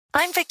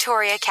I'm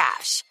Victoria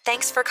Cash.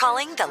 Thanks for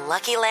calling the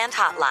Lucky Land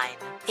Hotline.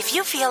 If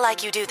you feel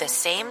like you do the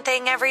same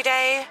thing every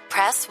day,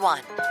 press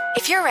 1.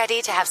 If you're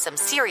ready to have some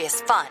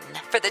serious fun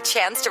for the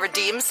chance to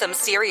redeem some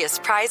serious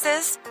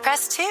prizes,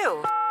 press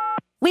 2.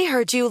 We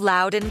heard you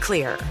loud and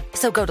clear.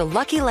 So go to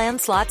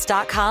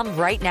LuckyLandSlots.com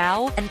right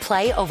now and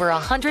play over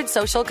 100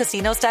 social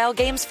casino-style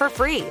games for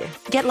free.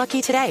 Get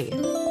lucky today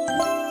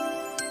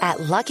at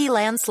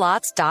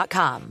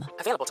LuckyLandSlots.com.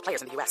 Available to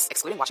players in the U.S.,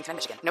 excluding Washington and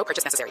Michigan. No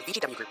purchase necessary.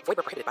 VGW Group. Void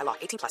where prohibited by law.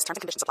 18+. Terms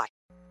and conditions apply.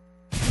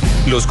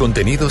 Los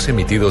contenidos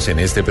emitidos en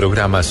este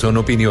programa son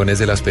opiniones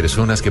de las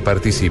personas que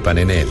participan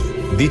en él.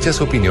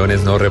 Dichas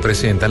opiniones no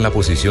representan la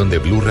posición de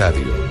Blue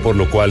Radio, por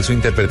lo cual su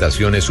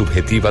interpretación es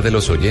subjetiva de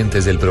los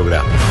oyentes del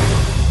programa.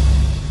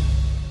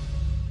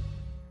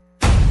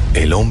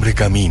 El hombre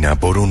camina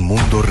por un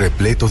mundo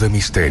repleto de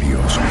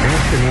misterios. En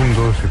este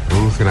mundo se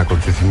producen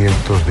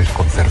acontecimientos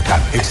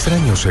desconcertantes.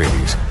 Extraños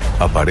seres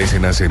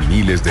aparecen hace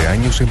miles de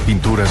años en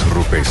pinturas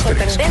rupestres.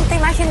 Sorprendente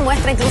imagen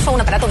muestra incluso un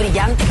aparato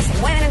brillante que se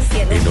mueve en el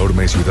cielo.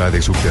 Enormes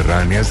ciudades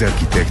subterráneas de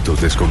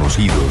arquitectos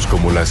desconocidos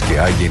como las que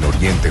hay en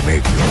Oriente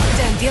Medio.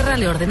 Ya en tierra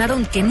le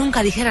ordenaron que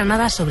nunca dijera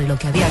nada sobre lo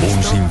que había visto.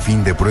 Un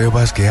sinfín de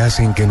pruebas que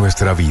hacen que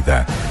nuestra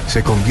vida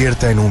se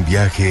convierta en un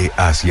viaje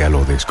hacia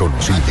lo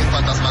desconocido.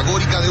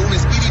 Fantasmagórica de un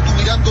espíritu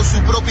mirando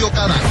su propio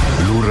cadáver.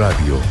 Blue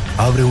Radio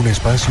abre un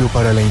espacio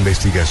para la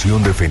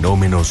investigación de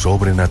fenómenos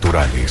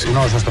sobrenaturales. Uno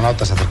de los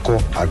astronautas se acercó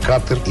al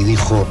cráter y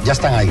dijo, ya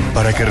están ahí.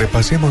 Para que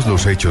repasemos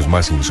los hechos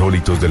más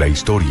insólitos de la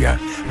historia,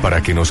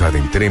 para que nos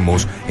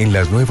adentremos en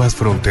las nuevas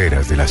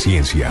fronteras de la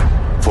ciencia.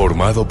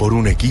 Formado por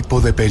un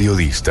equipo de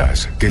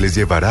periodistas que les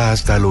llevará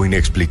hasta lo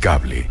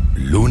inexplicable.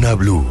 Luna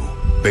BLU,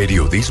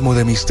 periodismo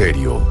de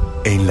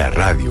misterio en la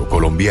radio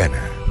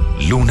colombiana.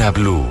 Luna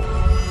BLU,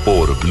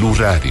 por Blue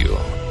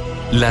Radio.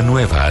 La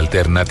nueva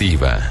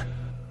alternativa.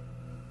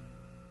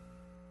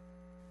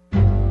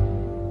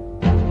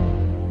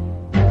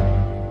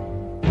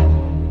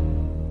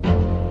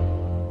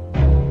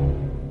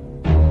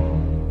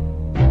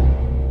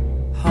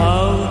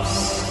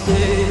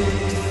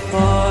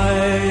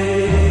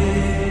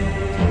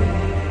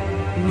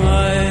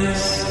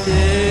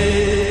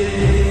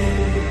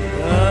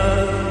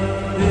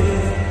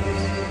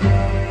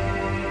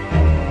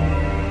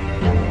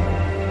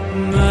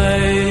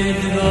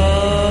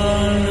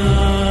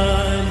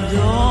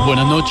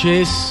 Buenas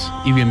noches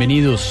y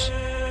bienvenidos.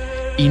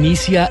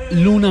 Inicia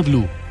Luna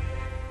BLU,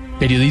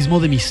 periodismo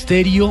de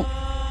misterio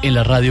en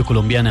la radio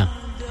colombiana.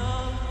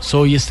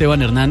 Soy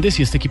Esteban Hernández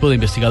y este equipo de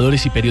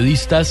investigadores y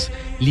periodistas,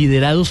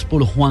 liderados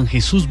por Juan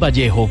Jesús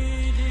Vallejo,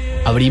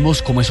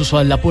 abrimos como eso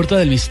suave la puerta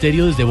del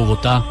misterio desde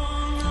Bogotá,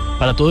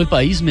 para todo el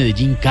país: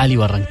 Medellín, Cali,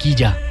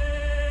 Barranquilla,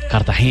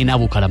 Cartagena,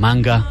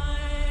 Bucaramanga,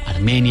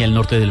 Armenia, el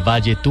norte del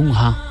Valle,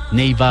 Tunja,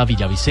 Neiva,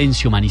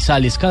 Villavicencio,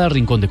 Manizales, cada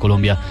rincón de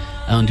Colombia,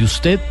 a donde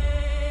usted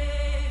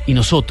y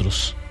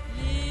nosotros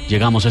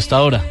llegamos a esta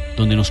hora,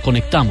 donde nos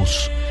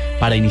conectamos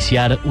para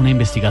iniciar una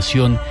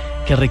investigación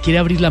que requiere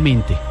abrir la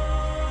mente,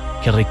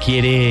 que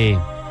requiere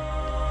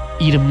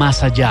ir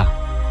más allá,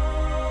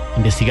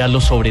 investigar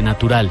lo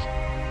sobrenatural,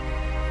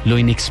 lo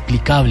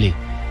inexplicable,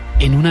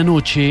 en una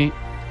noche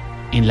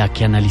en la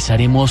que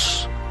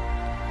analizaremos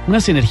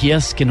unas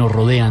energías que nos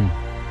rodean.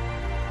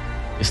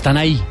 Están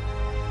ahí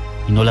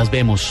y no las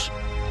vemos,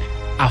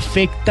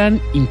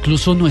 afectan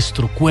incluso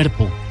nuestro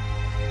cuerpo.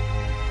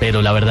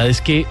 Pero la verdad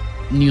es que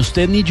ni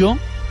usted ni yo,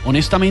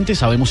 honestamente,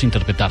 sabemos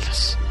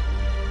interpretarlas.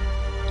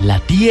 La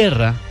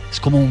Tierra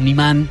es como un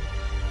imán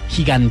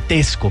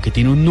gigantesco que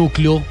tiene un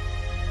núcleo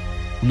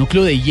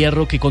de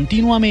hierro que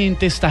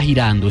continuamente está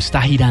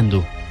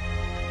girando.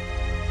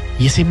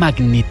 Y ese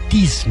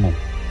magnetismo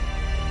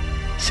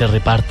se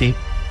reparte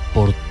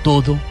por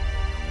todo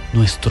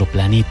nuestro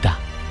planeta.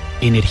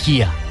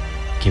 Energía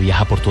que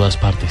viaja por todas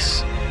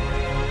partes.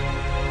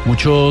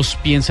 Muchos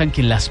piensan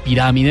que las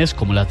pirámides,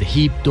 como las de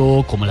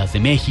Egipto, como las de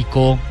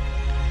México,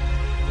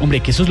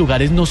 que esos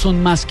lugares no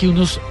son más que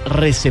unos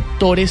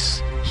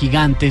receptores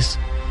gigantes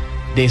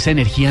de esa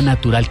energía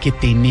natural que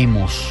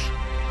tenemos,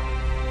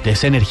 de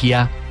esa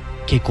energía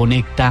que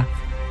conecta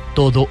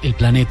todo el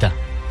planeta,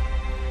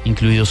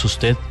 incluidos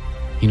usted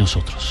y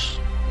nosotros.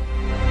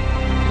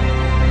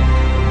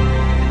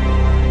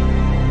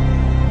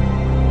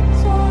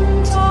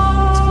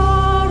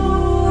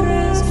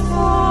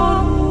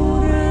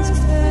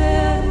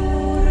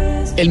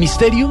 El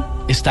misterio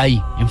está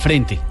ahí,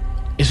 enfrente.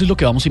 Eso es lo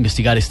que vamos a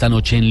investigar esta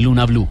noche en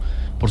Luna BLU.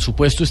 Por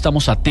supuesto,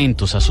 estamos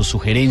atentos a sus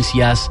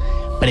sugerencias,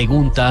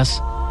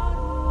 preguntas,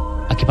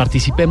 a que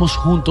participemos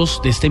juntos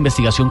de esta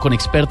investigación con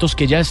expertos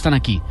que ya están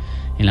aquí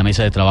en la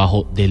mesa de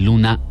trabajo de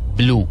Luna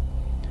BLU.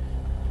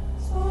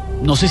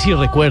 No sé si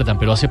recuerdan,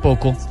 pero hace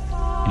poco,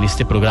 en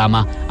este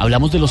programa,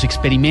 hablamos de los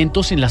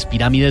experimentos en las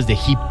pirámides de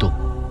Egipto.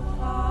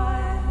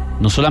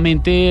 No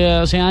solamente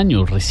hace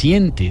años,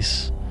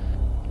 recientes,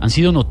 han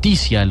sido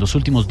noticia en los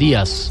últimos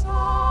días.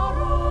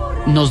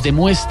 Nos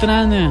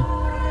demuestran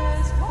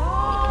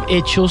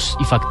hechos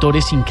y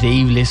factores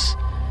increíbles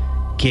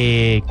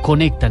que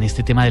conectan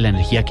este tema de la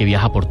energía que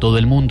viaja por todo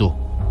el mundo.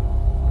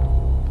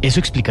 Eso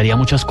explicaría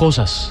muchas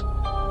cosas.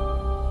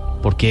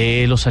 ¿Por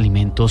qué los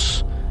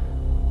alimentos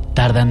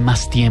tardan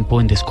más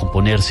tiempo en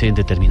descomponerse en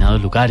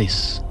determinados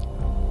lugares?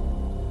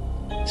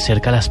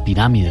 Cerca a las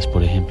pirámides,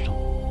 por ejemplo.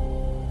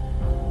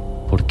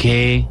 ¿Por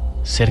qué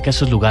cerca a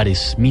esos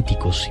lugares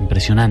míticos,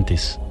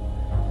 impresionantes,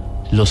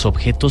 los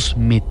objetos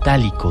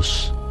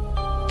metálicos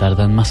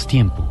tardan más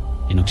tiempo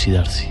en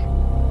oxidarse?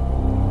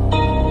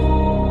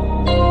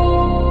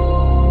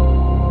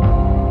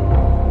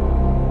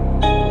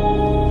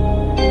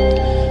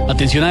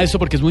 Atención a esto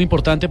porque es muy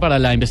importante para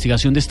la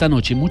investigación de esta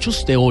noche.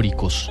 Muchos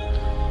teóricos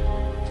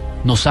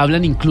nos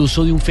hablan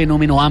incluso de un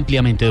fenómeno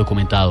ampliamente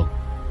documentado: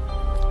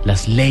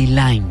 las ley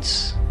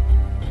lines,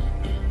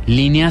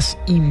 líneas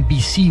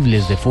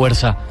invisibles de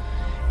fuerza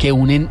que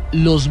unen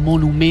los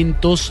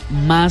monumentos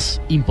más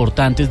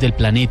importantes del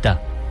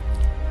planeta.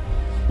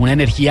 Una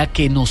energía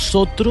que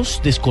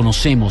nosotros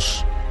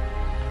desconocemos,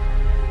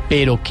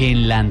 pero que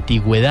en la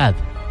antigüedad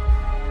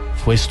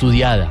fue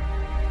estudiada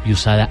y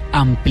usada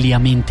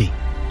ampliamente.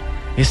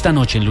 Esta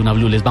noche en Luna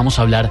BLU les vamos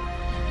a hablar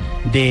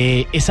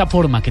de esa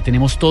forma que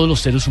tenemos todos los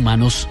seres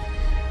humanos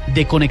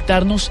de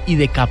conectarnos y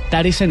de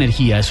captar esa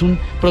energía. Es un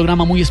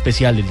programa muy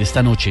especial el de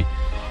esta noche,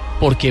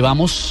 porque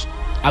vamos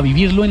a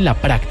vivirlo en la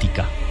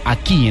práctica.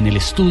 Aquí en el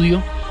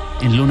estudio,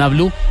 en Luna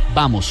BLU,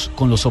 vamos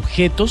con los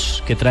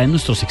objetos que traen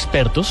nuestros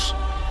expertos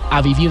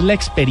a vivir la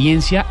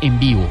experiencia en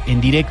vivo,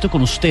 en directo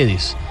con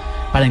ustedes,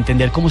 para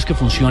entender cómo es que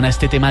funciona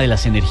este tema de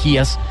las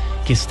energías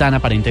que están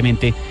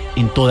aparentemente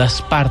en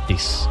todas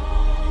partes.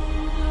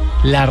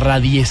 La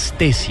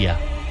radiestesia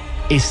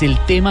es el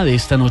tema de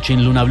esta noche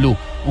en Luna BLU,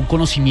 un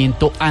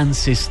conocimiento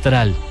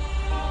ancestral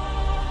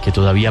que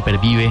todavía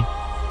pervive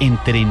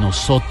entre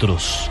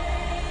nosotros.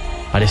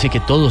 Parece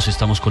que todos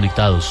estamos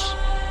conectados.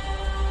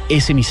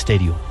 Ese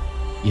misterio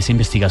y esa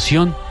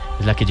investigación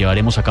es la que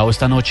llevaremos a cabo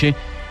esta noche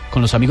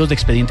con los amigos de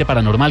Expediente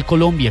Paranormal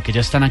Colombia, que ya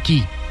están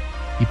aquí,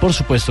 y por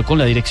supuesto con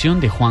la dirección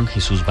de Juan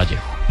Jesús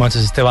Vallejo. Buenas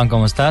noches, Esteban,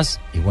 ¿cómo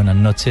estás? Y buenas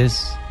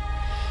noches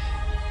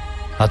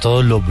a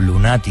todos los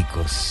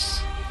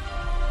lunáticos.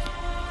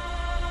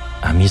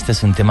 A mí este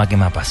es un tema que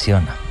me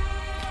apasiona: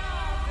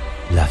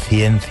 la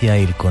ciencia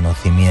y el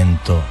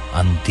conocimiento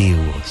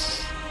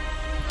antiguos,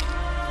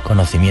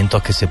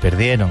 conocimientos que se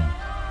perdieron,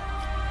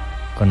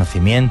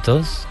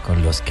 conocimientos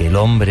con los que el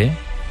hombre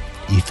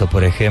hizo,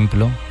 por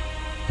ejemplo,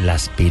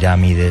 las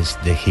pirámides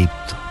de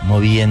Egipto,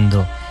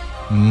 moviendo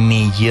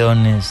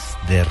millones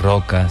de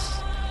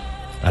rocas,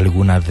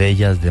 algunas de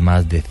ellas de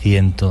más de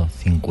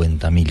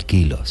 150.000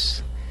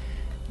 kilos,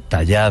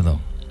 tallado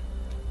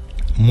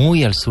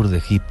muy al sur de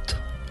Egipto,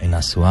 en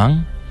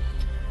Asuán.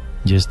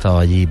 Yo he estado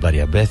allí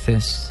varias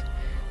veces.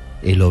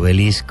 El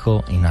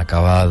obelisco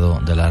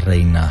inacabado de la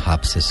reina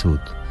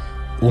Hatshepsut,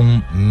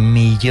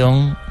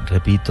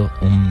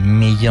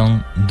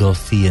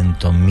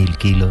 1.200.000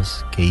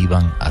 kilos que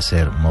iban a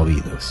ser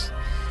movidos,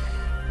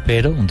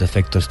 pero un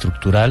defecto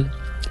estructural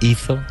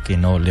hizo que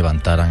no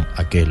levantaran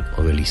aquel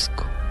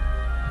obelisco.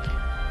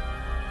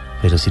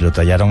 Pero si lo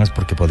tallaron es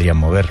porque podrían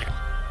moverlo.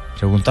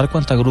 Preguntar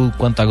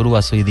cuántas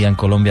grúas hoy día en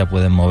Colombia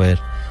pueden mover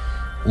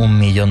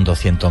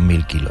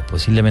 1.200.000 kilos,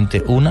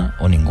 posiblemente una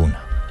o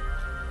ninguna.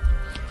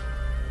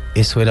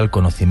 Eso era el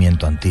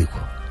conocimiento antiguo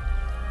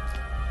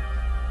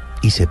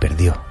y se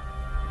perdió.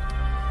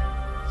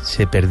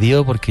 Se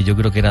perdió porque yo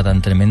creo que era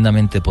tan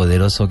tremendamente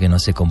poderoso que no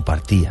se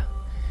compartía.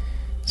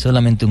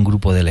 Solamente un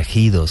grupo de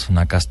elegidos,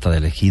 una casta de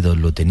elegidos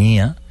lo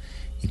tenía,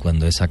 y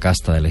cuando esa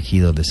casta de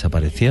elegidos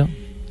desapareció,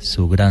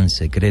 su gran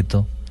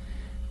secreto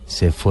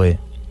se fue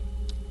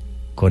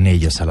con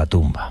ellos a la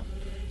tumba.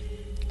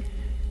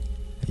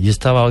 Yo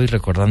estaba hoy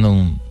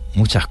recordando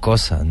muchas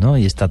cosas, ¿no?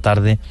 Y esta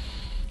tarde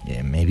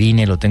me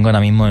vine, lo tengo ahora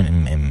mismo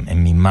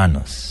en mis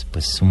manos,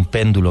 pues un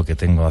péndulo que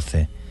tengo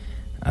hace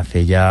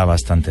ya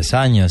bastantes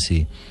años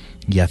y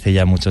hace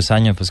ya muchos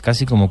años, pues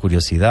casi como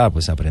curiosidad,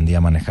 pues aprendí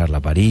a manejar la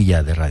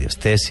varilla de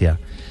radiestesia.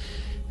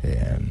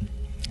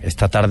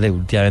 Esta tarde,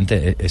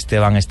 últimamente,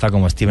 Esteban está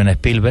como Steven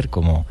Spielberg,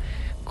 como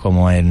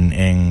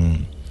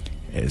en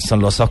son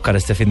los Oscars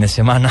este fin de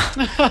semana.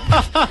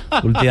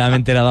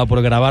 Últimamente le ha dado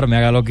por grabarme,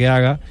 haga lo que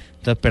haga.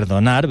 Entonces,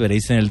 perdonar,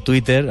 veréis en el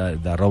Twitter,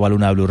 de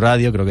 @Luna BLU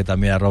Radio, creo que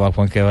también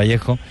 @Juan G.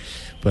 Vallejo,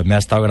 pues me ha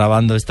estado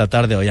grabando esta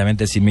tarde,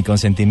 obviamente sin mi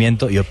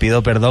consentimiento, y os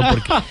pido perdón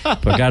porque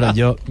claro,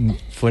 yo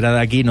fuera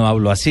de aquí no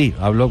hablo así,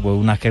 hablo con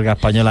una jerga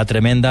española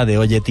tremenda de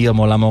oye tío,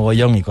 mola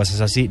mogollón y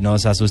cosas así. No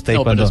os asustéis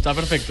pero está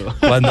perfecto.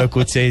 cuando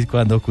escuchéis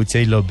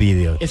los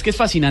vídeos. Es que es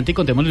fascinante, y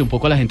contémosle un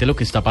poco a la gente lo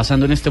que está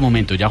pasando en este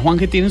momento. Ya Juan,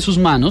 que tiene en sus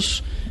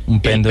manos un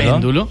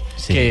péndulo,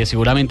 sí, que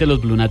seguramente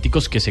los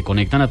lunáticos que se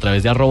conectan a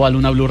través de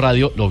 @Luna BLU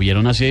Radio lo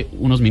vieron hace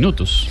unos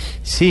minutos.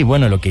 Sí,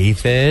 bueno, lo que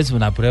hice es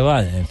una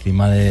prueba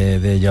encima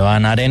de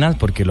Joana Arenas,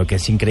 porque lo que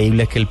es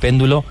increíble es que el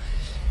péndulo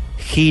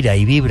gira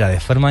y vibra de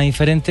forma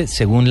diferente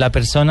según la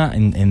persona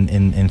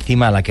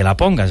encima a la que la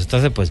pongas.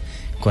 Entonces, pues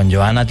con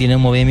Joana tiene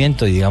un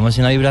movimiento y digamos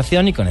una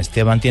vibración, y con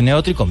Esteban tiene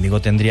otro, y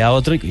conmigo tendría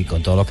otro, y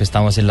con todos los que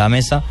estamos en la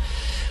mesa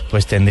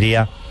pues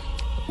tendría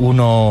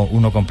uno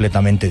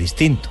completamente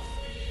distinto.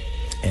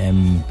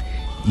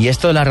 Y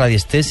esto de la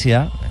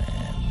radiestesia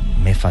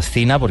me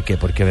fascina porque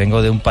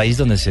vengo de un país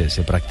donde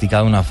se practica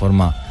de una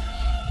forma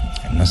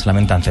no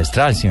solamente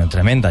ancestral, sino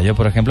tremenda. Yo,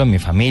 por ejemplo, en mi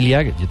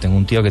familia, yo tengo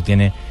un tío que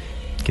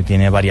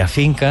tiene varias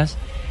fincas,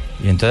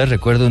 y entonces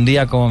recuerdo un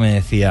día como me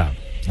decía,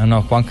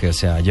 no, Juanje,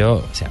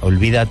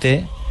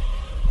 olvídate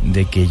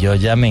de que yo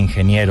llame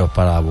ingenieros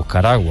para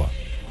buscar agua.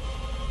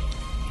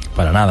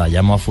 Para nada,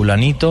 llamo a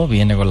fulanito,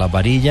 viene con las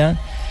varillas,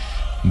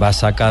 va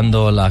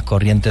sacando las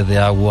corrientes de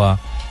agua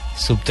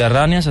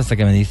subterráneas hasta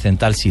que me dicen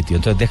tal sitio.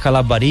 Entonces deja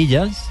las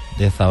varillas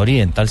de zahorí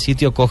en tal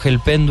sitio, coge el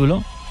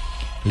péndulo,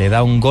 le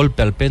da un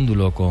golpe al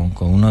péndulo con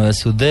uno de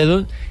sus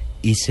dedos,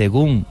 y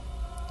según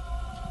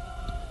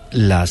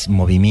los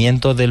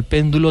movimientos del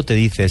péndulo te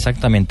dice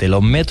exactamente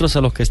los metros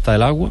a los que está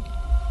el agua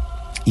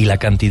y la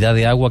cantidad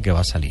de agua que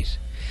va a salir.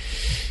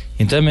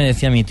 Y entonces me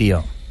decía mi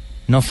tío,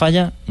 no ha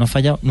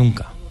fallado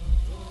nunca.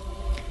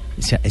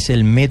 O sea, es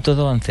el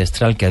método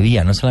ancestral que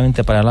había, no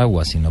solamente para el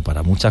agua, sino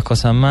para muchas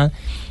cosas más.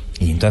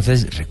 Y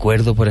entonces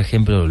recuerdo, por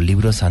ejemplo, los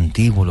libros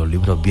antiguos, los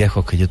libros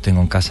viejos que yo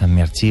tengo en casa en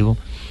mi archivo,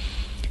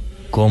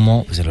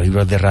 cómo, pues en los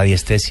libros de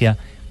radiestesia,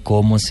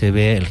 cómo se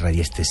ve el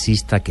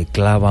radiestesista que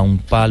clava un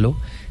palo,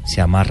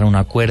 se amarra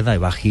una cuerda y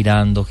va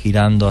girando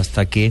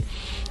hasta que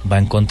va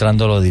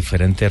encontrando los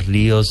diferentes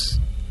ríos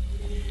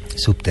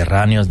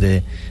subterráneos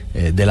de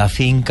la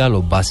finca,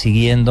 los va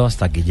siguiendo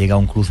hasta que llega a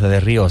un cruce de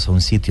ríos, a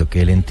un sitio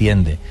que él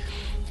entiende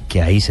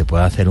que ahí se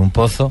puede hacer un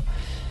pozo,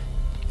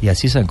 y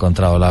así se ha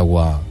encontrado el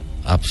agua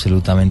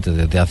absolutamente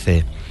desde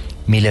hace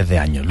miles de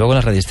años. Luego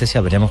la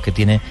radiestesia veremos que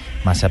tiene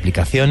más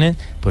aplicaciones,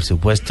 por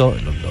supuesto,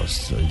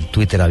 el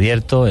Twitter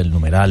abierto, el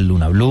numeral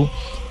Luna BLU,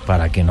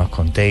 para que nos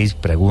contéis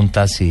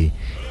preguntas y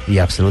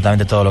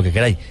absolutamente todo lo que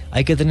queráis.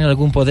 ¿Hay que tener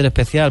algún poder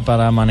especial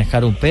para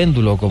manejar un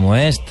péndulo como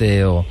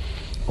este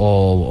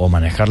o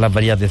manejar las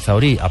varillas de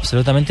zahorí?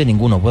 Absolutamente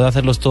ninguno, puede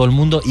hacerlos todo el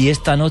mundo, y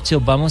esta noche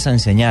os vamos a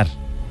enseñar.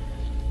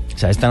 O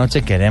sea, esta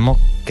noche queremos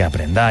que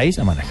aprendáis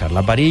a manejar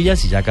las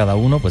varillas, y ya cada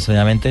uno, pues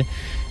obviamente,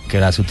 que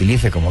las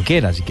utilice como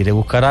quiera, si quiere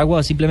buscar agua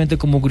o simplemente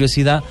como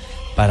curiosidad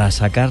para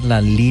sacar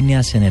las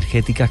líneas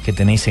energéticas que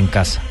tenéis en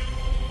casa.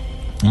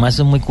 Además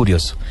es muy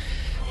curioso.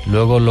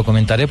 Luego os lo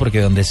comentaré,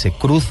 porque donde se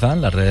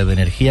cruzan las redes de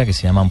energía, que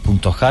se llaman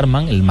puntos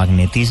Harman, el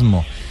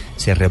magnetismo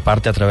se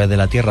reparte a través de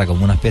la Tierra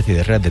como una especie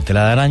de red de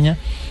tela de araña.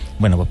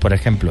 Bueno, pues por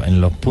ejemplo, en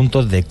los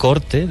puntos de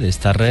corte de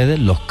estas redes,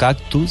 los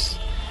cactus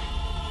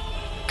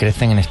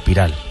crecen en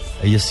espiral.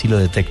 Ellos sí lo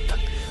detectan.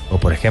 O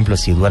por ejemplo,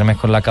 si duermes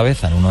con la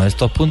cabeza en uno de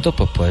estos puntos,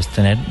 pues puedes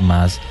tener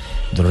más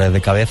dolores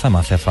de cabeza,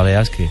 más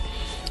cefaleas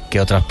que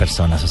otras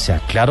personas. O sea,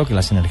 claro que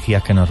las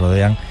energías que nos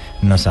rodean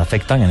nos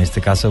afectan, en este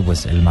caso,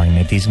 pues el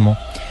magnetismo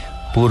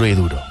puro y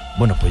duro.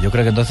 Bueno, pues yo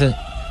creo que entonces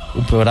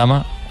un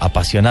programa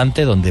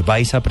apasionante donde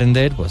vais a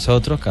aprender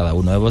vosotros, cada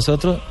uno de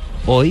vosotros,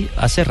 hoy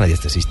a ser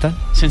radiestesista.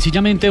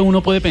 Sencillamente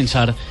uno puede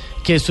pensar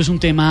que esto es un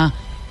tema,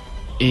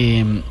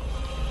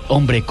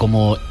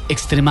 como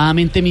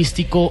extremadamente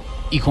místico,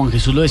 y Juan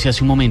Jesús lo decía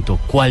hace un momento,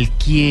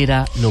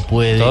 cualquiera lo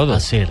puede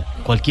hacer,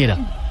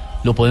 cualquiera.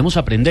 Lo podemos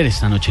aprender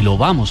esta noche, lo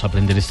vamos a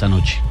aprender esta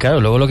noche.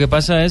 Claro, luego lo que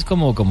pasa es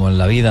como en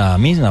la vida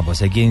misma,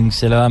 pues hay quien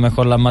se le da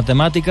mejor las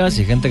matemáticas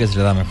y gente que se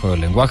le da mejor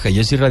el lenguaje.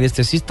 Yo soy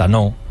radiestesista,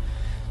 no.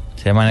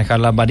 Sé manejar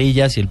las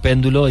varillas y el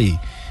péndulo y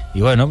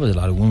bueno, pues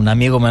algún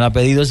amigo me lo ha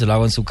pedido, se lo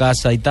hago en su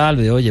casa y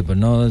tal, y oye, pues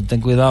no,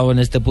 ten cuidado en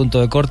este punto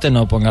de corte,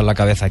 no pongas la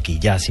cabeza aquí,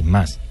 ya, sin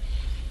más.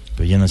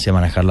 Pero yo no sé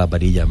manejar las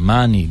varillas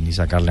más, ni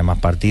sacarle más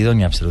partido,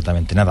 ni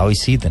absolutamente nada. Hoy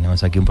sí,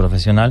 tenemos aquí un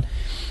profesional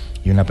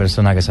y una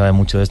persona que sabe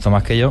mucho de esto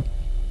más que yo,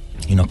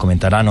 y nos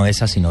comentará no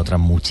esas, sino otras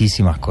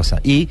muchísimas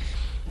cosas. Y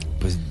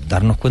pues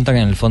darnos cuenta que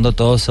en el fondo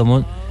todos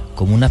somos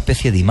como una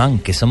especie de imán,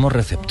 que somos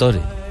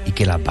receptores, y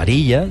que las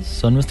varillas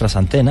son nuestras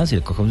antenas. Si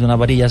cogemos una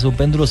varilla es un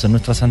péndulo, son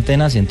nuestras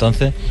antenas, y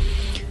entonces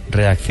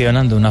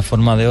reaccionan de una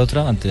forma o de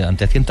otra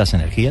ante ciertas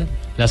energías.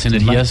 Las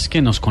energías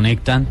que nos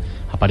conectan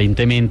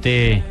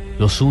aparentemente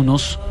los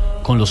unos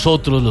con los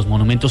otros, los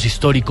monumentos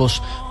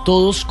históricos,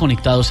 todos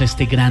conectados a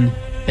este gran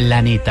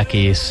planeta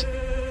que es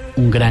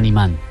un gran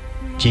imán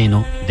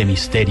lleno de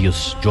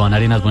misterios. Joana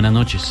Arenas, buenas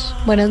noches.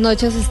 Buenas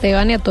noches,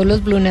 Esteban, y a todos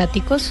los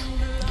blunáticos.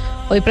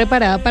 Hoy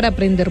preparada para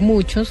aprender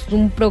muchos,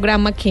 un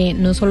programa que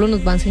no solo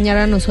nos va a enseñar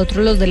a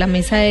nosotros los de la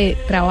mesa de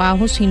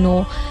trabajo,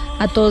 sino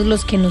a todos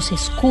los que nos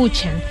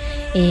escuchan.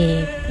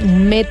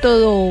 Un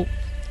método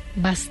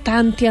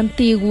bastante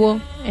antiguo,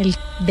 el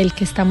del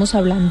que estamos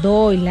hablando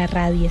hoy, la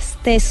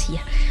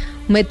radiestesia.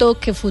 Un método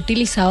que fue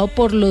utilizado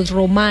por los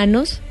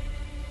romanos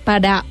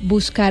para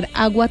buscar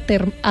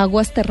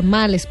aguas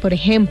termales, por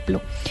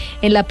ejemplo.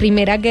 En la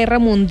Primera Guerra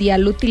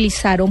Mundial lo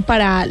utilizaron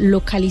para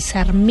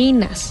localizar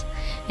minas.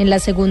 En la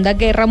Segunda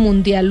Guerra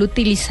Mundial lo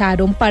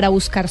utilizaron para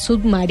buscar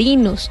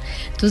submarinos.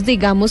 Entonces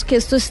digamos que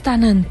esto es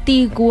tan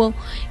antiguo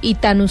y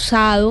tan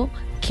usado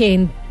que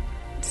en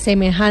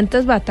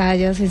semejantes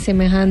batallas, en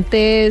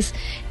semejantes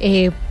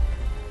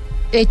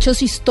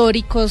hechos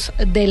históricos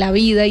de la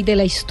vida y de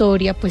la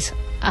historia, pues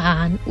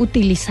han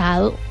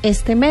utilizado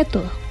este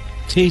método.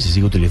 Sí, se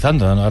sigue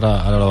utilizando,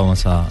 ahora lo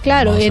vamos a...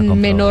 Claro, vamos a en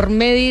comprobar. menor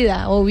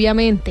medida,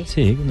 obviamente.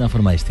 Sí, de una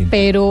forma distinta.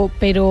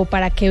 Pero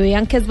para que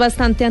vean que es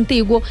bastante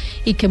antiguo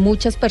y que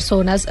muchas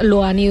personas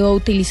lo han ido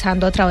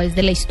utilizando a través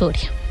de la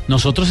historia.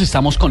 Nosotros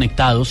estamos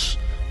conectados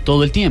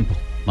todo el tiempo.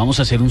 Vamos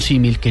a hacer un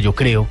símil que yo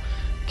creo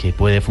que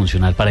puede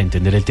funcionar para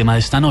entender el tema de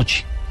esta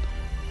noche.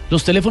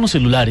 Los teléfonos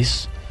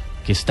celulares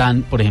que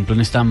están, por ejemplo,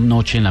 en esta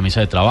noche en la mesa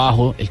de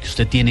trabajo, el que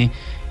usted tiene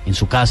en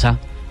su casa,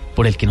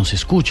 por el que nos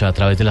escucha a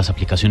través de las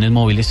aplicaciones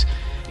móviles,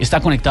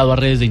 está conectado a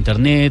redes de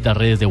internet, a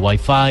redes de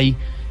Wi-Fi,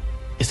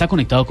 está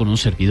conectado con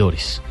unos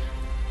servidores.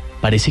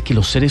 Parece que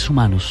los seres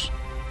humanos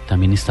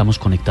también estamos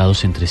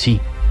conectados entre sí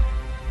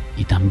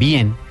y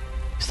también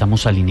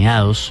estamos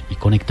alineados y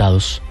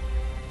conectados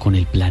con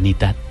el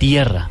planeta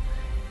Tierra.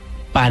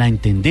 Para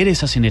entender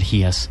esas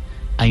energías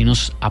hay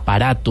unos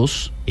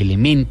aparatos,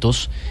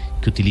 elementos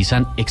que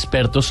utilizan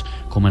expertos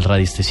como el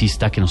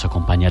radiestesista que nos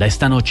acompañará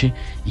esta noche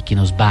y que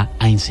nos va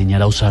a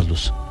enseñar a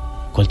usarlos.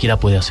 Cualquiera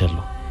puede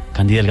hacerlo.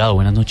 Candy Delgado,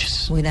 buenas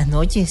noches. Buenas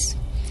noches.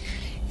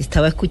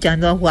 Estaba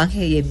escuchando a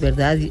Juanje y en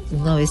verdad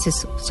uno a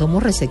veces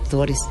somos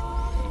receptores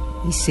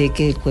y sé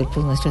que el cuerpo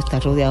nuestro está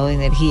rodeado de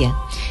energía.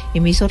 Y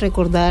me hizo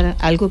recordar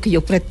algo que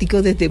yo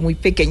practico desde muy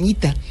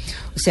pequeñita.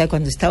 O sea,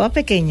 cuando estaba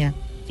pequeña,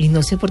 y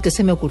no sé por qué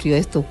se me ocurrió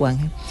esto,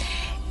 Juanje,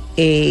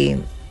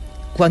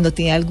 cuando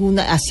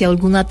hacía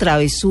alguna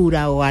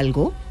travesura o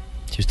algo.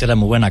 Si usted era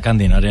muy buena,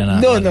 Candy, no haría nada.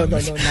 No,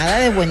 nada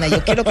de buena.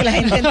 Yo quiero que la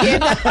gente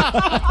entienda.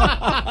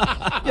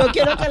 Yo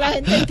quiero que la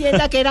gente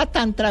entienda que era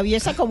tan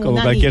traviesa como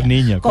una cualquier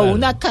niño, con claro.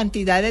 una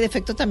cantidad de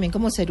defectos también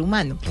como ser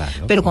humano.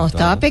 Claro, pero cuando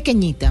estaba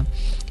pequeñita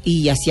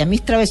y hacía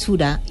mis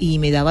travesuras y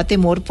me daba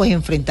temor pues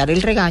enfrentar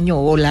el regaño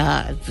o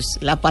la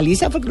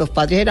paliza, porque los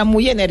padres eran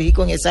muy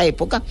enérgicos en esa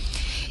época.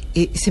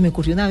 Se me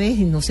ocurrió una vez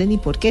y no sé ni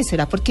por qué,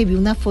 será porque vi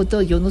una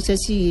foto, yo no sé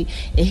si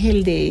es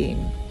el de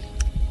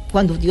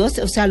cuando Dios,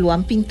 o sea, lo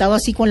han pintado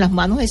así con las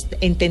manos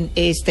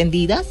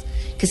extendidas,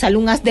 que sale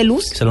un haz de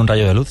luz. Sale un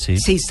rayo de luz, sí.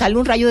 Sí, sale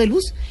un rayo de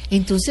luz.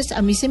 Entonces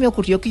a mí se me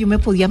ocurrió que yo me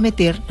podía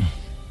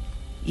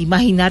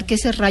imaginar que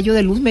ese rayo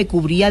de luz me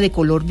cubría de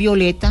color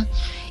violeta,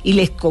 y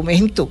les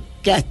comento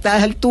que a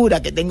esta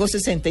altura, que tengo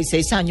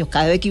 66 años,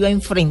 cada vez que iba a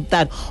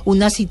enfrentar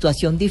una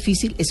situación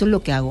difícil, eso es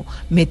lo que hago,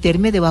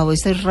 meterme debajo de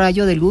ese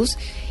rayo de luz.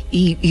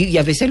 Y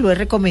a veces lo he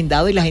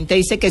recomendado y la gente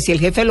dice que si el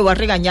jefe lo va a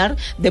regañar,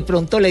 de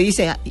pronto le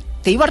dice,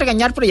 te iba a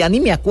regañar pero ya ni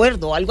me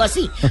acuerdo, algo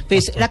así.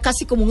 Pues era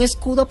casi como un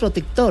escudo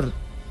protector.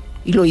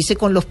 Y lo hice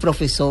con los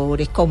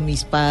profesores, con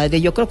mis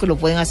padres, yo creo que lo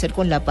pueden hacer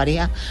con la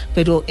pareja,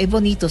 pero es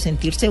bonito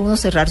sentirse uno,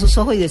 cerrar sus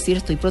ojos y decir,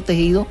 estoy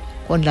protegido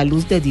con la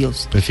luz de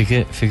Dios. Pues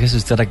fíjese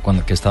usted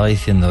cuando que estaba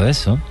diciendo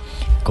eso,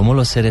 cómo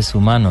los seres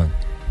humanos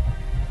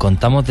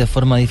contamos de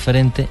forma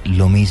diferente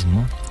lo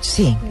mismo.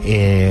 Sí.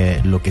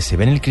 Lo que se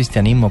ve en el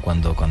cristianismo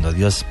cuando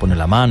Dios pone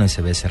la mano y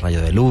se ve ese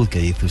rayo de luz que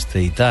dice usted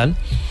y tal,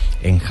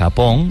 en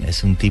Japón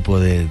es un tipo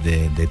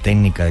de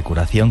técnica de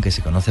curación que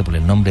se conoce por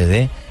el nombre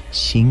de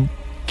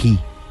Shinki.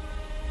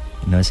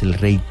 No es el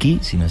Reiki,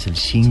 sino es el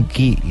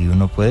Shinki, y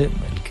uno puede,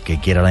 el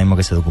que quiera ahora mismo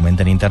que se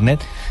documente en internet,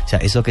 o sea,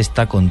 eso que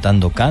está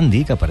contando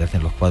Candy, que aparece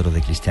en los cuadros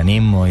de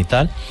cristianismo y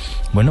tal,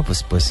 bueno,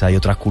 pues hay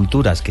otras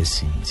culturas que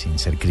sin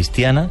ser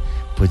cristianas,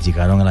 pues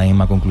llegaron a la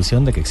misma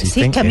conclusión de que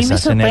existen esas energías.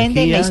 Sí, que a mí me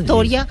sorprende en la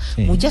historia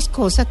muchas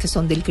cosas que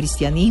son del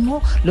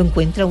cristianismo, lo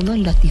encuentra uno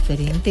en las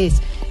diferentes...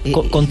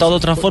 contado de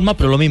otra forma,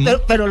 pero lo mismo.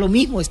 Pero lo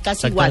mismo, es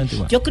casi igual.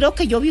 Yo creo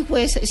que yo vi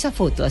pues esa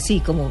foto así,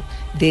 como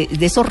de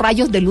esos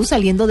rayos de luz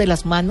saliendo de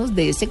las manos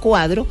de ese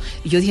cuadro,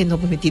 y yo dije, no,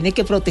 pues me tiene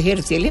que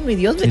proteger, si él es mi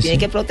Dios, me tiene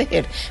que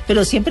proteger.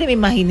 Pero siempre me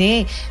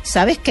imaginé,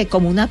 ¿sabes? Que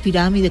como una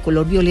pirámide de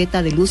color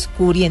violeta de luz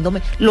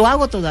cubriéndome. Lo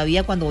hago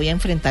todavía cuando voy a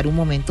enfrentar un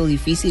momento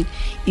difícil,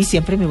 y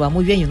siempre me va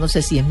muy bien. Yo no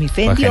sé si es mi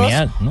fe en Dios,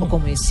 genial, ¿no? O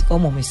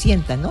como me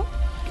sienta, ¿no?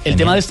 El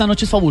tema de esta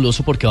noche es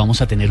fabuloso porque vamos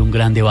a tener un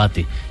gran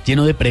debate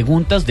lleno de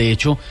preguntas. De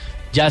hecho,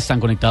 ya están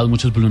conectados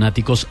muchos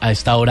blunáticos a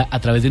esta hora a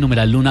través de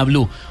numeral Luna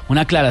BLU.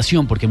 Una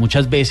aclaración, porque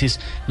muchas veces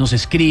nos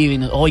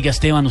escriben, oiga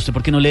Esteban, ¿usted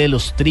por qué no lee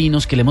los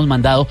trinos que le hemos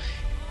mandado?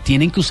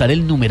 Tienen que usar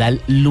el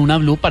numeral Luna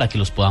BLU para que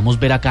los podamos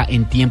ver acá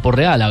en tiempo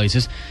real. A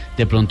veces,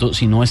 de pronto,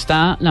 si no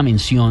está la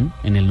mención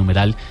en el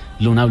numeral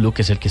Luna BLU,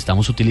 que es el que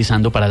estamos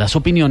utilizando para las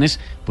opiniones,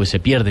 pues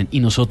se pierden. Y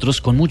nosotros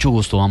con mucho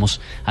gusto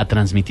vamos a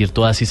transmitir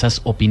todas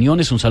esas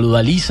opiniones. Un saludo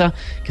a Lisa,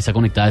 que está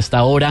conectada a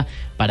esta hora,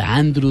 para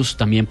Andrus,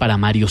 también para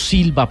Mario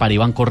Silva, para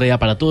Iván Correa,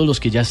 para todos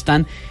los que ya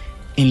están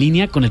en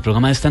línea con el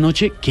programa de esta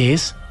noche, que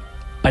es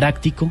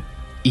práctico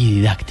y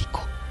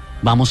didáctico.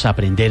 Vamos a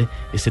aprender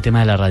este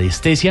tema de la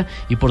radiestesia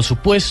y, por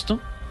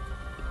supuesto,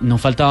 no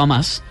faltaba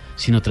más,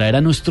 sino traer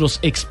a nuestros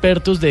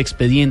expertos de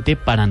Expediente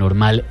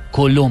Paranormal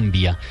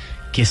Colombia,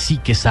 que sí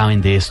que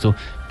saben de esto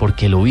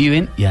porque lo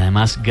viven y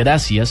además,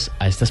 gracias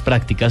a estas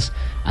prácticas,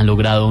 han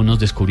logrado unos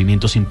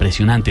descubrimientos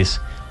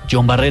impresionantes.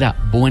 John Barrera,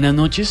 buenas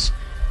noches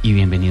y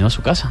bienvenido a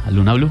su casa, a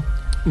Luna BLU.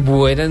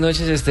 Buenas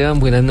noches Esteban,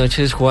 buenas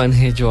noches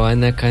Juanje,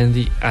 Joana,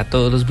 Candy, a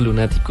todos los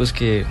blunáticos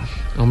que,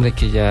 hombre,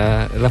 que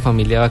ya la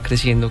familia va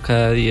creciendo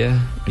cada día.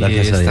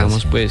 Gracias a Dios,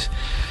 estamos sí. Pues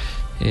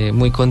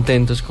muy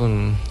contentos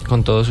con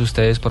todos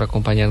ustedes por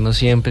acompañarnos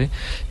siempre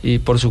y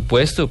por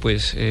supuesto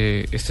pues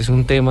este es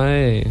un tema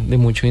de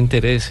mucho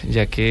interés,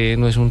 ya que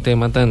no es un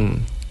tema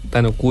tan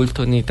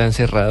oculto ni tan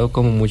cerrado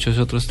como muchos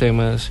otros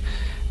temas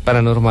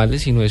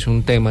paranormales, sino es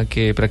un tema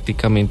que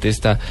prácticamente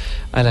está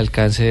al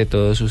alcance de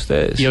todos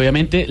ustedes. Y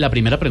obviamente la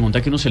primera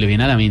pregunta que uno se le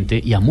viene a la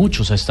mente, y a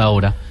muchos a esta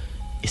hora,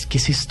 es ¿qué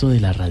es esto de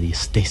la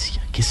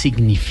radiestesia? ¿Qué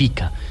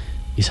significa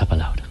esa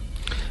palabra?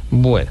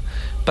 Bueno,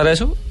 para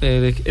eso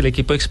el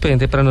equipo de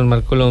Expediente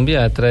Paranormal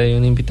Colombia ha traído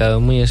un invitado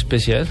muy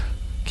especial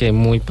que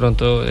muy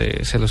pronto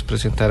se los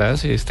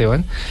presentarás,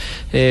 Esteban,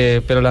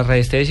 pero la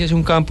radiestesia es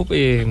un campo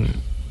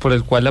por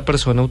el cual la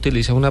persona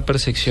utiliza una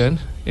percepción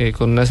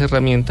con unas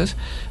herramientas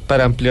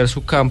para ampliar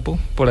su campo,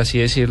 por así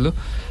decirlo,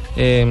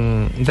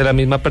 de la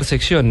misma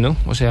percepción, ¿no?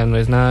 O sea, no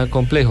es nada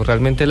complejo.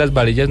 Realmente las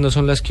varillas no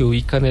son las que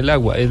ubican el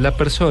agua, es la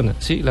persona,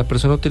 ¿sí? La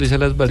persona utiliza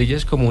las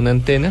varillas como una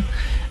antena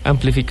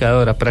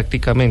amplificadora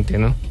prácticamente,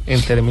 ¿no?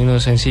 En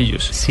términos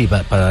sencillos. Sí,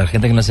 para la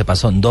gente que no sepa,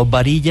 son 2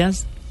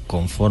 varillas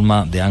con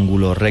forma de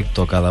ángulo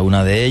recto cada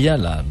una de ellas.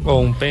 O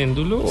un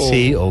péndulo.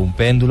 Sí, o un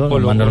péndulo,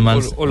 lo más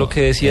normal. O lo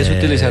que decías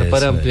utilizar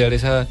para ampliar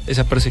esa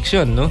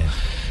percepción, ¿no?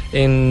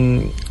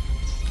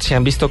 Se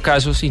han visto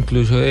casos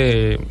incluso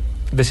de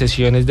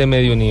sesiones de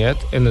mediunidad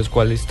en los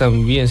cuales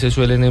también se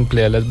suelen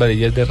emplear las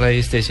varillas de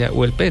radiestesia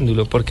o el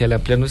péndulo, porque al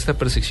ampliar nuestra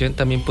percepción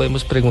también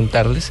podemos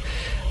preguntarles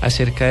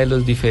acerca de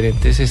los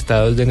diferentes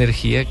estados de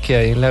energía que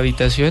hay en la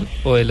habitación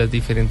o de las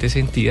diferentes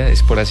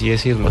entidades, por así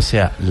decirlo. O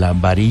sea, las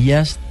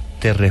varillas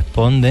te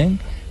responden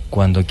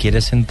cuando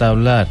quieres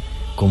entablar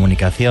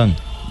comunicación,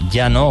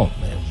 ya no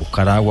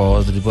buscar agua o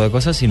otro tipo de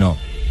cosas, sino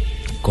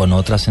con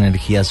otras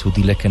energías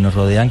sutiles que nos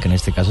rodean, que en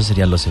este caso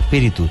serían los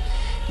espíritus,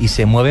 y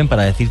se mueven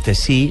para decirte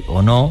sí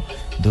o no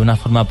de una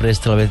forma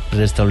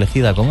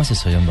preestablecida. ¿Cómo es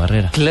eso, John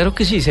Barrera? Claro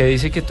que sí, se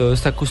dice que todo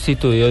está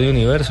constituido de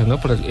universo, ¿no?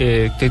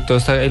 Que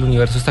el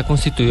universo está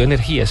constituido de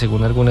energía,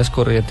 según algunas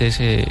corrientes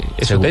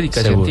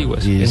esotéricas y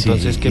antiguas.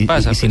 Entonces, ¿qué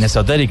pasa? Y sin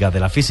esotéricas, de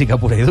la física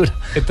pura y dura.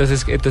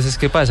 Entonces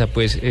 ¿qué pasa?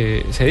 Pues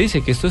se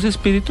dice que estos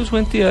espíritus o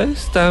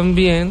entidades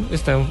también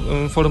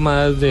están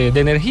formadas de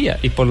energía,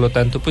 y por lo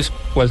tanto, pues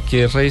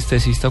cualquier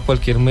radiestesista o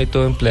cualquier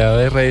método empleado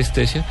de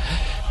radiestesia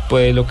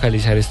puede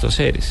localizar estos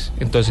seres.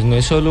 Entonces no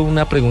es solo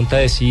una pregunta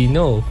de sí y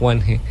no,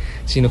 Juanje,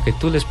 sino que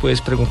tú les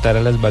puedes preguntar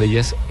a las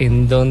varillas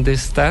en dónde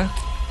está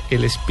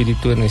el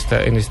espíritu en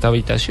esta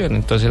habitación.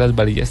 Entonces las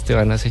varillas te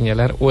van a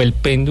señalar, o el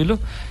péndulo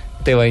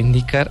te va a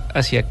indicar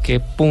hacia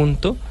qué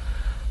punto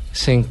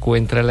se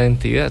encuentra la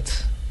entidad.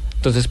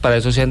 Entonces para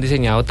eso se han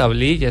diseñado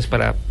tablillas,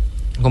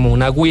 como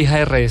una ouija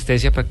de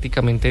radiestesia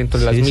prácticamente dentro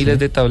de las miles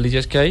de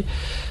tablillas que hay,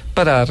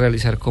 para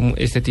realizar como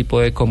este tipo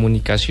de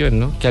comunicación,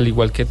 ¿no? Que al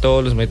igual que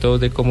todos los métodos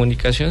de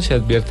comunicación, se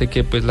advierte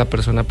que pues la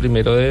persona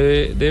primero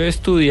debe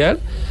estudiar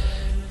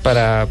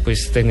para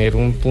pues tener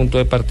un punto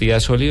de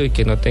partida sólido y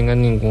que no tenga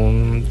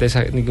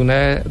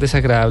ninguna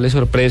desagradable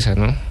sorpresa,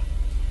 ¿no?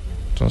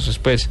 Entonces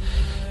pues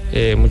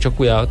mucho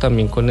cuidado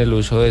también con el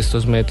uso de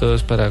estos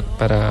métodos para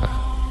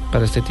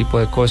este tipo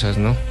de cosas,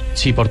 ¿no?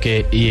 Sí,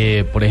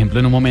 porque por ejemplo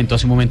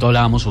hace un momento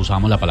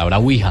usábamos la palabra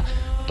ouija.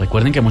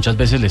 Recuerden que muchas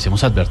veces les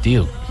hemos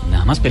advertido,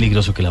 nada más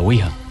peligroso que la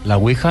ouija. La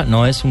ouija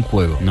no es un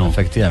juego, no.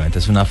 Efectivamente,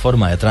 es una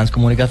forma de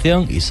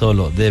transcomunicación y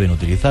solo deben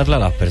utilizarla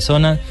las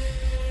personas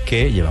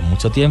que llevan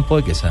mucho tiempo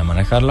y que saben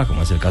manejarla,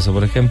 como es el caso,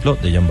 por ejemplo,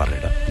 de John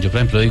Barrera. Yo,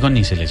 por ejemplo, digo,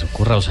 ni se les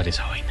ocurra usar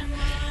esa vaina.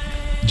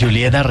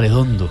 Julieta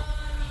Redondo,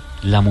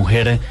 la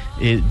mujer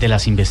de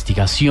las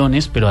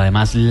investigaciones, pero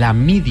además la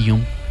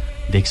medium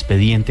de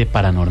Expediente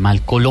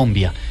Paranormal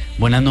Colombia.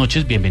 Buenas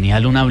noches, bienvenida a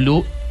Luna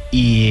BLU,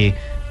 y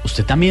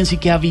usted también sí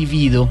que ha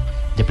vivido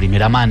de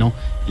primera mano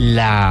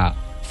la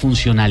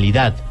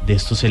funcionalidad de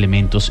estos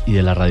elementos y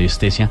de la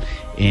radiestesia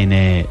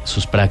en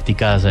sus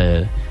prácticas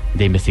de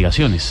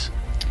investigaciones.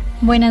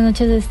 Buenas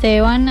noches,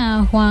 Esteban,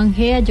 a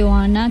Juanje, a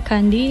Joana, a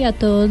Candy, a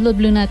todos los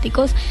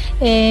blunáticos.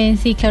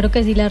 Sí, claro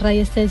que sí, la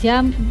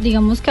radiestesia,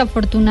 digamos que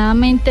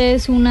afortunadamente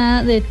es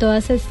una de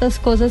todas estas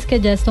cosas que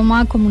ya es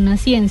tomada como una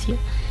ciencia.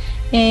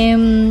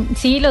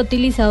 Sí, lo he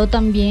utilizado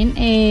también.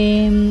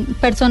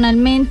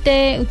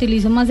 Personalmente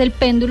utilizo más el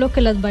péndulo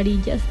que las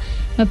varillas.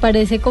 Me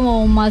parece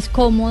como más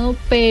cómodo,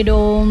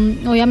 pero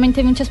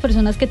obviamente hay muchas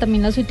personas que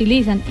también las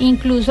utilizan.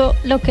 Incluso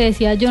lo que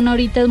decía John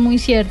ahorita es muy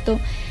cierto.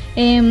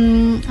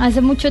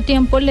 Hace mucho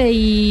tiempo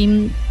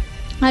leí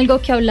algo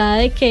que hablaba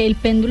de que el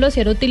péndulo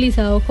se era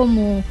utilizado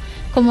como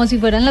si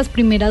fueran las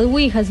primeras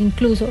ouijas.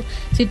 Incluso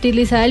se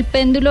utilizaba el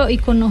péndulo y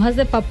con hojas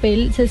de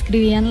papel se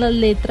escribían las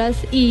letras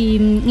y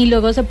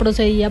luego se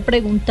procedía a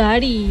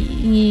preguntar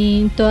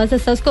y todas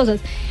estas cosas.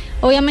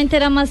 Obviamente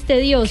era más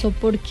tedioso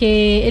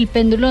porque el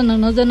péndulo no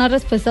nos da una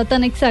respuesta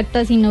tan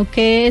exacta, sino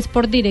que es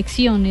por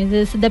direcciones,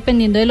 es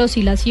dependiendo de la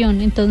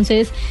oscilación.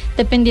 Entonces,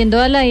 dependiendo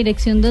de la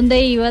dirección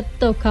donde iba,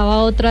 tocaba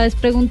otra vez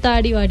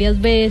preguntar y varias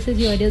veces.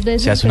 O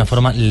sea, es una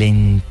forma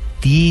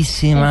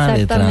lentísima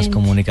de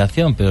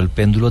transcomunicación, pero el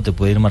péndulo te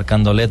puede ir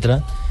marcando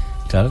letras,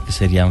 claro, que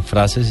serían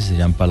frases y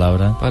serían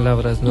palabras.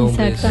 Palabras,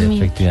 nombres.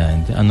 Exactamente.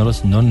 Efectivamente.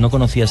 No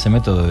conocía ese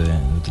método de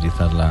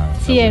utilizarla.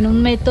 Sí, era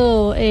un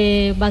método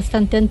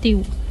bastante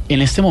antiguo.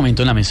 En este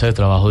momento en la mesa de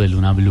trabajo de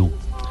Luna BLU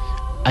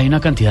hay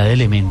una cantidad de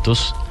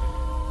elementos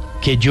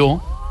que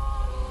yo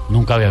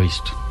nunca había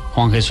visto.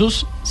 Juan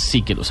Jesús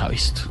sí que los ha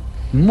visto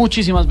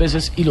muchísimas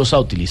veces y los ha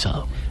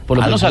utilizado. Por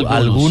lo menos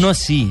algunos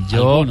sí.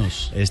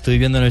 Estoy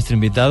viendo a nuestro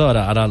invitado,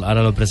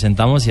 ahora lo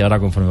presentamos y ahora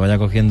conforme vaya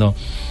cogiendo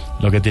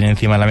lo que tiene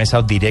encima de la mesa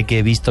os diré qué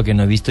he visto, qué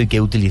no he visto y qué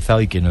he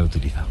utilizado y qué no he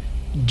utilizado.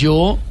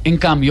 Yo, en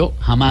cambio,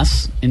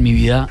 jamás en mi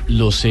vida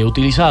los he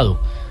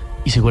utilizado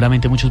y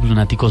seguramente muchos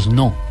lunáticos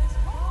no.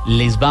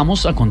 Les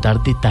vamos a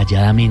contar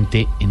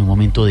detalladamente en un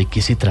momento de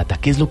qué se trata,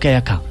 qué es lo que hay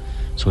acá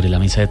sobre la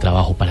mesa de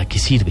trabajo, para qué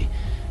sirve,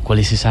 cuál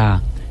es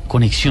esa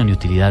conexión y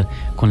utilidad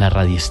con la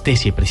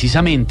radiestesia. Y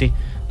precisamente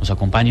nos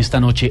acompaña esta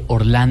noche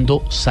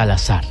Orlando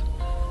Salazar,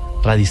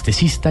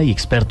 radiestesista y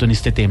experto en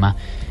este tema,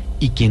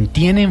 y quien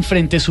tiene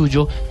enfrente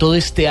suyo todo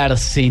este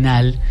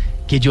arsenal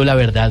que yo la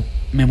verdad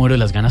me muero de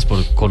las ganas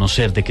por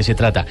conocer de qué se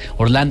trata.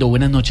 Orlando,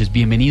 buenas noches,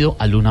 bienvenido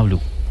a Luna BLU.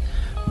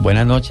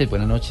 Buenas noches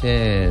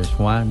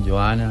Juan,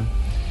 Joana.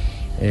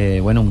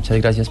 Bueno, muchas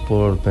gracias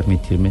por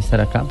permitirme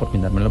estar acá, por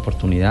brindarme la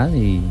oportunidad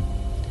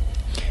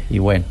y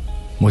bueno.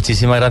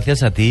 Muchísimas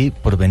gracias a ti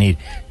por venir.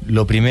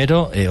 Lo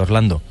primero,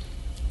 Orlando,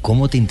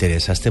 ¿cómo te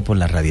interesaste por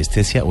la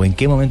radiestesia o en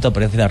qué momento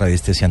aparece la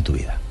radiestesia en tu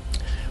vida?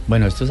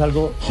 Bueno, esto es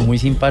algo muy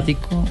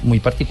simpático, muy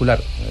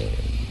particular.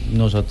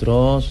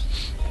 Nosotros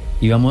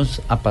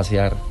íbamos a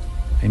pasear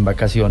en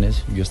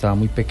vacaciones, yo estaba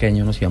muy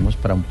pequeño, nos íbamos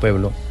para un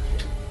pueblo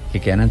que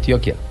queda en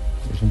Antioquia.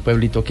 Es un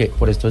pueblito que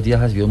por estos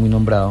días ha sido muy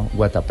nombrado,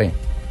 Guatapé.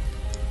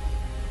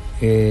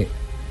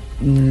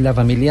 La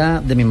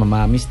familia de mi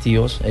mamá, mis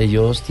tíos,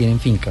 ellos tienen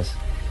fincas.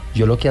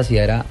 Yo lo que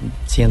hacía era,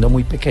 siendo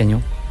muy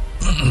pequeño,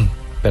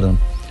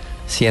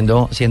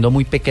 siendo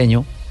muy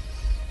pequeño,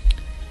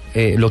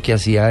 lo que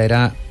hacía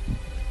era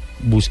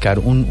buscar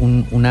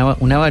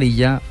una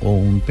varilla o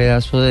un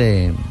pedazo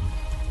de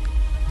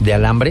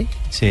alambre,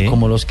 sí,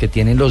 como los que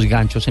tienen los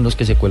ganchos en los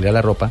que se cuelga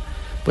la ropa.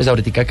 Pues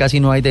ahorita casi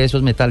no hay de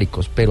esos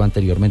metálicos, pero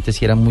anteriormente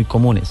sí eran muy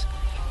comunes.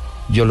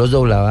 Yo los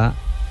doblaba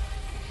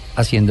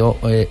haciendo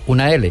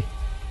una L,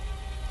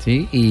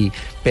 ¿sí?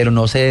 Pero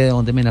no sé de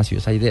dónde me nació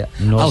esa idea.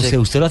 O sea,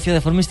 usted lo hacía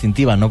de forma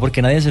instintiva, no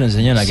porque nadie se lo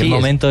enseñó. En aquel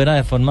momento era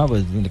de forma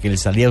pues, que le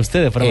salía a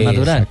usted de forma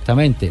natural.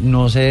 Exactamente.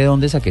 No sé de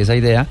dónde saqué esa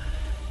idea,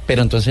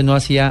 pero entonces no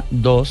hacía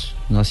dos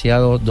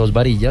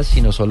varillas,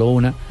 sino solo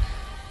una.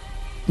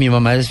 Mi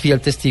mamá es fiel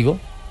testigo,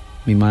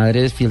 mi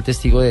madre es fiel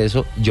testigo de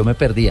eso. Yo me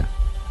perdía.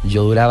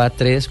 Yo duraba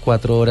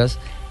 3-4 horas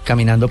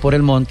caminando por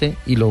el monte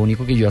y lo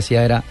único que yo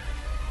hacía era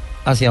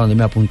hacia donde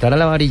me apuntara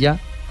la varilla,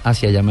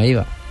 hacia allá me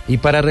iba. Y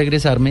para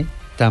regresarme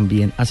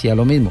también hacía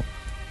lo mismo.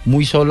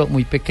 Muy solo,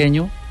 muy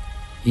pequeño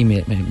y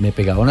me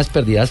pegaba unas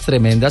perdidas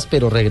tremendas,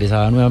 pero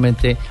regresaba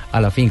nuevamente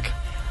a la finca.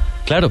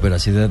 Claro, pero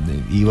así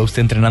iba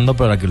usted entrenando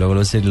para que luego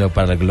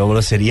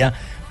lo sería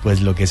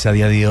pues lo que es a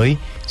día de hoy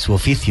su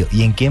oficio.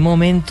 ¿Y en qué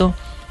momento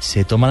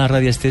se toma la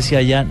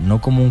radiestesia ya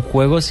no como un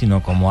juego,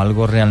 sino como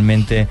algo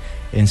realmente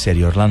en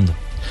serio, Orlando?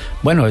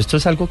 Bueno, esto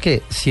es algo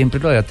que siempre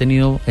lo había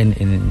tenido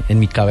en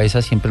mi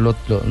cabeza, siempre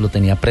lo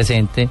tenía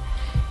presente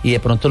y de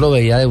pronto lo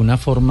veía de una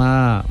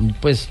forma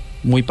pues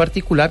muy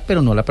particular,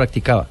 pero no la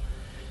practicaba.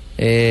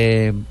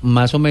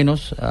 Más o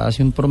menos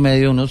hace un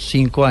promedio de unos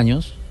 5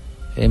 años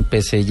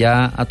empecé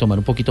ya a tomar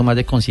un poquito más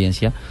de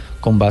conciencia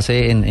con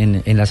base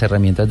en las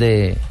herramientas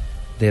de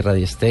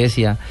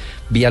radiestesia.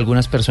 Vi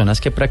algunas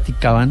personas que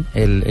practicaban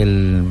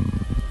el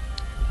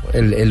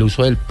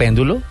uso del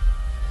péndulo.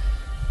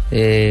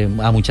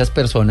 A muchas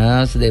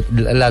personas,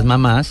 las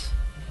mamás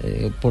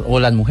o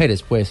las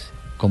mujeres pues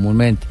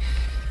comúnmente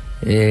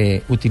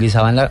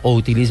utilizan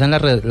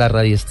la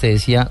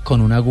radiestesia con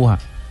una aguja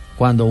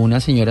cuando una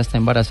señora está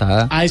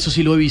embarazada. Eso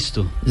sí lo he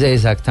visto.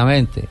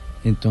 Exactamente.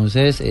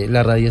 Entonces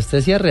la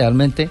radiestesia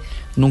realmente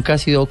nunca ha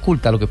sido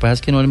oculta, lo que pasa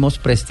es que no le hemos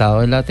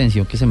prestado la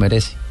atención que se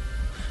merece.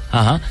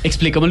 Ajá.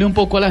 Explícamele un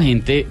poco a la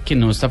gente que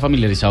no está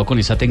familiarizado con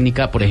esa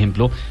técnica, por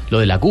ejemplo, lo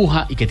de la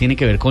aguja y que tiene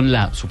que ver con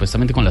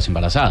supuestamente con las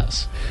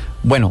embarazadas.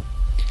 Bueno,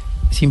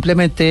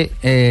 simplemente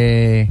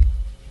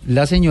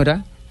la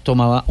señora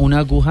tomaba una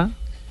aguja,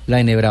 la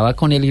enhebraba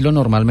con el hilo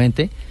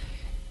normalmente,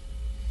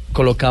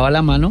 colocaba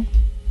la mano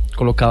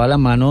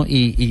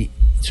y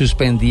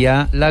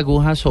suspendía la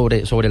aguja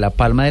sobre la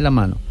palma de la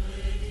mano.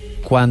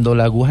 Cuando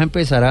la aguja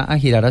empezara a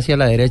girar hacia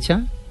la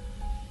derecha,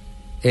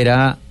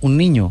 era un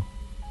niño.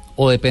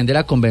 O depende de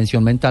la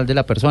convención mental de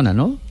la persona,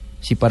 ¿no?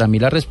 Si para mí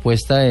la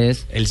respuesta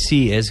es... El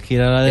sí es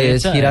girar a la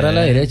derecha. Es girar a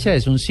la derecha,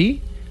 es un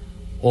sí,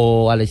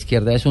 o a la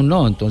izquierda es un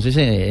no. Entonces,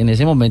 en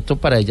ese momento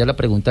para ella la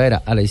pregunta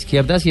era, a la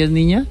izquierda sí es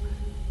niña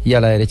y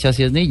a la derecha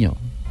sí es niño.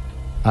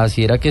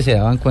 Así era que se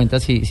daban cuenta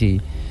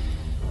si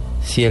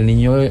el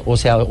niño, o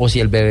si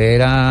el bebé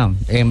era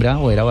hembra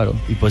o era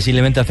varón. Y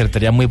posiblemente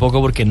acertarían muy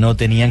poco porque no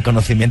tenían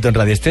conocimiento en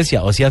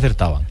radiestesia, o sí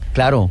acertaban.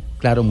 Claro,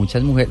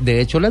 muchas mujeres. De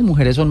hecho, las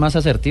mujeres son más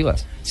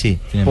asertivas. Sí,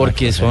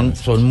 porque son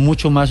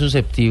mucho más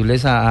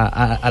susceptibles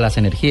a las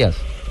energías.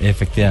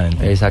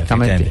 Efectivamente.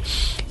 Exactamente.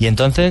 Y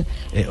entonces,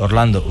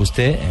 Orlando,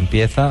 usted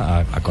empieza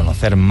a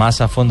conocer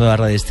más a fondo la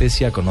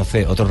radiestesia,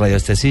 conoce otros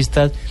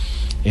radiestesistas,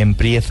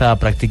 empieza a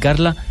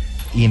practicarla,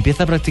 y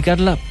empieza a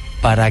practicarla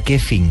 ¿para qué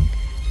fin?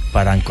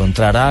 Para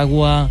encontrar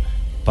agua,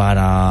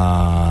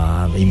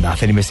 para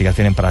hacer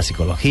investigación en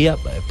parapsicología.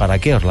 ¿Para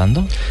qué,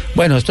 Orlando?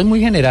 Bueno, esto es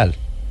muy general,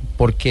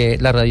 porque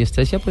la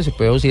radiestesia pues se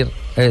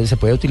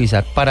puede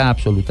utilizar para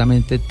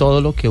absolutamente todo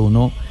lo que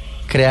uno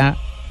crea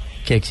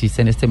que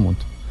existe en este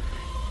mundo.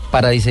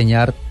 Para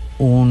diseñar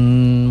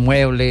un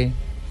mueble,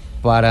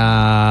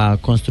 para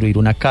construir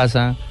una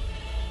casa,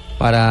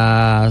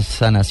 para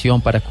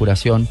sanación, para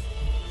curación,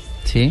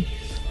 ¿sí?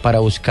 Para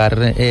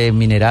buscar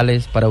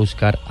minerales, para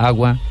buscar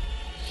agua.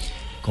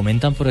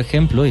 Comentan, por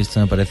ejemplo, y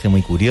esto me parece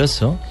muy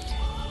curioso,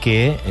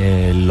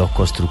 que los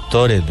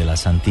constructores de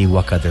las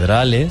antiguas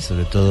catedrales,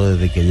 sobre todo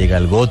desde que llega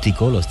el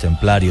gótico, los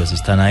templarios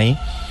están ahí,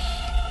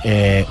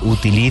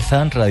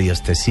 utilizan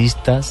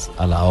radiestesistas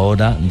a la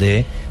hora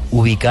de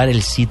ubicar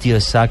el sitio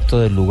exacto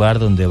del lugar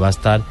donde va a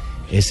estar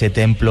ese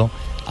templo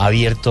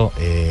abierto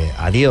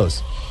a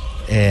Dios.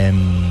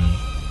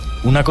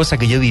 Una cosa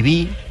que yo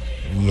viví,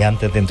 y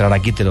antes de entrar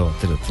aquí te lo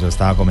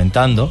estaba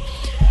comentando,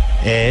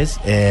 es,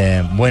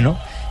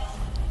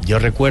 yo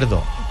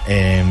recuerdo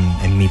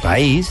en mi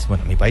país,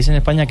 en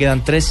España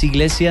quedan 3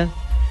 iglesias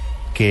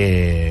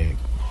que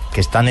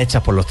están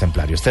hechas por los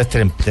templarios,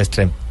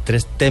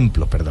 tres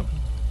templos, perdón.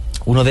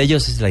 Uno de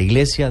ellos es la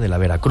iglesia de la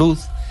Veracruz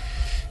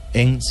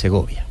en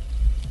Segovia.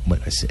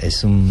 Bueno,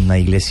 es una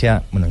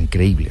iglesia,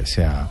 increíble, o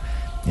sea,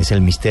 es el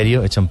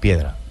misterio hecho en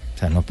piedra. O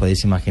sea, no os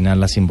podéis imaginar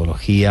la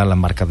simbología, las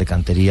marcas de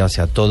cantería, o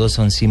sea, todos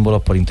son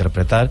símbolos por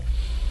interpretar,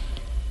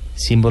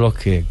 símbolos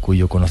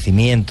cuyo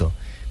conocimiento,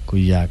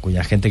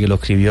 cuya gente que lo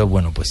escribió,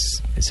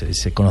 pues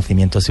ese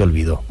conocimiento se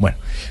olvidó. Bueno,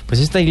 pues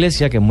esta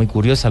iglesia, que es muy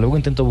curiosa, luego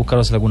intento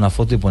buscaros alguna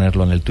foto y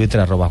ponerlo en el Twitter,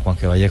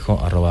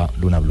 @JuanGVallejo,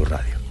 @Luna BLU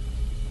Radio.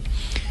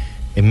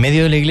 En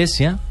medio de la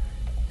iglesia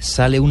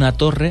sale una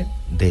torre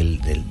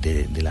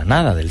de la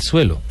nada, del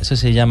suelo. Eso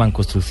se llama en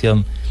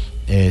construcción,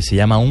 se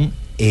llama un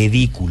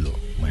edículo.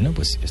 Bueno,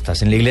 pues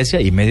estás en la iglesia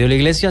y en medio de la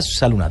iglesia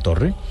sale una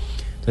torre.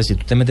 Entonces, si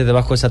tú te metes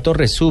debajo de esa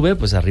torre, sube,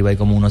 pues arriba hay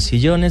como unos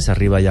sillones,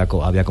 arriba ya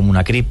había como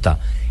una cripta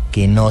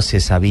que no se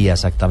sabía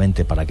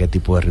exactamente para qué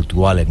tipo de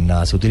rituales ni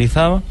nada se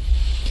utilizaba.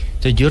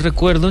 Entonces yo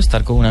recuerdo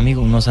estar con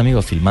unos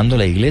amigos filmando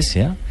la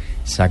iglesia,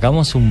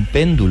 sacamos un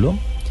péndulo,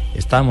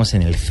 estábamos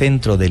en el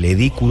centro del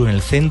edículo, en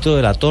el centro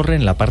de la torre,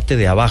 en la parte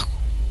de abajo.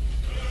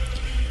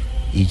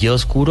 Y yo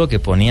os juro que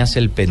ponías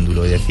el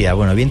péndulo y decía,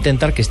 voy a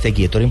intentar que esté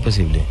quieto, era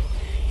imposible.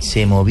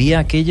 Se movía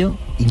aquello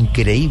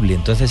increíble.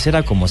 Entonces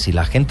era como si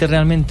la gente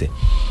realmente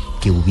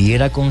que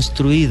hubiera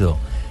construido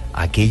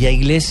aquella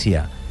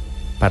iglesia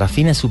para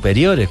fines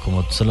superiores,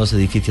 como son los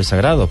edificios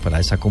sagrados, para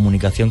esa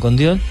comunicación con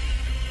Dios,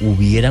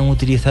 hubieran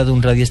utilizado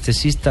un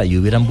radiestesista y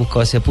hubieran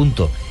buscado ese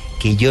punto,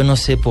 que yo no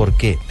sé por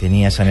qué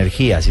tenía esa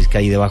energía, si es que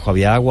ahí debajo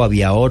había agua,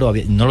 había oro,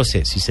 no lo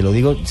sé, si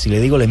le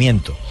digo le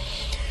miento.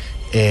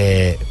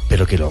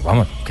 Pero que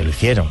lo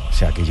hicieron. O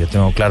sea, que yo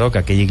tengo claro que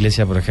aquella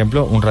iglesia, por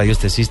ejemplo, un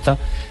radiestesista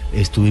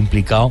estuvo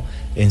implicado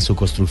en su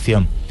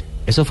construcción.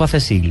 Eso fue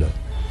hace siglos.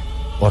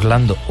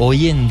 Orlando,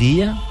 hoy en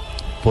día,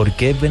 ¿por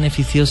qué es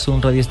beneficioso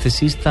un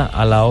radiestesista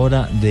a la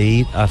hora de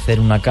ir a hacer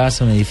una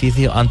casa, un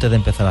edificio, antes de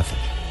empezar a hacer?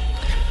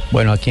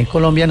 Bueno, aquí en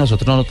Colombia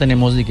nosotros no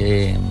tenemos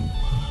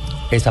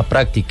esa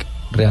práctica,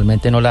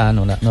 realmente no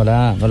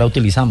la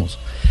utilizamos,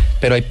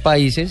 pero hay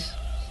países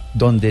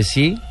donde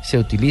sí se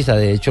utiliza,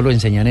 de hecho lo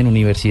enseñan en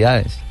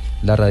universidades.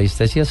 La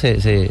radiestesia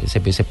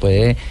se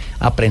puede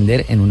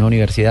aprender en una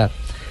universidad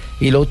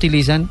y lo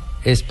utilizan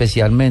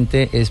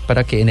especialmente es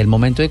para que en el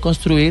momento de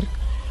construir,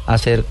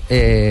 hacer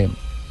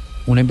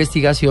una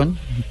investigación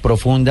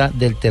profunda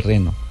del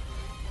terreno.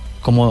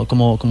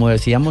 Como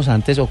decíamos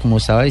antes, o como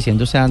estaba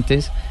diciéndose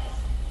antes,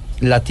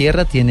 la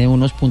Tierra tiene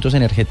unos puntos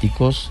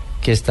energéticos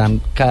que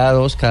están cada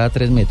 2, cada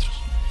 3 metros,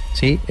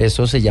 ¿sí?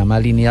 Eso se llama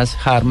líneas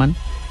Harman,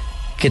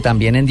 que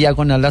también en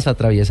diagonal las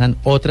atraviesan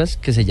otras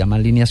que se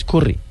llaman líneas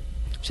Curry.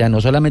 O sea,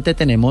 no solamente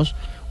tenemos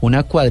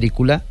una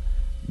cuadrícula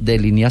de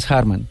líneas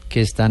Harman,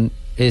 que están,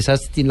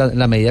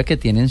 la medida que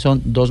tienen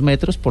son 2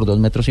 metros por 2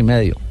 metros y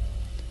medio.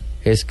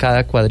 Es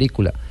cada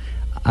cuadrícula.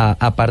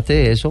 Aparte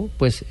de eso,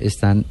 pues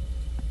están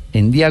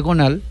en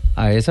diagonal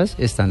a esas,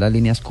 están las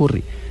líneas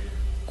Curry.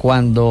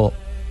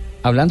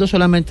 Hablando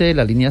solamente de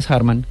las líneas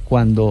Harman,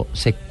 cuando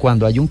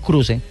hay un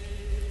cruce,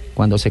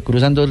 cuando se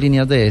cruzan 2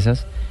 líneas de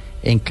esas,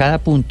 en cada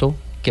punto,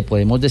 que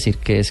podemos decir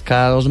que es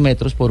cada 2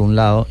 metros por un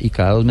lado y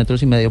cada 2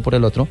 metros y medio por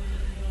el otro,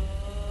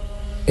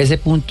 ese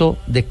punto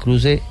de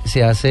cruce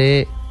se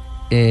hace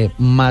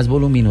más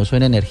voluminoso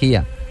en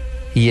energía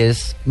y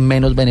es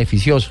menos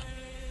beneficioso.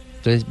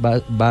 Entonces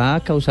va a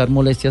causar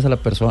molestias a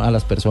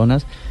las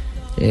personas,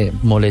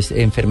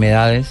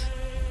 enfermedades,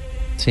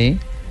 ¿sí?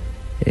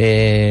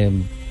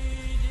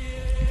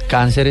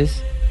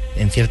 Cánceres.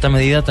 En cierta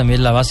medida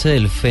también la base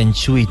del Feng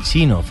Shui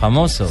chino,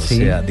 famoso, sí. O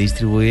sea,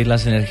 distribuir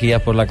las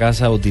energías por la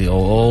casa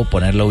o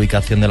poner la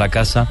ubicación de la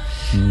casa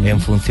en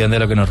función de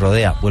lo que nos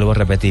rodea. Vuelvo a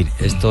repetir,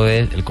 esto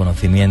es el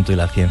conocimiento y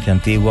la ciencia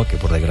antigua que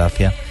por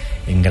desgracia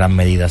en gran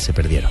medida se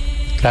perdieron.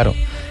 Claro.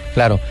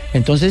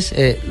 Entonces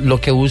lo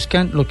que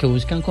buscan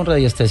con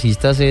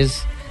radiestesistas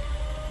es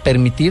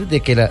permitir de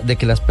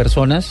que las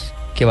personas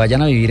que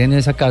vayan a vivir en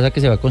esa casa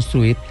que se va a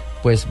construir,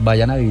 pues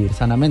vayan a vivir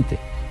sanamente.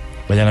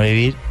 Vayan a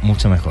vivir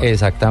mucho mejor.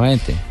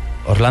 Exactamente.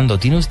 Orlando,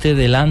 tiene usted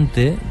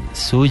delante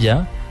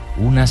suya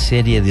una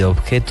serie de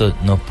objetos.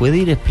 ¿Nos puede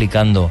ir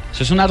explicando?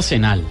 Eso es un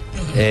arsenal.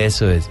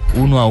 Eso es,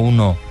 uno a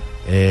uno,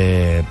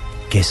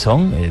 ¿qué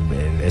son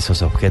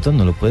esos objetos?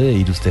 ¿Nos lo puede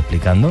ir usted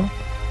explicando?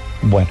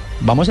 Bueno,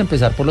 vamos a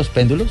empezar por los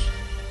péndulos.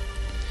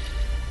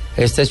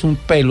 Este es un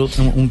péndulo.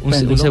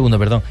 Un segundo,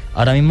 perdón.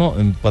 Ahora mismo,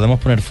 ¿podemos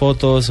poner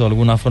fotos o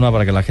alguna forma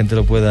para que la gente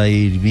lo pueda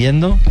ir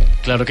viendo?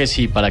 Claro que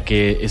sí, para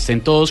que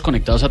estén todos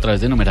conectados a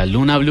través de numeral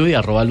Luna BLU y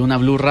 @Luna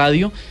BLU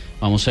Radio.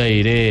 Vamos a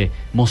ir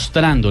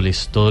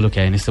mostrándoles todo lo que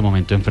hay en este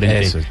momento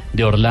enfrente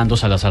de Orlando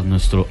Salazar,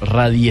 nuestro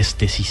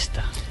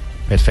radiestesista.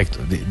 Perfecto.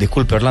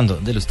 Disculpe, Orlando,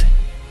 dele usted.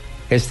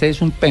 Este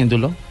es un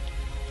péndulo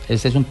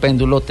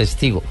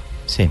testigo.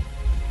 Sí.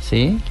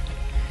 ¿Sí?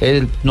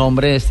 El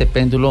nombre de este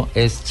péndulo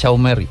es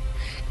Chaumerri.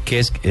 Que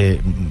es,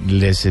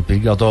 les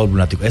explico a todos los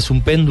lunáticos, es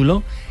un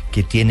péndulo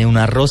que tiene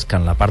una rosca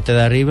en la parte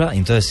de arriba,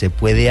 entonces se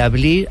puede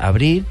abrir,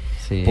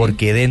 sí,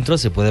 porque dentro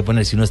se puede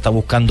poner, si uno está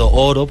buscando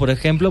oro, por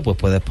ejemplo, pues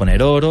puedes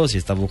poner oro, si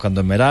estás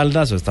buscando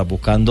esmeraldas o estás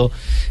buscando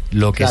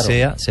lo que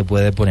sea, se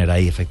puede poner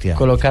ahí, efectivamente.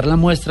 Colocar la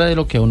muestra de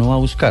lo que uno va a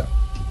buscar.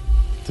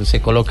 Entonces se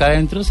coloca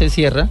adentro, se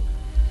cierra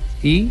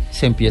y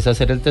se empieza a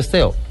hacer el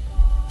testeo.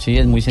 Sí,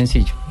 es muy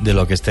sencillo. De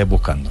lo que estés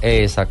buscando.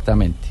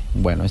 Exactamente.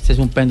 Bueno, este es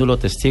un péndulo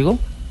testigo.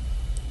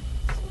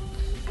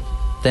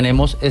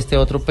 Tenemos este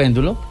otro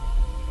péndulo.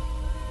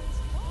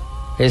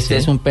 Este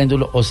es un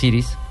péndulo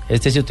Osiris.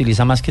 Este se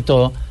utiliza más que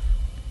todo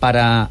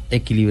para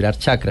equilibrar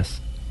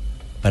chakras.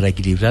 Para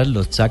equilibrar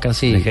los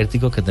chakras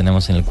energéticos que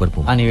tenemos en el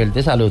cuerpo humano. A nivel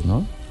de salud,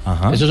 ¿no?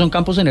 Ajá. Esos son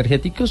campos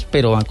energéticos,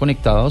 pero van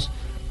conectados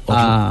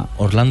a...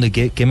 Orlando, ¿y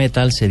qué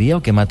metal sería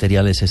o qué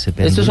material es ese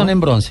péndulo? Estos son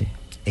en bronce.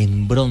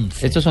 En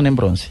bronce. Estos son en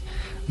bronce.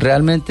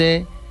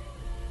 Realmente,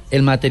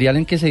 el material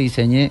en que se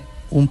diseñe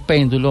un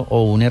péndulo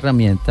o una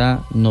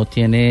herramienta no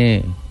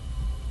tiene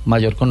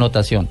mayor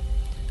connotación,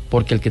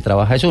 porque el que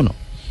trabaja es uno.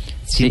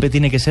 Siempre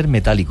tiene que ser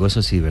metálico,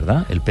 eso sí,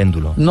 ¿verdad? El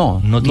péndulo.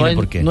 No tiene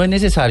por qué. No es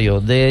necesario.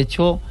 De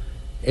hecho,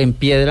 en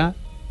piedra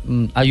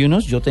hay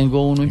unos, yo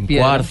tengo uno en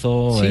piedra.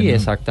 Cuarzo. Sí,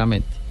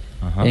 exactamente.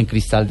 Ajá. En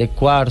cristal de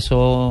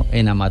cuarzo,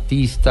 en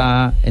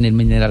amatista, en el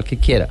mineral que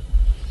quiera.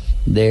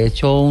 De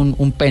hecho,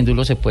 un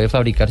péndulo se puede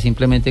fabricar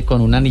simplemente con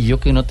un anillo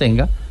que uno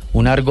tenga,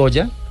 una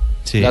argolla,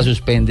 la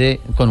suspende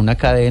con una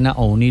cadena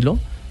o un hilo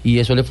y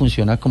eso le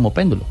funciona como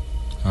péndulo.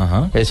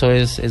 Ajá. Eso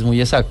es muy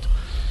exacto.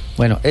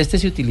 Bueno, este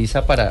se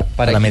utiliza para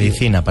la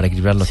medicina, para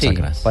equilibrar los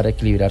chakras. Para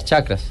equilibrar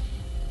chakras.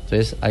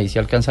 Entonces, ahí se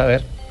alcanza a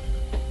ver.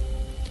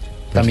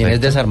 Perfecto. También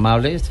es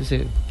desarmable.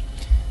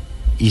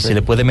 ¿Y se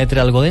le puede meter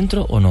algo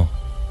dentro o no?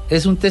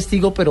 Es un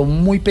testigo, pero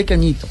muy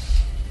pequeñito.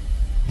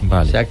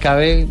 Vale. O sea,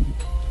 cabe...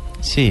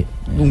 Sí.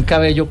 Un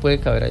cabello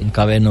puede caber ahí. Un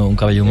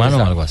cabello humano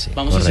o algo así.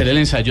 Vamos a hacer el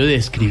ensayo de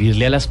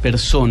describirle a las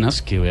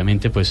personas que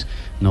obviamente pues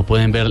no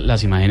pueden ver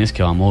las imágenes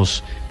que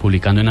vamos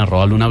publicando en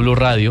 @Luna BLU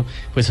Radio,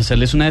 pues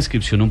hacerles una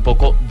descripción un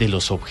poco de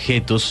los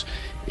objetos.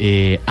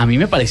 A mí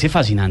me parece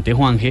fascinante,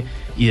 Juanje,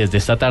 y desde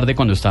esta tarde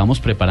cuando estábamos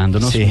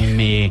preparándonos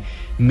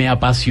me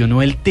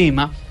apasionó el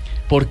tema,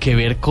 porque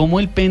ver cómo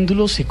el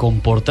péndulo se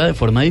comporta de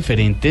forma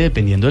diferente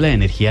dependiendo de la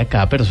energía de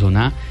cada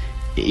persona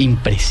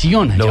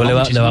impresiona. Luego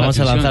le vamos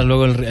a lanzar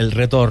luego el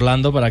reto a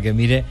Orlando para que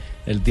mire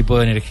el tipo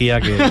de energía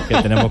que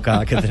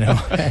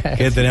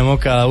tenemos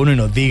cada uno y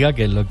nos diga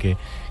qué es lo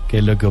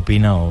que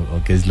opina o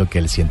qué es lo que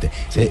él siente.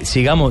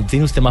 Sigamos.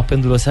 ¿Tiene usted más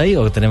péndulos ahí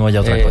o tenemos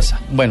ya otra cosa?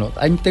 Bueno,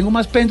 tengo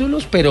más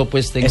péndulos, pero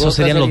pues tengo... Esos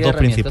serían los dos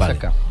principales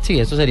acá. Sí,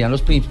 esos serían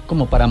los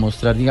como para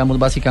mostrar, digamos,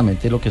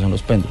 básicamente lo que son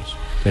los péndulos.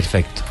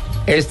 Perfecto.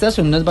 Estas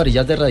son unas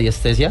varillas de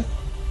radiestesia.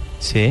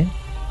 Sí.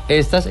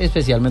 Estas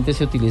especialmente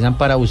se utilizan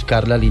para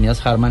buscar las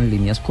líneas Harman y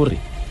líneas Curry.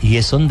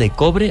 ¿Y son de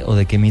cobre o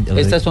de qué?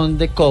 Estas son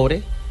de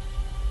cobre,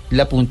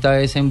 la punta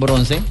es en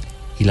bronce.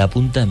 Y la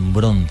punta en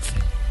bronce.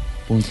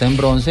 Punta en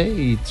bronce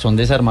y son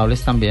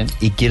desarmables también.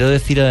 Y quiero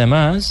decir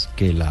además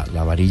que la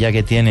varilla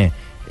que tiene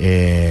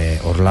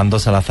Orlando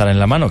Salazar en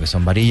la mano, que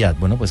son varillas,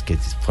 bueno, pues que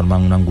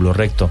forman un ángulo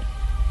recto,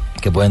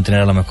 que pueden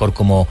tener a lo mejor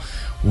como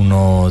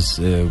unos...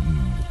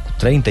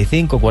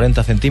 35,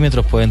 40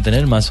 centímetros pueden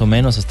tener más o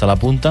menos hasta la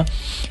punta,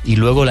 y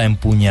luego la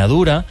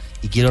empuñadura,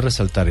 y quiero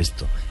resaltar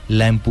esto,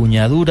 la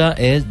empuñadura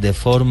es de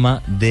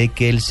forma de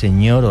que el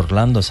señor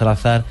Orlando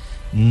Salazar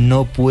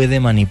no puede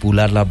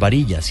manipular las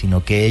varillas,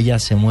 sino que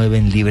ellas se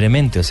mueven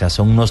libremente, o sea,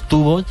 son unos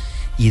tubos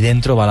y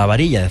dentro va la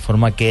varilla, de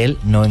forma que él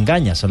no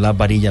engaña, son las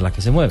varillas las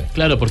que se mueven.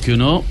 Claro, porque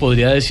uno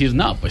podría decir,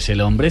 no, pues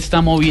el hombre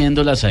está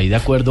moviéndolas ahí de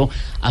acuerdo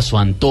a su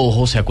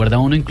antojo. ¿Se acuerda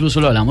uno? Incluso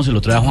lo hablamos el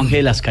otro día, Juanje,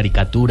 de las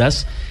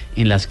caricaturas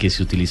en las que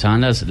se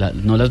utilizaban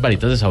no las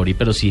varitas de Saurí,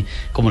 pero sí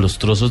como los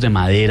trozos de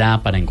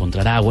madera para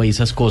encontrar agua y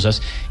esas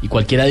cosas, y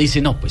cualquiera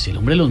dice, no, pues el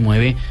hombre los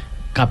mueve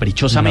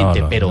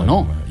caprichosamente, pero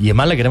no. Y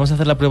además le queremos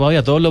hacer la prueba hoy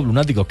a todos los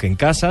lunáticos que en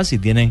casa, si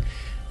tienen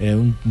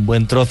un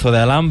buen trozo de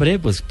alambre,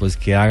 pues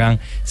que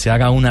se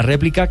hagan una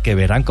réplica, que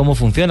verán cómo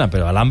funciona,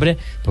 pero alambre,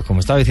 pues como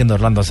estaba diciendo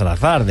Orlando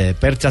Salazar, de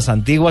perchas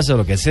antiguas o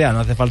lo que sea,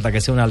 no hace falta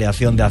que sea una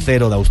aleación de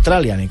acero de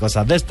Australia ni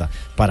cosas de estas,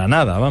 para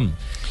nada, vamos.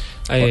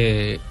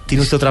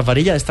 ¿Tiene usted otras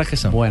varillas? ¿Estas qué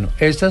son? Bueno,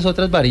 estas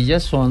otras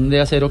varillas son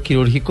de acero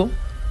quirúrgico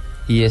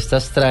y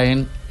estas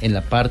traen en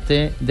la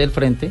parte del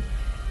frente,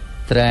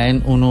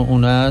 traen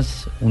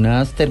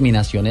unas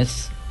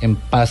terminaciones en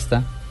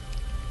pasta,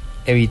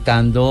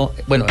 evitando...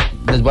 Bueno,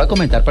 les voy a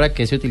comentar para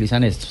qué se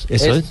utilizan estos.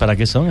 ¿Para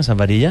qué son esas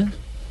varillas?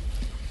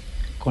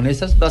 Con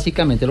estas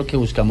básicamente lo que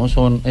buscamos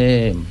son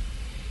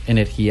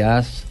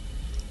energías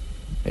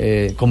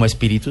como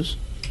espíritus,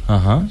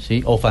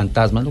 ¿sí? O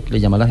fantasmas, lo que le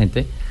llama la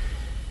gente.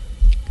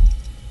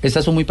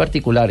 Estas son muy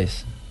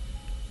particulares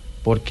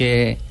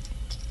porque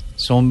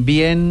son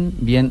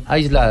bien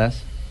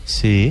aisladas.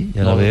 Sí,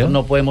 ya lo veo.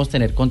 No podemos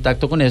tener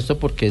contacto con esto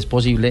porque es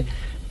posible,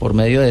 por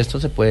medio de esto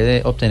se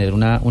puede obtener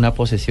una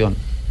posesión.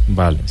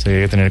 Vale, se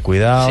hay que tener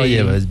cuidado, sí,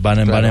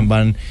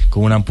 van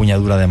con una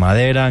empuñadura de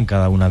madera en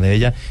cada una de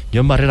ellas.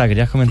 John Barrera,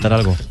 ¿querías comentar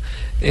algo?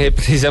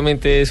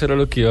 Precisamente eso era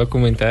lo que iba a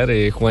comentar,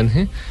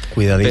 Juanje.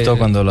 Cuidadito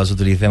cuando las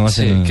utilicemos.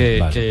 Sí,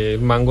 que el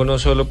mango no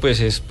solo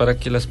pues es para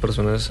que las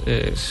personas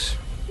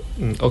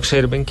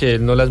observen que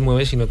él no las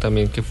mueve, sino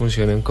también que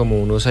funcionen como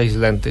unos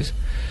aislantes,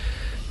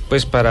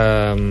 pues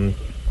para...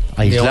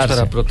 digamos,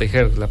 para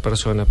proteger la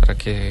persona, para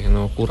que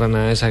no ocurra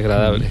nada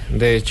desagradable.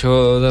 De hecho,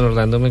 don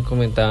Orlando me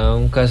comentaba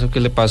un caso que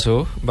le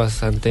pasó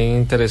bastante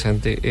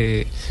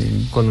interesante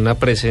con una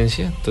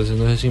presencia, entonces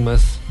no sé si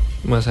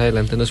más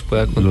adelante nos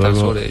pueda contar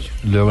sobre ello.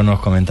 Luego nos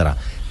comentará.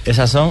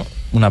 Esas son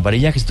unas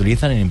varillas que se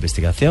utilizan en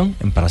investigación,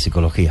 en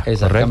parapsicología,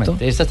 ¿correcto?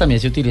 Estas también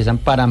se utilizan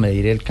para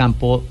medir el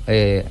campo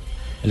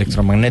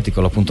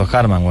electromagnético, los puntos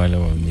Harman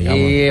digamos.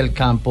 Y el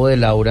campo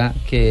del aura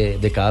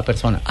de cada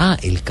persona.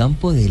 El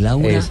campo del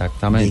aura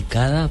de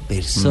cada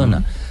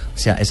persona. O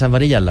sea, esas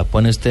varillas las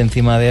pone usted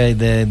encima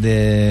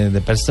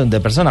de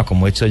personas,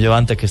 como he hecho yo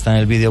antes, que está en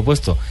el vídeo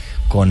puesto,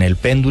 con el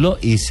péndulo,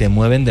 y se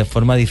mueven de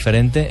forma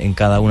diferente en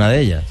cada una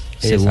de ellas,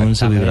 según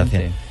su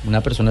vibración.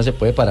 Una persona se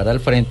puede parar al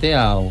frente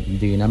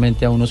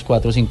divinamente a unos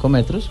 4 o 5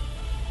 metros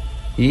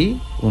y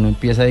uno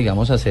empieza,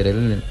 digamos, a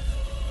hacer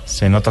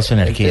se nota su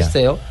energía. El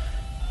testeo.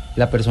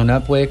 La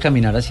persona puede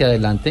caminar hacia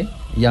adelante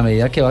y a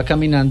medida que va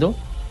caminando,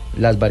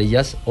 las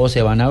varillas o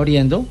se van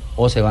abriendo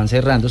o se van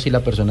cerrando si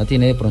la persona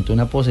tiene de pronto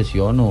una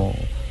posesión o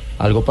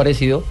algo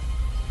parecido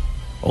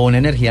o una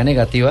energía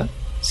negativa.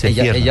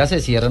 Ellas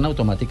se cierran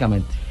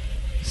automáticamente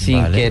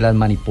sin que las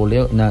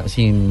manipule,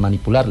 sin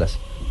manipularlas.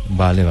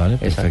 Vale,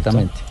 perfecto.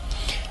 Exactamente.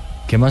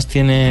 ¿Qué más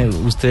tiene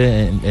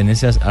usted en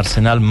ese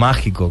arsenal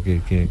mágico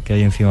que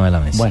hay encima de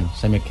la mesa? Bueno,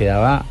 se me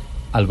quedaba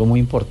algo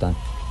muy importante.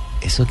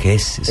 ¿Eso qué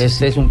es?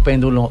 Este es un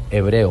péndulo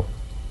hebreo.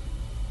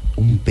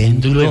 ¿Un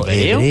péndulo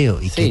hebreo?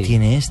 ¿Y qué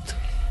tiene esto?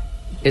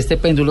 Este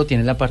péndulo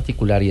tiene la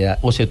particularidad,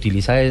 o se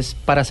utiliza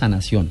para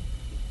sanación.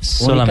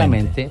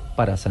 Únicamente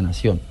para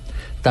sanación.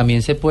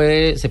 También se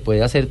puede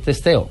hacer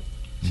testeo.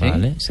 ¿sí?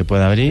 Vale, se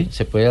puede abrir.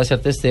 Se puede hacer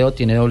testeo,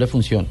 tiene doble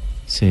función.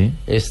 Sí.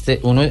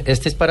 Este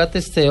es para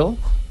testeo,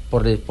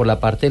 por la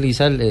parte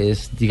lisa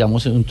es,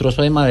 digamos, un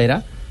trozo de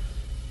madera,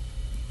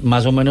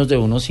 más o menos de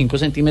unos 5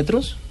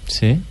 centímetros.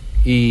 Sí.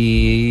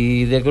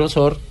 Y de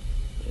grosor,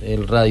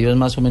 el radio es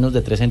más o menos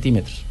de 3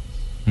 centímetros.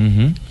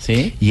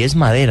 ¿Sí? ¿Y es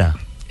madera?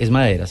 Es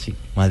madera, sí.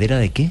 ¿Madera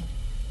de qué?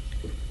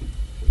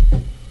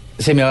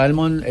 Se me va el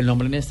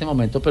nombre en este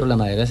momento, pero la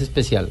madera es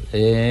especial.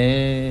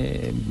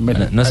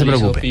 No se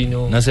preocupe.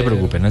 No se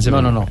preocupe. No,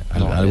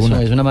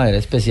 es una madera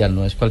especial,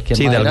 no es cualquier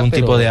madera. Sí, de algún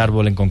tipo de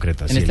árbol en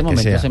concreto. En este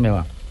momento se me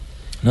va.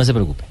 No se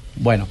preocupe.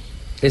 Bueno,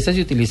 esta se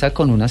utiliza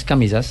con unas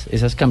camisas.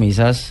 Esas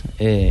camisas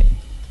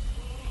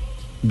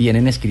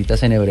vienen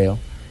escritas en hebreo.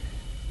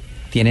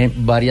 Tiene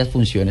varias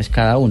funciones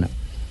cada una.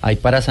 Hay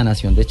para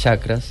sanación de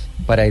chakras,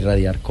 para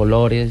irradiar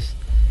colores,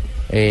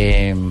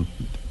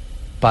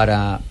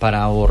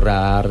 para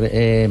borrar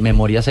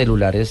memorias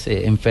celulares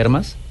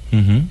enfermas.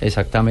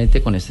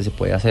 Exactamente, con este se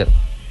puede hacer.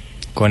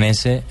 Con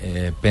ese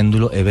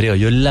péndulo hebreo.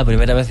 Yo es la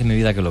primera vez en mi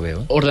vida que lo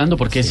veo. Orlando,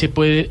 ¿por qué se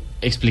puede?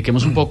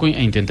 Expliquemos un poco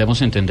e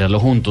intentemos entenderlo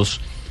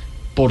juntos.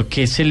 ¿Por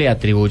qué se le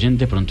atribuyen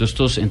de pronto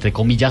estos, entre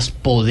comillas,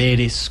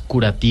 poderes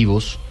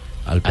curativos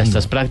a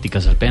estas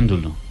prácticas, al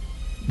péndulo?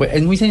 Pues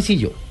es muy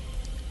sencillo.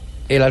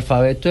 El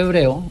alfabeto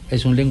hebreo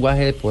es un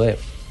lenguaje de poder.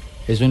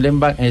 Es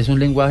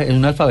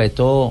un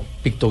alfabeto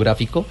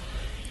pictográfico,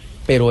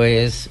 pero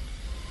es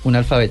un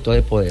alfabeto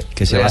de poder.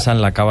 Que se basa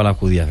en la cábala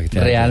judía.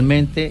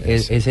 Realmente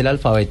es el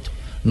alfabeto,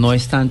 no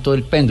es tanto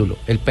el péndulo.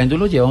 El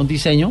péndulo lleva un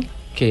diseño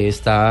que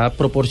está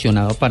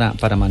proporcionado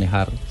para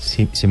manejar.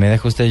 Si me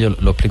deja usted, yo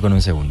lo explico en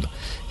un segundo.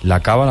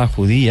 La cábala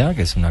judía,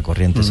 que es una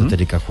corriente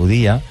esotérica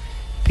judía,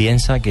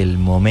 piensa que el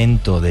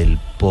momento del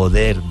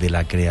poder de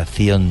la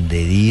creación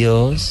de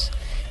Dios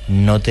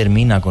no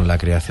termina con la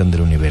creación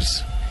del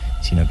universo,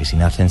 sino que si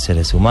nacen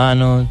seres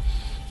humanos,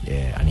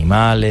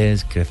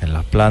 animales, crecen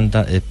las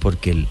plantas, es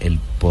porque el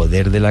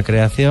poder de la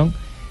creación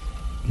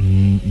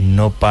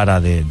no para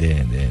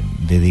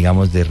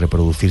de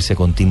reproducirse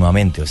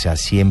continuamente, o sea,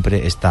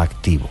 siempre está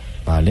activo,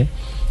 ¿vale?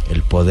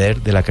 El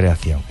poder de la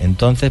creación.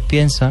 Entonces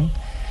piensan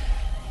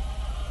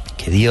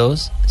que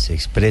Dios se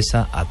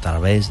expresa a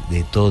través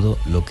de todo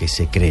lo que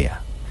se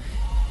crea.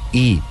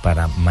 Y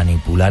para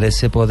manipular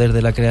ese poder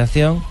de la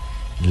creación,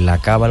 la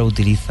cábala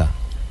utiliza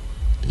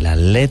las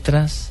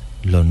letras,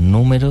 los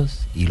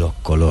números y los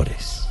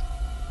colores.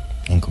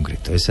 En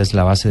concreto, esa es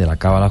la base de la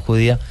cábala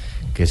judía,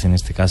 que es en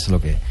este caso lo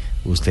que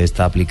usted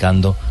está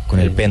aplicando con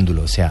el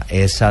péndulo. O sea,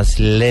 esas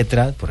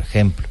letras, por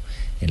ejemplo,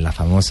 en la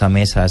famosa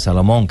mesa de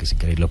Salomón, que si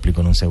queréis lo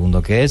explico en un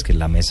segundo qué es, que es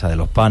la mesa de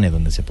los panes,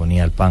 donde se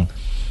ponía el pan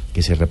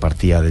que se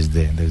repartía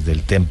desde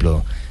el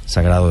templo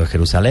sagrado de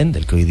Jerusalén,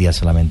 del que hoy día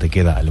solamente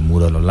queda el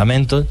muro de los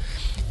lamentos.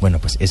 Bueno,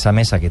 pues esa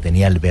mesa que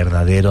tenía el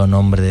verdadero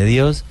nombre de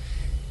Dios,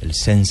 el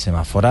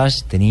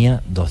Sensemaforage,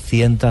 tenía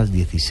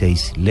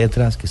 216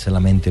 letras que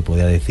solamente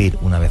podía decir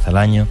una vez al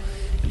año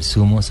el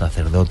sumo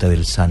sacerdote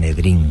del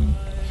Sanedrín.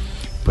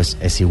 Pues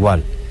es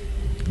igual.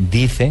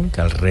 Dicen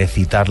que al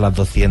recitar las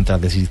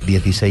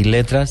 216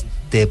 letras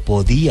te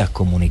podías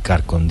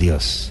comunicar con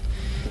Dios.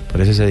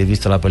 Por eso si habéis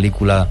visto la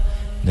película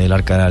del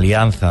Arca de la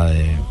Alianza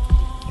de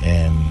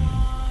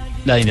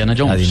la de Indiana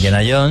Jones. La de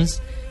Indiana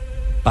Jones,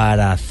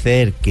 para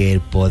hacer que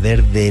el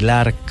poder del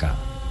arca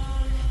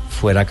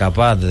fuera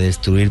capaz de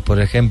destruir,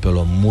 por ejemplo,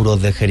 los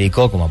muros de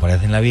Jericó, como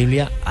aparece en la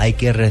Biblia, hay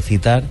que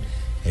recitar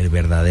el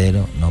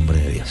verdadero nombre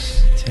de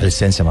Dios, el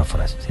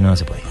Sensemaforage, si no, no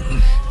se podía.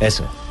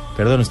 Eso,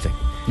 perdón usted.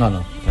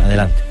 No.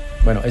 Adelante.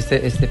 Bueno,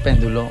 este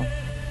péndulo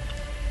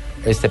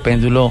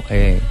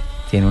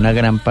tiene una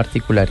gran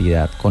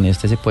particularidad. Con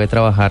este se puede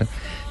trabajar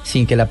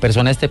sin que la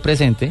persona esté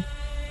presente,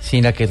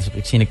 sin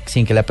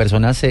que la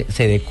persona se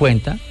dé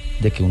cuenta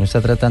de que uno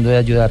está tratando de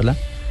ayudarla,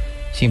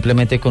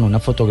 simplemente con una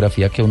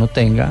fotografía que uno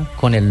tenga,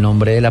 con el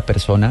nombre de la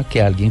persona,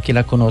 que alguien que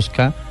la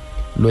conozca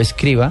lo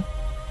escriba.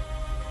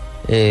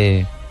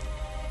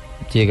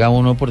 Llega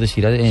uno, por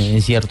decir,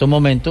 en cierto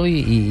momento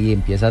y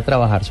empieza a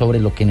trabajar sobre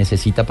lo que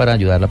necesita para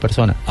ayudar a la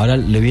persona. Ahora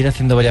le voy a ir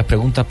haciendo varias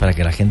preguntas para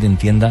que la gente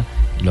entienda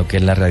lo que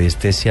es la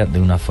radiestesia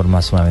de una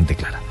forma sumamente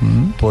clara.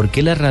 ¿Por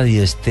qué la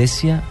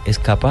radiestesia es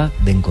capaz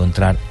de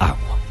encontrar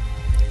agua?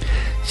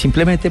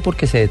 Simplemente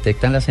porque se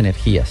detectan las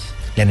energías.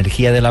 La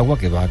energía del agua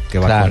que va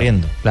claro,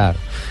 corriendo. Claro.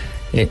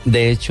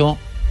 De hecho,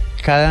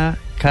 cada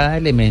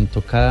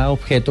elemento, cada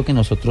objeto que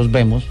nosotros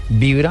vemos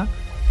vibra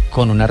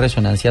con una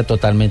resonancia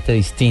totalmente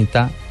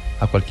distinta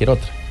a cualquier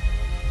otra.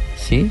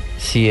 ¿Sí?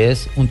 Si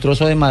es un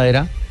trozo de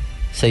madera,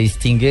 se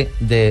distingue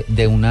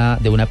de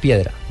una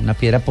piedra. Una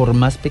piedra, por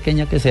más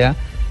pequeña que sea,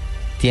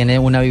 tiene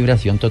una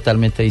vibración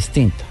totalmente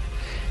distinta.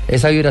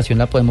 Esa vibración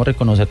la podemos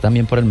reconocer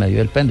también por el medio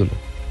del péndulo.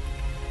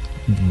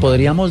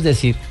 Podríamos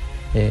decir,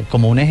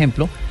 como un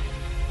ejemplo,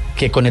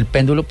 que con el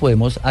péndulo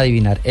podemos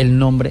adivinar el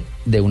nombre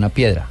de una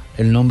piedra,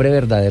 el nombre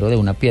verdadero de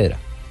una piedra.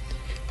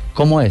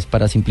 ¿Cómo es?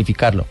 Para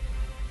simplificarlo,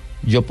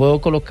 yo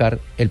puedo colocar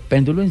el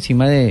péndulo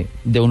encima de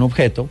un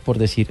objeto, por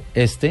decir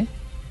este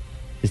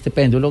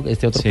péndulo,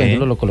 este otro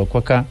péndulo lo coloco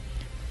acá,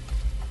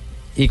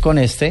 y con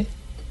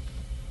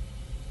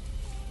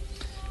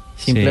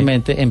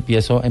simplemente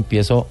empiezo,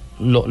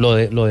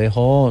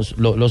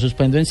 lo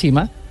suspendo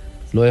encima,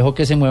 lo dejo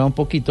que se mueva un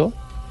poquito.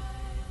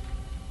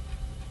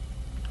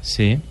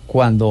 Sí.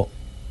 Cuando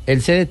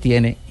él se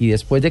detiene, y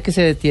después de que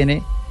se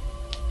detiene,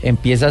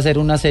 empieza a hacer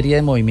una serie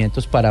de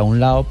movimientos para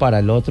un lado, para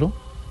el otro.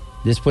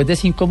 Después de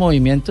 5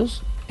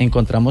 movimientos,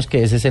 encontramos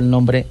que ese es el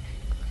nombre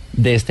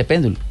de este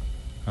péndulo.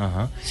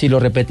 Ajá. Si lo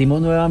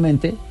repetimos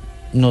nuevamente,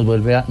 nos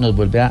vuelve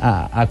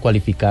a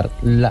cualificar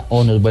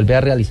o nos vuelve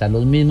a realizar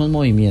los mismos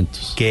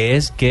movimientos. Que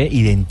es que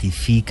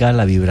identifica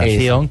la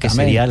vibración, que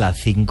sería las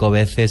 5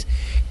 veces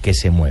que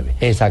se mueve.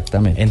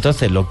 Exactamente.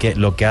 Entonces, lo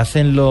que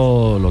hacen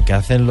los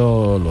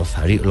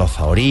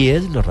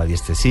zahoríes, los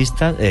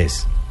radiestesistas,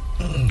 es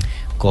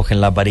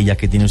cogen las varillas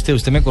que tiene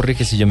usted me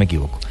corrige si yo me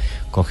equivoco,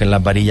 cogen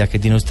las varillas que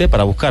tiene usted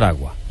para buscar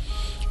agua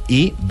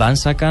y van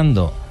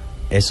sacando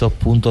esos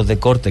puntos de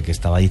corte que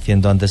estaba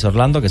diciendo antes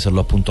Orlando, que son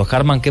los puntos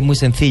Harman, que es muy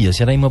sencillo.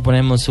 Si ahora mismo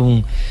ponemos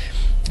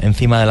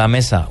encima de la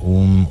mesa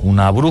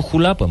una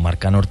brújula, pues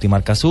marca norte y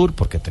marca sur,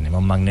 porque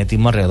tenemos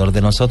magnetismo alrededor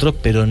de nosotros,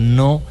 pero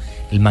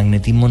el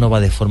magnetismo no va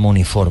de forma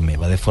uniforme,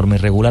 va de forma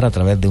irregular a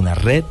través de una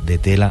red de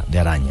tela de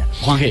araña.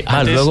 Juanje,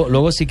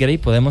 luego si queréis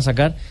podemos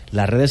sacar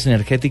las redes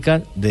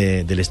energéticas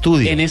del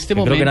estudio. En este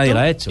momento, creo que nadie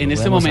la ha hecho. En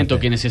este momento,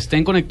 quienes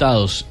estén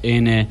conectados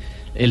en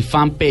el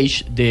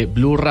fanpage de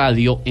Blue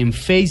Radio en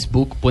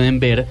Facebook pueden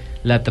ver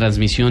la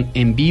transmisión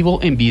en vivo,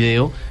 en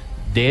video,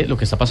 de lo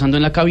que está pasando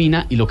en la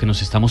cabina y lo que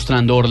nos está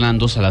mostrando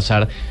Orlando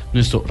Salazar,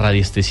 nuestro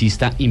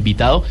radiestesista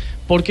invitado,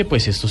 porque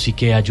pues esto sí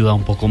que ayuda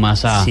un poco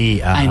más a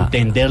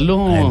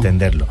entenderlo. A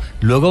entenderlo.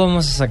 Luego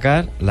vamos a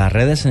sacar las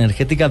redes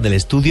energéticas del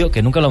estudio,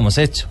 que nunca lo hemos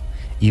hecho.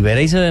 Y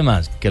veréis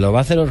además que lo va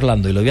a hacer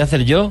Orlando y lo voy a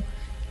hacer yo,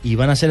 y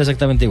van a ser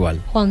exactamente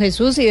igual. Juan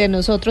Jesús, y de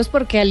nosotros,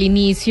 porque al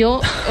inicio,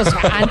 o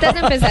sea, antes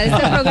de empezar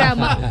este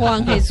programa,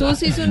 Juan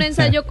Jesús hizo un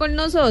ensayo con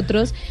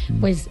nosotros,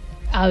 pues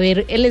a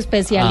ver el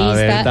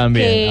especialista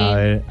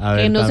que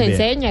nos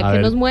enseña, que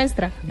nos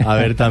muestra. A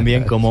ver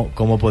también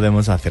cómo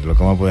podemos hacerlo,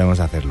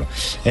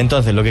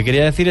 Entonces, lo que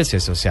quería decir es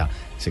eso, o sea,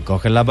 se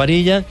cogen las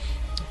varillas,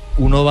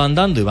 uno va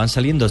andando y van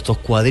saliendo estos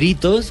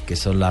cuadritos, que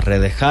son las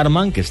redes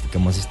Harman, que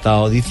hemos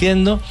estado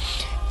diciendo,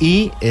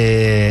 y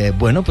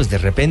bueno, pues de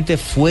repente,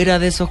 fuera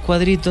de esos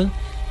cuadritos,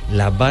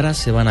 las varas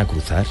se van a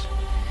cruzar.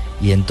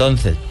 Y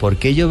entonces, ¿por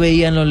qué yo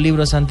veía en los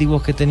libros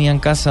antiguos que tenía en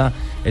casa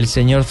el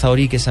señor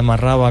zahorí que se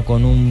amarraba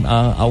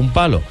a un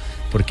palo?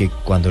 Porque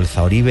cuando el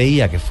zahorí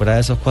veía que fuera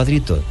de esos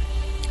cuadritos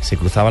se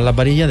cruzaban las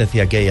varillas,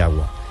 decía que hay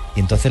agua. Y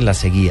entonces la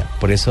seguía,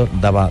 por eso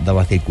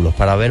daba círculos,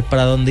 para ver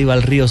para dónde iba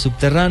el río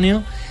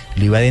subterráneo,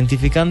 lo iba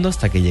identificando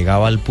hasta que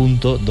llegaba al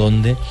punto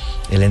donde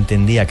él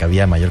entendía que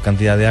había mayor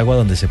cantidad de agua,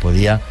 donde se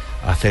podía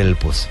hacer el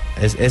pozo.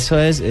 Eso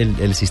es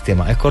el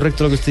sistema. ¿Es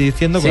correcto lo que estoy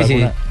diciendo? Sí,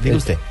 sí. Diga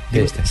usted.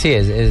 Sí,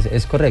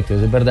 es correcto,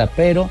 es verdad,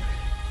 pero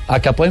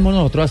acá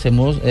nosotros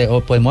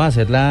podemos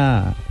hacer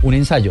un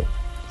ensayo.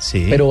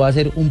 Sí. Pero va a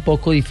ser un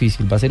poco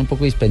difícil, va a ser un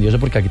poco dispendioso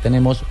porque aquí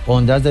tenemos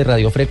ondas de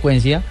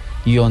radiofrecuencia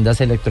y ondas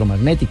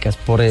electromagnéticas,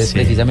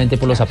 precisamente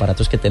por los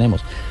aparatos que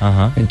tenemos.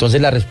 Ajá. Entonces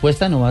la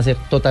respuesta no va a ser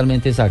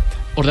totalmente exacta.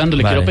 Orlando,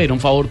 le quiero pedir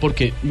un favor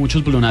porque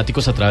muchos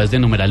blunáticos a través de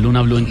numeral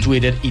Luna Blue en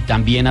Twitter y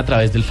también a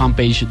través del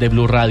fanpage de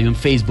Blue Radio en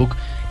Facebook,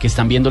 que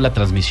están viendo la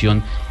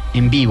transmisión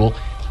en vivo,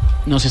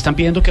 nos están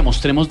pidiendo que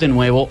mostremos de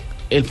nuevo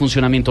el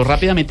funcionamiento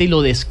rápidamente y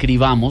lo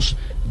describamos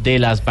de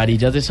las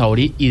varillas de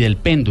Saori y del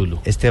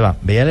péndulo. Esteban,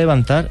 voy a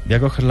levantar, voy a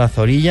coger las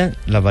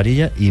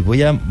varillas y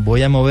voy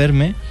a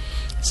moverme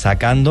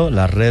sacando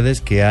las redes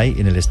que hay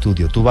en el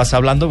estudio. Tú vas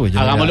hablando, pues yo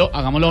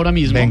hagámoslo ahora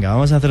mismo. Venga,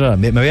 vamos a hacerlo ahora.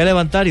 Me voy a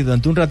levantar y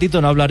durante un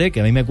ratito no hablaré,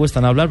 que a mí me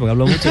cuesta no hablar porque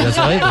hablo mucho, ya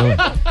sabéis, pero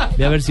bueno,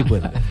 voy a ver si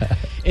puedo.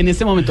 En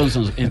este momento,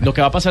 entonces, lo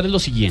que va a pasar es lo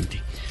siguiente.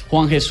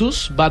 Juan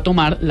Jesús va a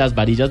tomar las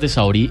varillas de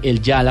Saori,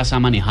 él ya las ha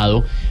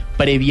manejado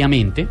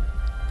previamente,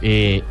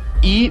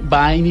 y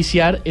va a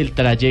iniciar el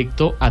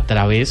trayecto a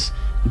través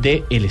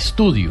del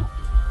estudio.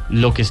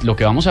 Lo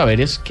que vamos a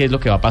ver es qué es lo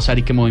que va a pasar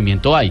y qué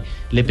movimiento hay.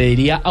 Le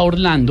pediría a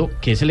Orlando,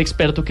 que es el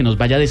experto, que nos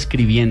vaya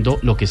describiendo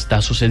lo que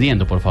está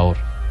sucediendo, por favor.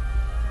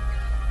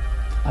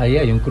 Ahí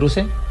hay un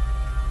cruce.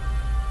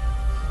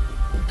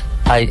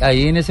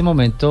 Ahí en ese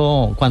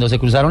momento, cuando se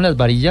cruzaron las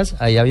varillas,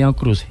 ahí había un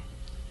cruce.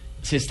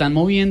 Se están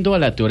moviendo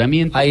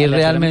aleatoriamente. Ahí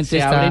realmente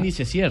se abren y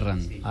se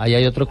cierran. Ahí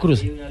hay otro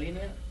cruce.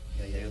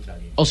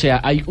 O sea,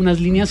 hay unas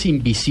líneas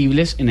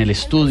invisibles en el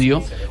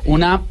estudio,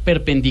 una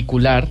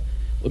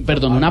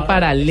una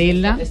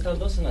paralela. Estas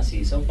dos son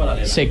así, son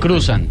paralelas. Se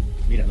cruzan.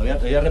 Mira, lo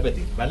voy a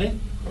repetir, ¿vale?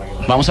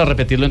 Vamos a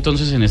repetirlo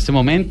entonces en este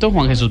momento.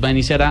 Juan Jesús va a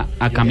iniciar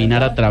a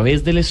caminar a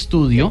través del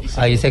estudio.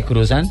 Ahí se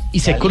cruzan. Y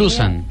se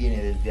cruzan. Viene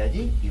desde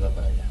allí y va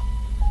para allá.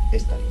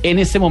 Esta línea. En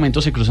este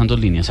momento se cruzan dos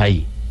líneas,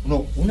 ahí.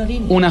 No, una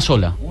línea. Una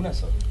sola.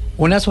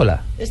 Una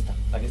sola. Esta,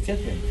 la que estoy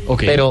haciendo.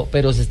 Okay.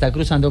 Pero se está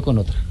cruzando con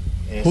otra.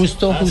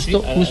 Justo.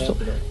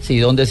 Sí,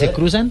 donde se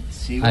cruzan,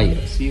 ahí.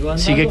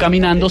 Sigue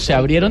caminando, se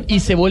abrieron y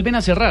se vuelven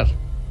a cerrar.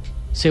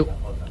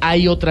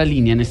 Hay otra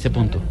línea en este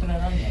punto.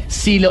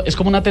 Es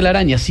como una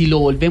telaraña. Si lo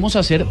volvemos a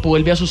hacer,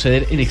 vuelve a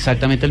suceder en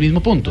exactamente el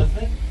mismo punto.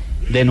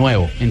 De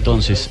nuevo,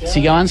 entonces,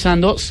 sigue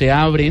avanzando, se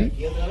abren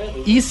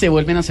y se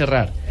vuelven a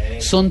cerrar.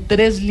 Son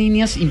 3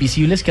 líneas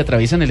invisibles que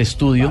atraviesan el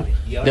estudio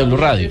de Blue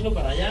Radio.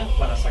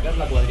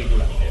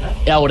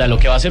 Ahora, lo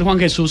que va a hacer Juan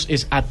Jesús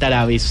es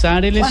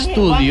atravesar el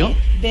estudio.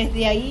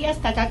 Desde ahí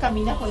hasta acá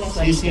camina con las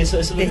varillas. Sí, eso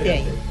desde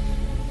ahí.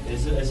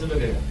 Eso es lo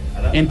que...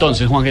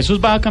 Entonces, Juan Jesús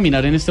va a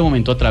caminar en este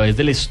momento a través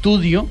del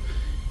estudio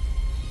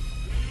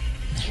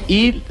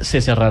y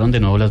se cerraron de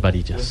nuevo las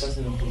varillas.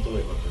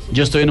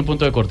 Yo estoy en un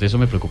punto de corte, eso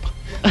me preocupa.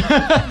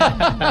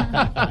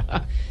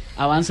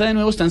 Avanza de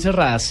nuevo, están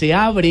cerradas, se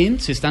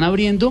están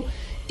abriendo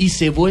y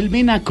se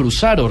vuelven a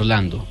cruzar,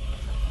 Orlando.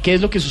 ¿Qué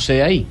es lo que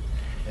sucede ahí?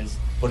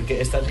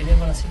 Porque estas líneas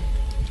van así.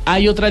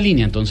 Hay otra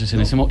línea entonces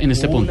en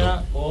este punto.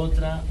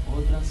 Otra.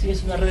 Sí,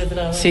 es una red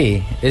de...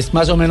 Sí, es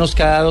más o menos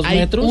cada 2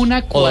 metros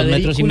o 2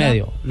 metros y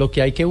medio. Lo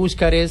que hay que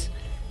buscar es,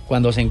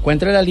 cuando se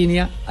encuentre la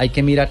línea, hay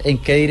que mirar en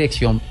qué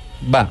dirección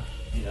va.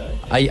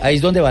 Ahí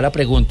es donde va la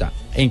pregunta,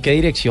 ¿en qué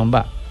dirección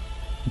va?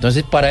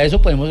 Entonces, para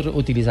eso podemos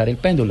utilizar el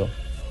péndulo.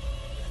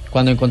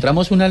 Cuando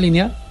encontramos una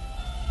línea,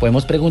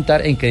 podemos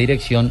preguntar en qué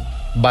dirección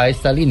va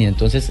esta línea.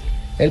 Entonces,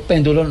 el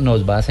péndulo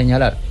nos va a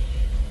señalar.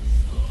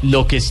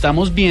 Lo que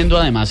estamos viendo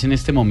además en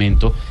este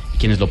momento,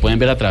 quienes lo pueden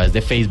ver a través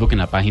de Facebook en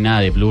la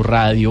página de Blue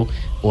Radio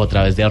o a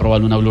través de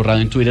 @Luna Blue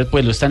Radio en Twitter,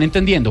 pues lo están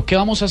entendiendo. ¿Qué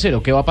vamos a hacer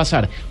o qué va a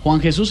pasar? Juan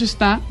Jesús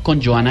está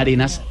con Joana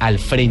Arenas al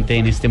frente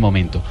en este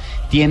momento.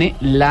 Tiene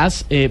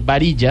las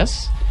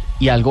varillas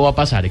y algo va a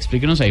pasar.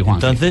 Explíquenos ahí, Juan.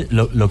 Entonces,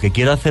 lo que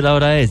quiero hacer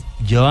ahora es,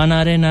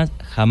 Joana Arenas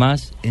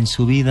jamás en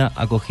su vida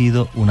ha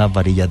cogido unas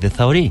varillas de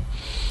Saori.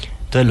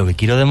 Entonces, lo que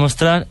quiero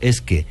demostrar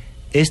es que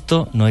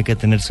esto no hay que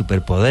tener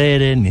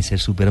superpoderes ni ser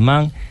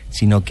Superman,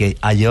 sino que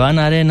a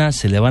Joana Arenas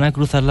se le van a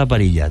cruzar las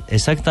varillas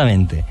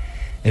exactamente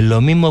en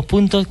los mismos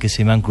puntos que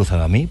se me han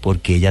cruzado a mí,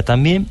 porque ella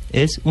también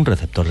es un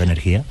receptor de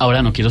energía.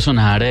 Ahora, no quiero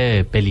sonar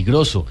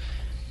peligroso,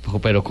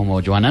 pero como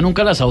Joana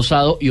nunca las ha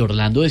usado y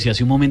Orlando decía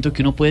hace un momento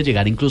que uno puede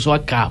llegar incluso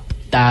a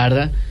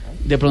captar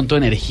de pronto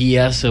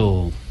energías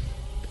o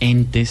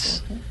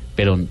entes,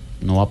 pero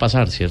no va a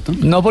pasar, ¿cierto?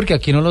 No, porque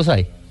aquí no los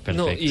hay.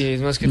 Perfecto. No, y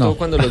es más que todo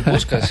cuando los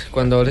buscas.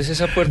 Cuando abres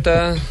esa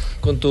puerta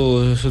con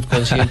tu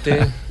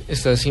subconsciente,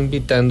 estás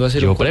invitando a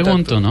hacer un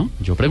contacto.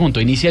 Yo pregunto.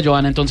 Inicia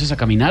Joana entonces a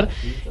caminar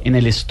en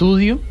el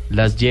estudio,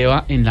 las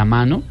lleva en la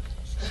mano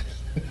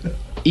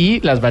y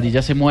las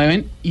varillas se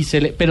mueven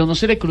pero no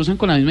se le cruzan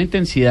con la misma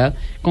intensidad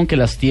con que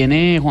las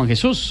tiene Juan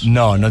Jesús.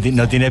 No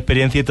tiene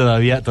experiencia y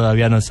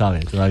todavía no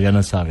sabe.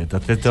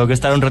 Entonces tengo que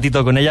estar un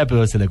ratito con ella,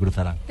 pero se le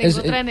cruzarán. Tengo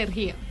otra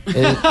energía.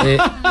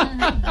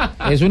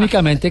 Es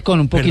únicamente con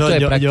un poquito de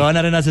práctica. Joana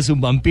Arenas es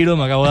un vampiro,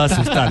 me acabo de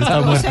asustar.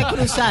 No se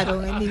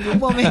cruzaron en ningún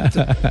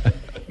momento.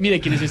 Mire,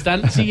 quienes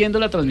están siguiendo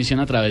la transmisión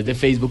a través de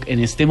Facebook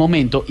en este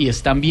momento y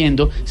están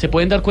viendo, se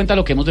pueden dar cuenta de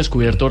lo que hemos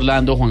descubierto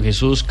Orlando, Juan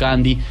Jesús,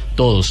 Candy,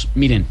 todos.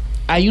 Miren,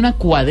 hay una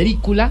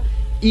cuadrícula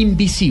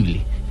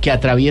invisible que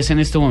atraviesa en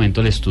este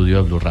momento el estudio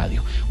de Blue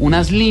Radio.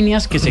 Unas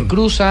líneas que se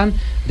cruzan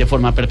de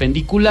forma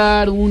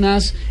perpendicular,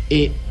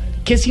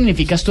 ¿qué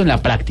significa esto en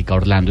la práctica,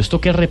 Orlando?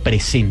 ¿Esto qué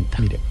representa?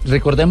 Mire,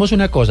 recordemos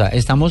una cosa,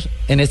 estamos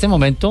en este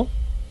momento,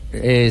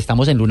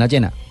 estamos en luna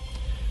llena.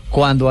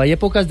 Cuando hay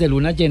épocas de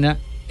luna llena,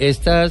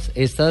 estas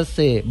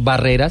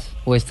barreras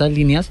o estas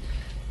líneas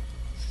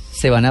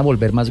se van a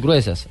volver más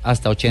gruesas,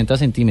 hasta 80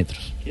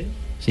 centímetros.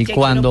 ¿Sí?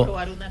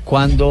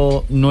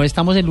 Cuando no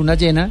estamos en luna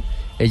llena,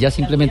 ellas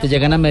simplemente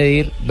llegan a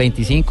medir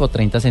 25 o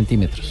 30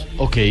 centímetros.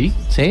 Ok.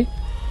 ¿Sí?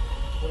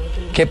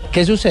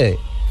 ¿Qué sucede?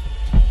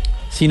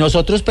 Si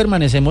nosotros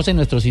permanecemos en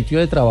nuestro sitio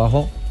de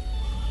trabajo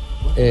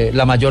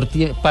la mayor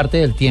parte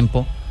del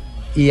tiempo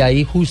y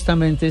ahí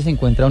justamente se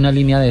encuentra una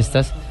línea de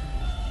estas,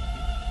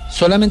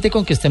 solamente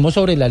con que estemos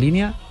sobre la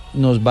línea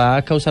nos va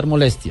a causar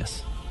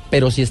molestias.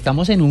 Pero si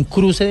estamos en un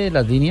cruce de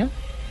las líneas,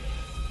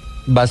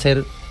 va a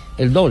ser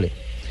el doble.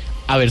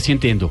 A ver si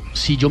entiendo.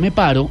 Si yo me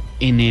paro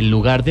en el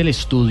lugar del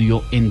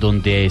estudio en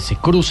donde se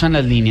cruzan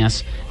las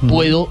líneas,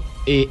 ¿puedo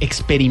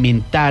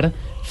experimentar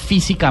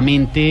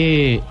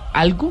físicamente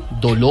algo?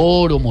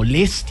 ¿Dolor o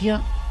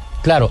molestia?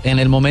 Claro, en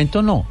el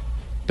momento no.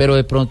 Pero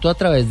de pronto a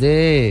través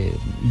de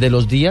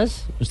los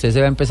días, usted se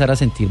va a empezar a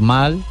sentir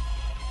mal,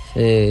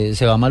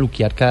 se va a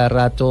maluquear cada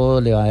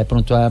rato, le va de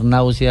pronto a dar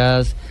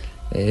náuseas,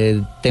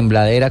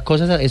 tembladera,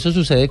 cosas. Eso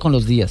sucede con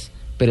los días,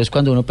 pero es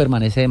cuando uno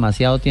permanece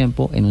demasiado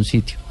tiempo en un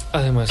sitio.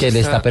 Además que le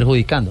está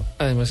perjudicando.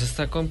 Además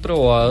está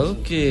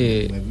comprobado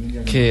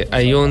que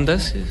hay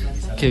ondas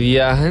que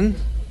viajan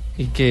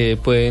y que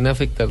pueden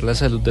afectar la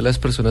salud de las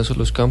personas o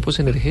los campos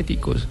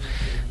energéticos.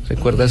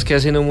 ¿Recuerdas que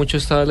hace no mucho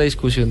estaba la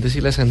discusión de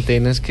si las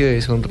antenas que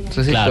son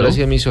receptoras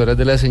y emisoras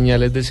de las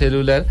señales del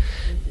celular,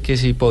 que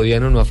si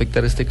podían o no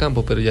afectar este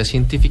campo? Pero ya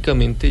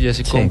científicamente ya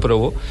se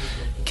comprobó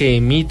que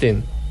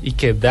emiten y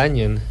que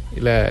dañan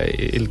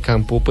el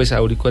campo pues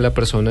áurico de la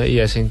persona y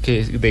hacen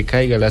que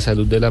decaiga la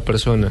salud de la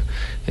persona.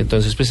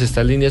 Entonces pues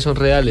estas líneas son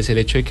reales. El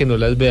hecho de que no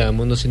las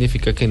veamos no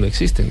significa que no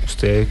existen.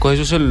 Usted coge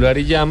su celular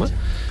y llama,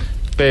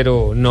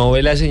 pero no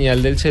ve la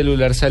señal del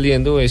celular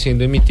saliendo o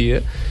siendo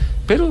emitida,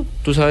 pero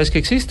tú sabes que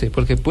existe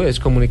porque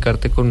puedes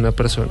comunicarte con una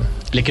persona.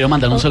 Le quiero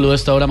mandar un saludo a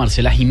esta hora a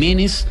Marcela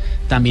Jiménez,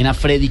 también a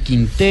Freddy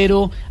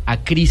Quintero, a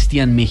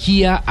Cristian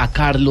Mejía, a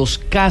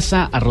Carlos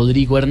Casa, a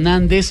Rodrigo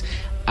Hernández,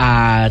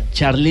 a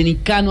Charlene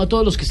Cano, a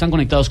todos los que están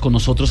conectados con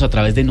nosotros a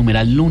través de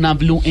numeral Luna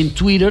Blue en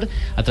Twitter,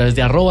 a través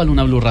de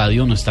 @Luna Blue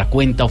Radio, nuestra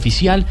cuenta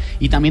oficial,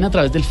 y también a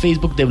través del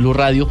Facebook de Blue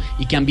Radio,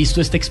 y que han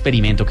visto este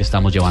experimento que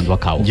estamos llevando a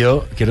cabo.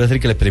 Yo quiero decir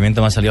que el experimento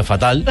me ha salido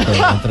fatal,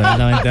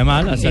 tremendamente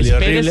mal, ha salido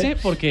horrible,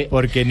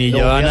 porque ni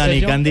Joana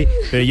ni Candy,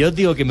 pero yo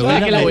digo que me voy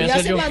a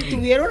ya se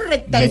mantuvieron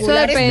rectangulares. Eso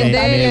depende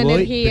de la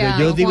energía.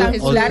 Pero yo digo,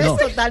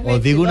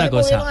 os digo una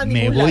cosa,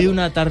 me voy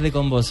una tarde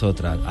con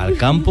vosotras al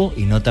campo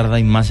y no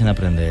tardáis más en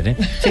aprender, ¿eh?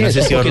 Sí, no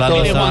sé si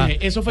Orlando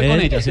eso fue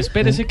con ellas.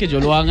 Espérese que yo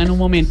lo haga en un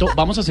momento.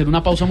 Vamos a hacer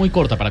una pausa muy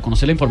corta para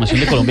conocer la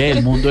información de Colombia y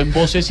del mundo en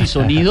voces y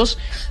sonidos.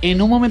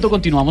 En un momento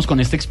continuamos con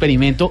este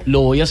experimento.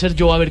 Lo voy a hacer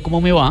yo a ver cómo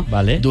me va.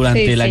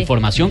 Durante la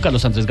información,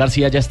 Carlos Andrés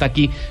García ya está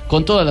aquí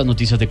con todas las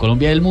noticias de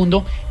Colombia y del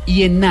mundo.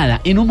 Y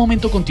en un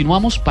momento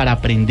continuamos para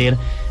aprender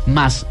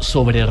más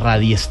sobre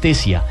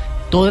radiestesia.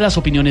 Todas las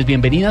opiniones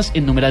bienvenidas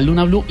en numeral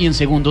Luna Blue, y en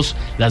segundos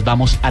las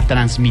vamos a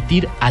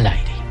transmitir al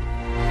aire.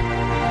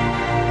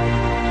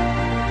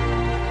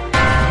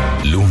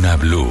 Luna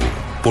Blue,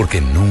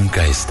 porque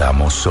nunca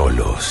estamos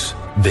solos.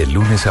 De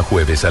lunes a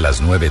jueves a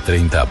las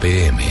 9:30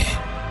 p.m.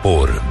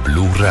 por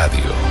Blue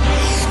Radio.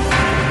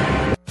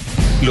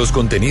 Los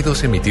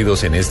contenidos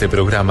emitidos en este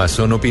programa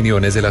son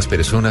opiniones de las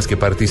personas que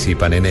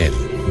participan en él.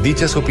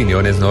 Dichas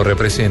opiniones no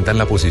representan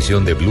la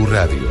posición de Blue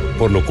Radio,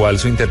 por lo cual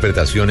su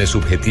interpretación es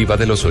subjetiva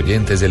de los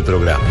oyentes del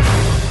programa.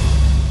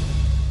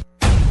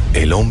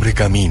 El hombre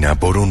camina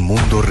por un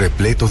mundo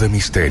repleto de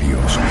misterios.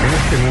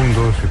 En este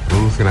mundo se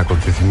producen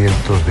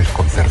acontecimientos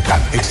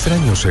desconcertantes.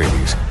 Extraños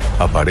seres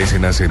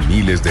aparecen hace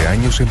miles de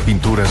años en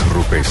pinturas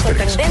rupestres.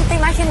 Sorprendente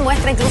imagen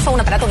muestra incluso un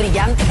aparato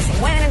brillante que se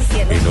mueve en el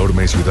cielo.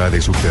 Enormes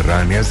ciudades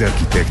subterráneas de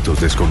arquitectos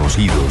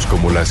desconocidos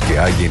como las que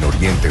hay en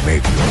Oriente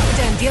Medio.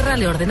 Ya en tierra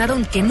le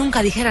ordenaron que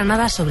nunca dijera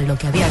nada sobre lo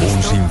que había visto.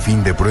 Un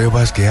sinfín de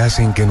pruebas que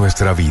hacen que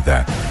nuestra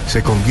vida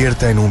se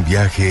convierta en un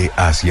viaje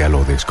hacia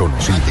lo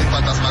desconocido. La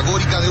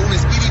fantasmagórica de un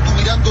espíritu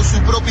mirando su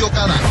propio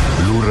cadáver.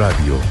 Blue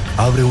Radio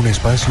abre un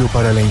espacio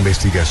para la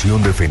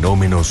investigación de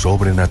fenómenos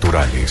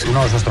sobrenaturales. Uno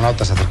de los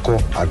astronautas se acercó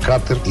al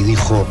cráter y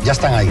dijo, ya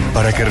están ahí.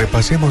 Para que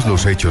repasemos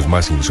los hechos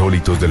más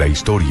insólitos de la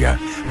historia,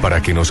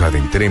 para que nos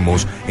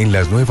adentremos en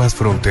las nuevas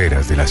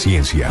fronteras de la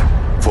ciencia.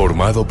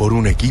 Formado por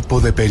un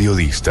equipo de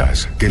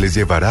periodistas que les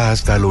llevará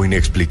hasta lo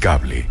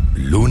inexplicable.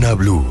 Luna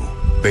BLU,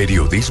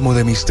 periodismo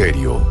de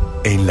misterio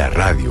en la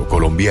radio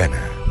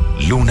colombiana.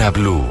 Luna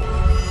BLU,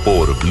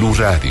 por Blue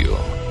Radio,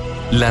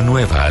 la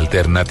nueva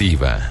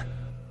alternativa.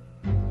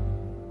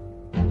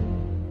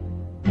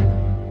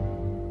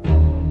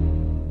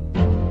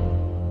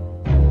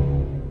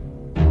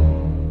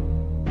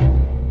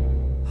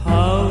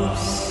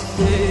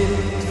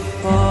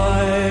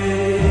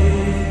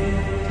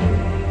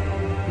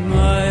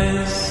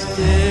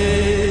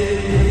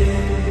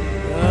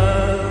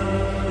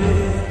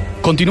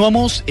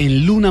 Continuamos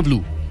en Luna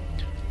BLU,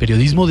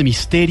 periodismo de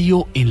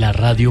misterio en la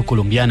radio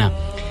colombiana.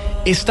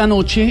 Esta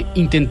noche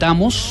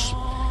intentamos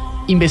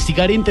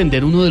investigar y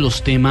entender uno de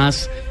los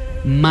temas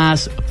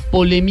más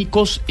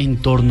polémicos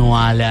en torno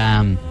a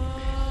la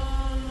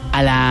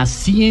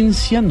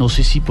ciencia, no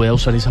sé si pueda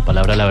usar esa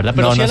palabra, la verdad,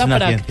 pero no, sí a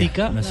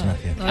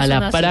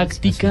la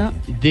práctica,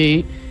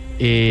 de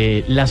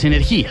las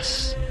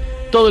energías.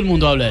 Todo el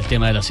mundo habla del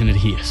tema de las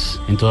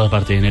energías. En toda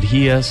parte hay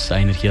energías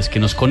que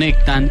nos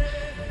conectan.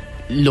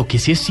 Lo que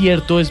sí es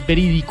cierto, es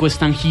verídico, es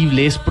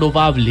tangible, es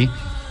probable,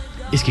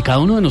 es que cada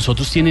uno de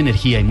nosotros tiene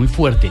energía y muy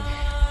fuerte.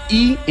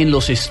 Y en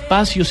los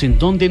espacios en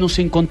donde nos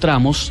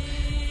encontramos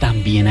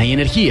también hay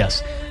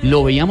energías.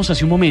 Lo veíamos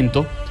hace un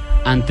momento,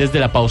 antes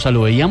de la pausa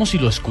lo veíamos y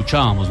lo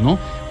escuchábamos, ¿no?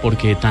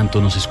 Porque tanto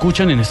nos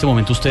escuchan en este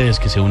momento ustedes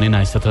que se unen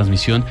a esta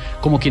transmisión,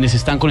 como quienes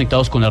están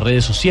conectados con las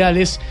redes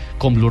sociales,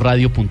 con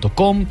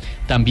bluradio.com,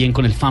 también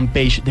con el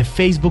fanpage de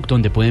Facebook,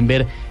 donde pueden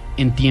ver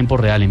en tiempo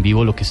real, en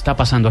vivo, lo que está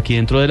pasando aquí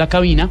dentro de la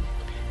cabina.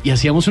 Y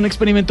hacíamos un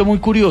experimento muy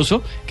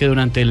curioso que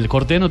durante el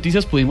corte de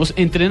noticias pudimos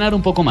entrenar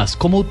un poco más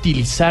cómo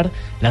utilizar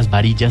las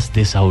varillas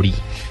de Saurí.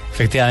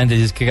 Efectivamente,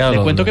 es que claro.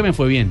 Le cuento que me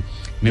fue bien.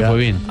 Fue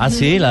bien. Ah,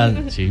 sí,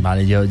 sí.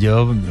 Vale,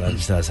 yo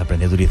las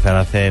aprendí a utilizar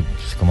hace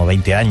como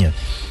 20 años.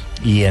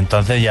 Y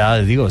entonces ya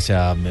digo, o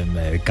sea,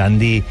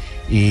 Candy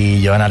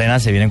y Joana Arena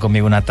se vienen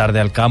conmigo una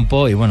tarde al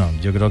campo y bueno,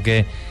 yo creo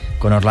que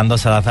con Orlando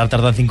Salazar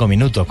tardan 5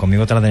 minutos.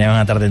 Conmigo tardarían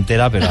una tarde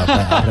entera, pero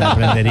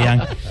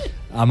aprenderían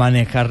a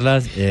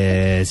manejarlas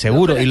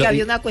seguro. No, y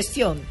había una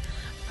cuestión.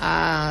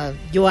 A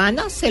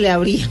Joana se le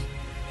abría.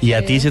 Y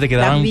a ti se te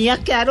quedaban... Las mías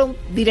quedaron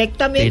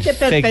directamente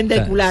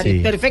perpendiculares, sí.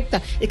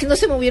 Perfectas. Es que no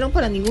se movieron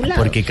para ningún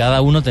lado. Porque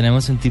cada uno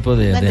tenemos un tipo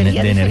de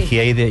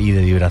energía y de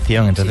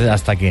vibración. Entonces,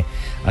 sí.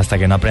 hasta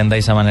que no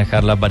aprendáis a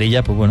manejar las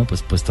varillas, pues bueno,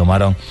 pues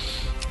tomaron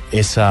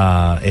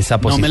esa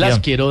posición. No me las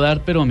quiero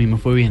dar, pero a mí me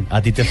fue bien.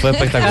 A ti te fue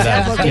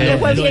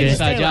espectacular. Lo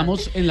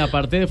ensayamos en la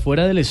parte de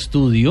fuera del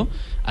estudio,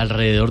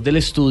 alrededor del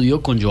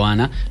estudio con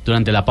Joana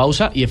durante la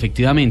pausa y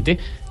efectivamente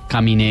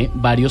caminé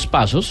varios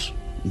pasos,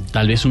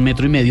 tal vez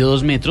 1,5 metros,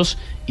 2 metros,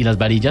 y las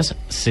varillas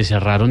se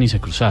cerraron y se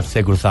cruzaron.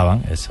 Se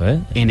cruzaban, eso es.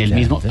 En el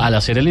mismo, al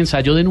hacer el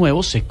ensayo de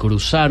nuevo, se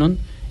cruzaron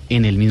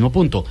en el mismo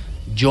punto.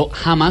 Yo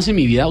jamás en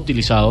mi vida he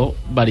utilizado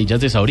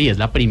varillas de Saurí. Es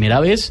la primera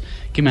vez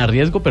que me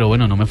arriesgo, pero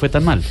bueno, no me fue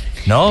tan mal.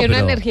 No, tiene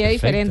una energía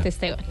diferente,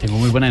 Esteban. Tengo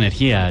muy buena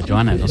energía,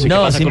 Joana. No sé qué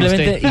pasa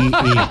simplemente con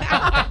usted.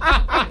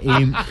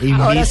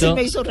 Ahora sí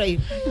me hizo reír.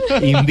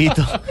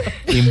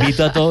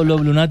 Invito a todos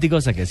los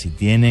lunáticos a que si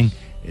tienen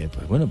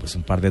pues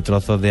un par de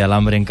trozos de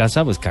alambre en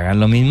casa, pues que hagan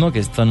lo mismo, que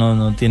esto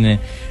no tiene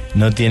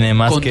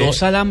más ¿Con que... ¿Con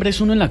 2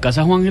 alambres uno en la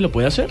casa, Juan, que lo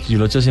puede hacer? Yo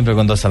lo he hecho siempre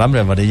con 2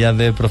 alambres, varillas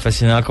de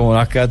profesional como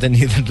las que ha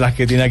tenido, las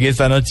que tiene aquí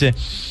esta noche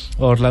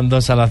Orlando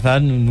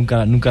Salazar,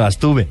 nunca las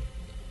tuve.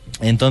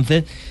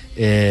 Entonces,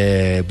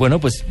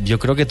 pues yo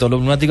creo que todos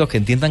los lunáticos que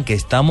entiendan que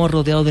estamos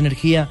rodeados de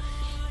energía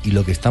y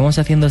lo que estamos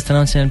haciendo esta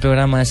noche en el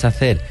programa es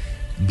hacer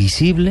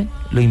visible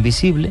lo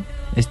invisible,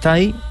 está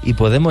ahí y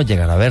podemos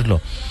llegar a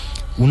verlo.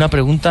 Una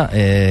pregunta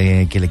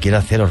que le quiero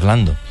hacer a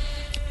Orlando.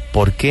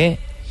 ¿Por qué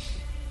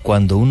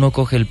cuando uno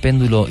coge el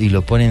péndulo y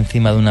lo pone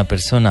encima de una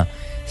persona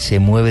se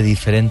mueve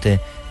diferente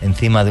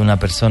encima de una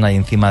persona y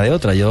encima de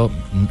otra?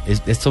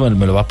 Esto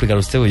me lo va a explicar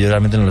usted, porque yo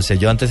realmente no lo sé.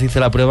 Yo antes hice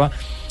la prueba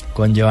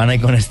con Joana y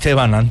con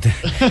Esteban antes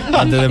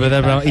de empezar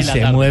el programa y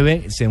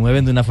se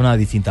mueven de una forma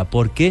distinta.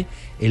 ¿Por qué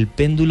el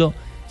péndulo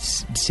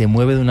se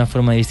mueve de una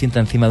forma distinta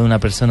encima de una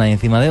persona y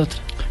encima de otra?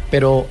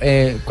 Pero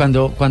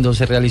cuando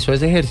se realizó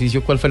ese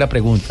ejercicio, ¿cuál fue la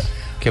pregunta?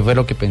 ¿Qué fue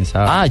lo que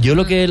pensaba?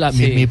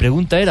 Mi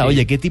pregunta era,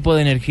 oye, ¿qué tipo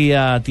de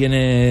energía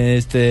tiene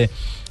este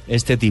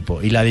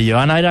tipo? Y la de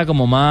Joana era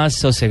como más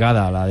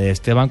sosegada, la de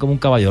Esteban como un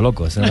caballo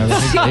loco. Es una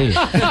cosa increíble.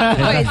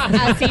 Pues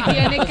así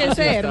tiene que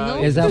ser, ¿no?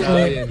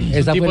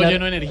 Esa tipo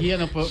lleno de energía,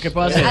 ¿qué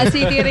puedo hacer?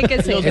 Así tiene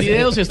que ser. Los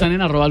videos están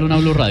en @Luna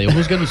BLU Radio,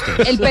 busquen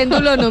ustedes. El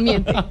péndulo no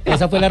miente.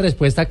 Esa fue la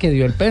respuesta que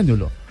dio el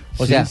péndulo.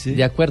 O sea,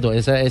 de acuerdo,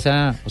 o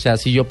sea,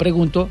 si yo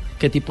pregunto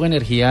qué tipo de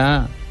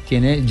energía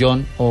tiene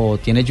John o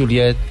tiene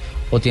Juliet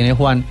o tiene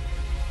Juan,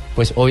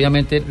 pues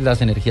obviamente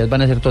las energías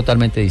van a ser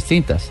totalmente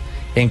distintas.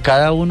 En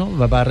cada uno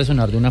va a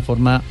resonar de una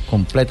forma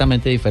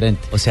completamente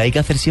diferente. O sea, hay que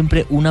hacer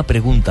siempre una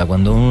pregunta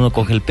cuando uno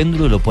coge el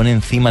péndulo y lo pone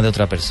encima de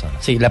otra persona.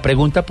 Sí, la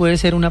pregunta puede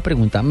ser una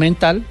pregunta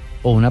mental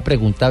o una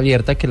pregunta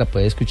abierta que la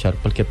puede escuchar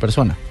cualquier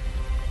persona.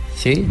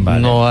 Sí,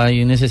 vale. No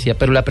hay necesidad,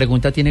 pero la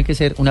pregunta tiene que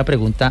ser una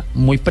pregunta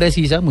muy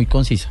precisa, muy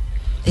concisa.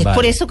 Es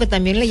por eso que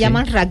también le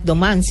llaman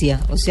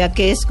ragdomancia, o sea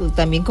que es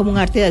también como un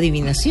arte de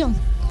adivinación.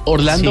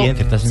 Orlando,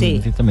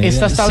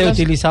 estas tablas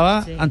se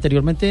utilizaba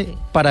anteriormente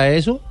para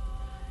eso,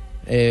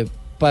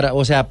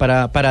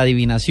 para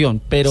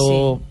adivinación,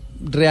 pero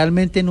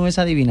realmente no es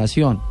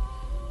adivinación,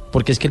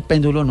 porque es que el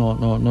péndulo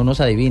no nos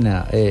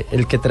adivina.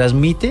 El que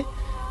transmite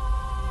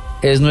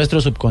es nuestro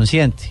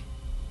subconsciente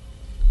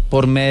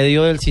por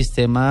medio del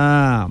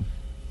sistema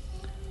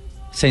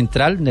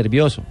central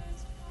nervioso.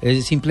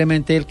 Es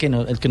simplemente el que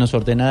nos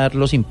ordena dar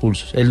los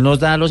impulsos. Él nos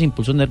da los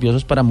impulsos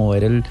nerviosos para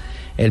mover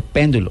el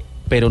péndulo,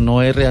 pero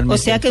no es realmente. O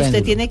sea que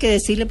usted tiene que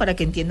decirle para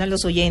que entiendan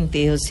los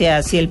oyentes. O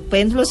sea, si el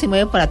péndulo se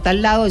mueve para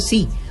tal lado,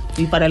 sí,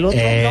 y para el otro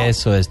no.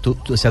 Eso es.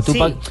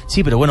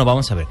 Sí, pero bueno,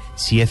 vamos a ver.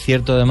 Si es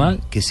cierto además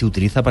que se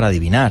utiliza para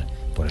adivinar.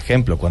 Por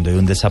ejemplo, cuando hay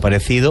un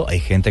desaparecido,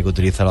 hay gente que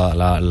utiliza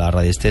la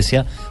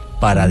radiestesia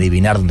para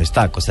adivinar dónde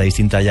está. Cosa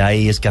distinta ya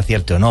ahí es que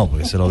acierte o no,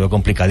 porque se lo veo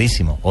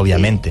complicadísimo,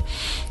 obviamente.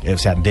 O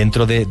sea,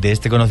 dentro de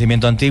este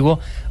conocimiento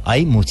antiguo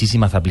hay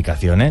muchísimas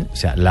aplicaciones. O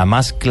sea, la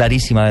más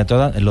clarísima de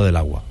todas es lo del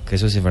agua, que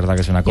eso sí es verdad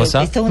que es una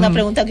cosa. Esta es una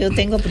pregunta que yo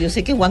tengo, pero yo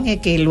sé que Juanje,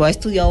 que lo ha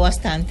estudiado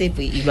bastante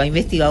y lo ha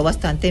investigado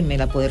bastante, me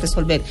la puede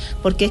resolver.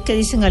 Porque es que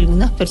dicen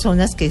algunas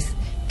personas que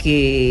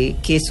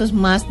eso es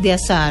más de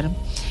azar,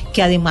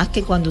 que además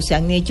que cuando se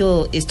han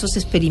hecho estos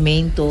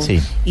experimentos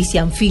y se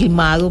han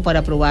filmado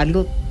para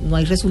probarlo, no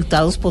hay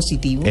resultados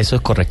positivos. Eso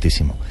es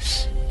correctísimo.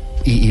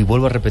 Y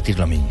vuelvo a repetir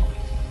lo mismo.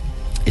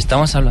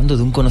 Estamos hablando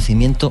de un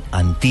conocimiento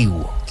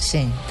antiguo.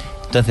 Sí.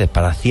 Entonces,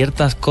 para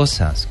ciertas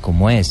cosas,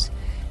 como es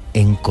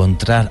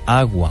encontrar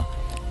agua,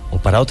 o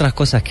para otras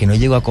cosas que no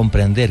llego a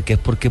comprender, que es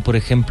porque, por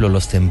ejemplo,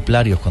 los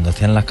templarios, cuando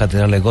hacían las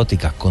catedrales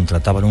góticas,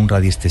 contrataban un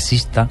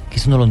radiestesista, que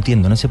eso no lo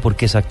entiendo, no sé por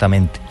qué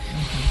exactamente.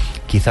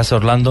 Quizás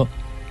Orlando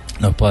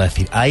nos puedo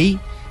decir, ahí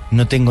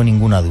no tengo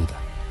ninguna duda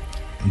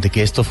de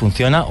que esto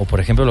funciona, o por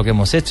ejemplo lo que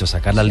hemos hecho,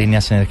 sacar las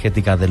líneas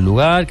energéticas del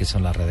lugar, que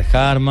son las redes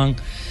Harman,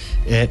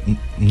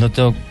 no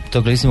tengo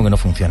clarísimo que no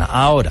funciona.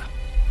 Ahora,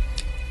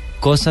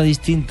 cosa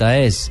distinta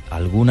es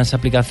algunas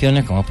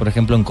aplicaciones, como por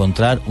ejemplo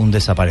encontrar un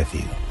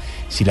desaparecido.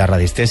 Si la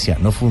radiestesia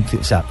no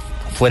funciona, o sea,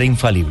 fuera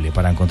infalible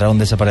para encontrar un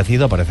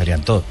desaparecido,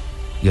 aparecerían todos,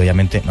 y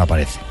obviamente no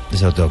aparece,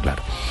 eso lo tengo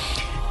claro.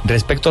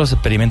 Respecto a los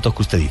experimentos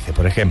que usted dice,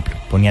 por ejemplo,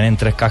 ponían en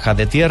 3 cajas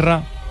de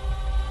tierra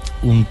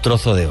un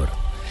trozo de oro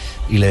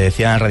y le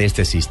decían al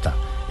radiestesista,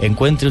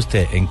 encuentre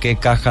usted en qué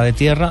caja de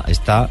tierra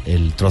está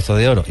el trozo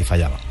de oro, y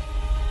fallaban.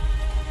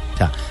 O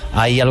sea,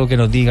 ¿hay algo que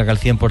nos diga que al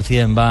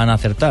 100% van a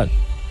acertar?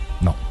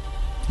 No.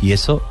 Y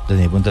eso,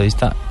 desde mi punto de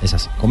vista, es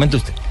así. Comente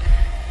usted.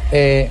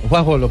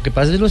 Juanjo, lo que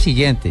pasa es lo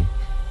siguiente.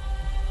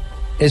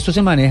 Esto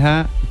se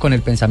maneja con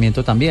el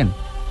pensamiento también.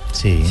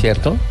 Sí.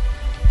 ¿Cierto? Claro.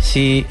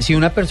 Si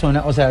una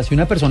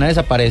persona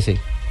desaparece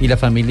y la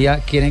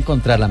familia quiere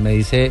encontrarla, me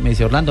dice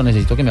Orlando,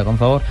 necesito que me haga un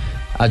favor,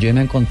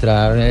 ayúdeme a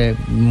encontrar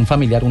un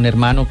familiar, un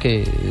hermano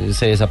que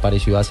se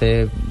desapareció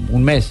hace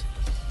un mes.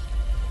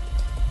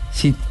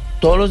 Si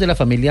todos los de la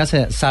familia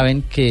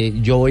saben que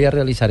yo voy a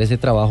realizar ese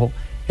trabajo,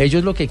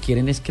 ellos lo que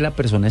quieren es que la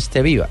persona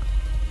esté viva,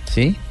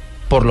 ¿sí?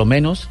 Por lo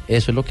menos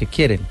eso es lo que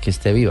quieren, que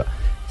esté viva.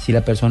 Si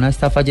la persona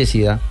está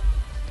fallecida,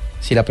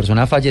 si la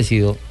persona ha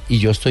fallecido y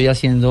yo estoy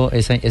haciendo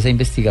esa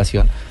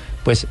investigación,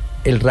 pues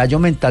el rayo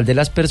mental de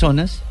las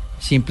personas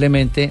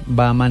simplemente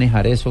va a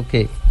manejar eso,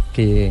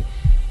 que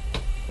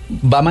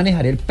va a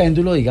manejar el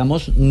péndulo,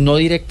 digamos, no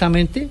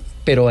directamente,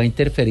 pero va a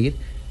interferir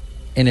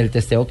en el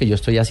testeo que yo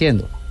estoy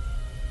haciendo,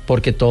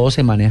 porque todo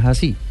se maneja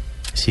así.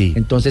 Sí.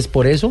 Entonces,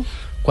 por eso,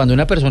 cuando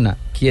una persona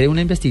quiere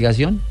una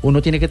investigación,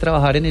 uno tiene que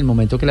trabajar en el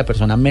momento que la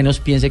persona menos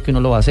piense que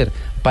uno lo va a hacer,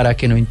 para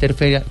que no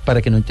interfiera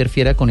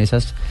con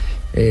esas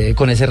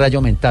con ese rayo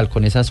mental,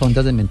 con esas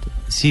ondas de mente.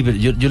 Sí, pero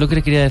yo lo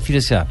que quería decir,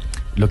 o sea,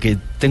 lo que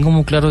tengo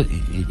muy claro,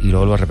 y lo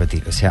vuelvo a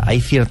repetir, o sea, hay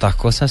ciertas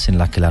cosas en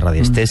las que la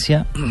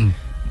radiestesia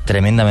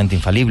tremendamente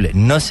infalible.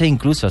 No sé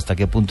incluso hasta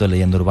qué punto es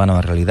leyenda urbana o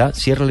en realidad,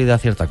 si es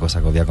realidad cierta cosa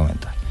que os voy a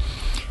comentar.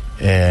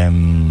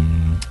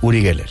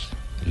 Uri Geller,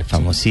 el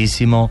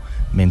famosísimo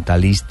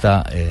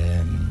mentalista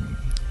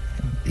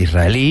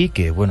israelí,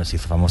 que bueno, se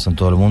hizo famoso en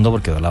todo el mundo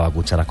porque doblaba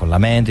cucharas con la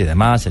mente y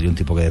demás. Sería un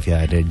tipo que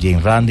decía era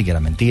James Randi, que era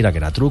mentira, que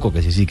era truco,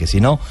 que sí, que sí,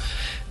 no.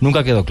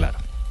 Nunca quedó claro.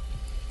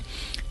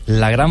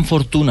 La gran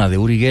fortuna de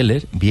Uri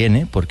Geller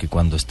viene porque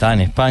cuando está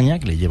en España,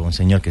 que le lleva un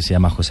señor que se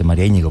llama José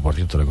María Íñigo, por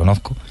cierto, lo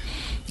conozco,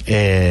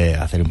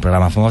 a hacer un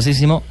programa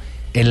famosísimo,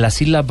 en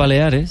las Islas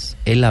Baleares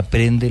él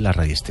aprende la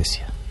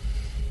radiestesia,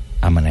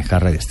 a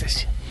manejar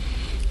radiestesia.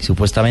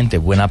 Supuestamente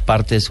buena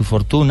parte de su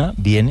fortuna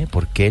viene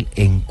porque él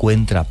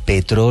encuentra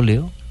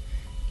petróleo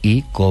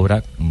y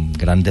cobra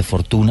grandes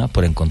fortunas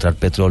por encontrar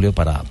petróleo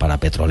para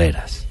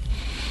petroleras.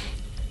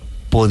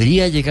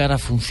 ¿Podría llegar a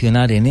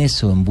funcionar en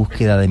eso, en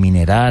búsqueda de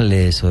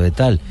minerales o de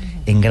tal,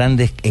 en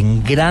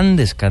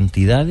grandes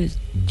cantidades?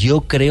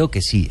 Yo creo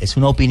que sí. Es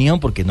una opinión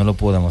porque no lo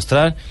puedo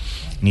demostrar,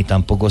 ni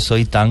tampoco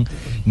soy tan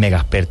mega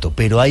experto.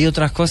 Pero hay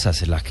otras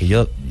cosas en las que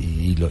yo,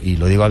 y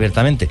lo digo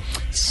abiertamente,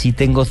 sí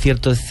tengo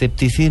cierto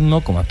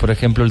escepticismo, como es por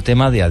ejemplo el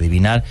tema de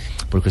adivinar,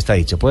 porque está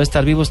dicho, puede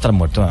estar vivo o estar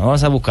muerto. Bueno,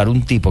 vamos a buscar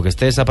un tipo que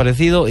esté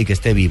desaparecido y que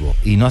esté vivo,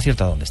 y no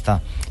acierta dónde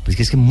está. Pues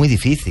es que es muy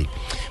difícil,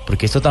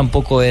 porque esto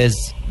tampoco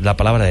es la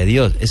palabra de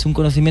Dios, es un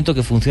conocimiento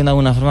que funciona de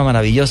una forma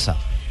maravillosa,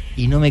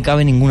 y no me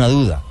cabe ninguna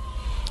duda.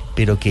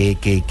 Pero que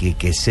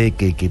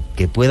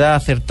pueda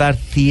acertar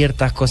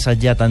ciertas cosas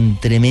ya tan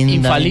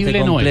tremendamente infalible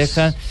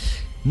complejas,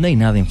 no hay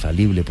nada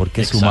infalible,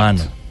 porque Exacto. es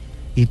humano.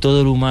 Y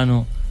todo el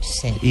humano,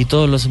 y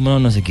todos los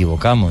humanos nos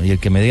equivocamos. Y el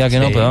que me diga que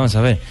no, pues vamos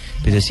a ver.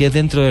 Pero si es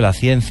dentro de la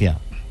ciencia,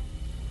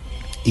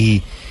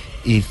 y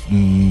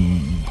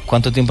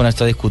cuánto tiempo han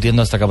estado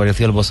discutiendo hasta que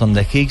apareció el bosón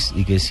de Higgs,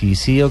 y que si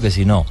sí o que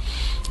si no.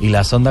 Y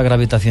las ondas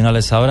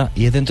gravitacionales ahora,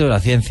 y es dentro de la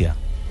ciencia.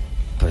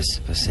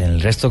 Pues en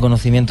el resto de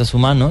conocimientos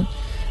humanos,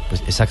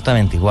 pues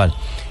exactamente igual.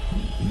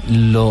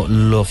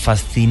 Lo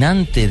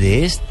fascinante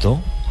de esto,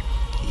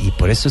 y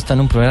por eso está en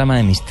un programa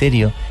de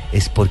misterio,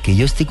 es porque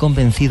yo estoy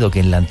convencido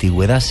que en la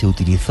antigüedad se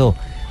utilizó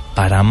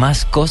para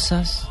más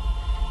cosas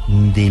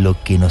de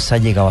lo que nos ha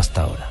llegado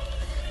hasta ahora.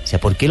 O sea,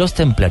 ¿por qué los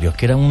templarios,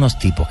 que eran unos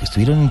tipos que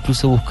estuvieron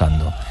incluso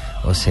buscando,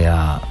 o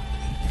sea,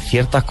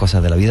 ciertas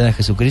cosas de la vida de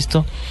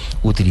Jesucristo,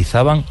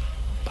 utilizaban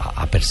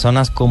a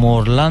personas como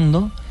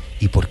Orlando?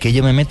 ¿Y por qué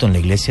yo me meto en la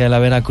iglesia de la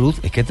Veracruz?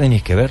 Es que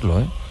tenéis que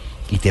verlo, ¿eh?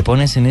 Y te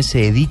pones en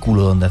ese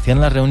edículo donde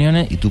hacían las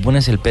reuniones y tú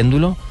pones el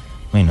péndulo,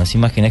 bueno, no os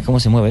imagináis cómo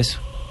se mueve eso.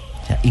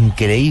 O sea,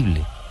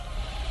 increíble.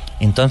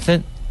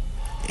 Entonces,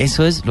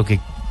 eso es lo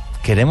que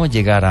queremos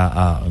llegar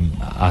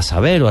a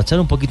saber, o a echar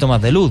un poquito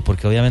más de luz,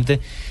 porque obviamente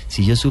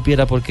si yo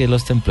supiera por qué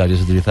los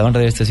templarios utilizaban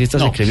radiestesistas,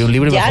 escribí un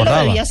libro y me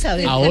forraba.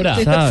 Ahora,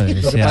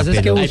 ¿sabes? Lo que pasa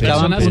es que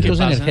buscaban puntos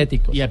pasan,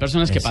 energéticos. Y hay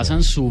personas que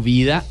pasan su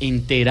vida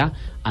entera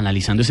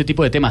analizando este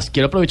tipo de temas.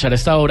 Quiero aprovechar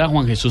esta hora,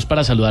 Juan Jesús,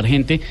 para saludar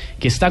gente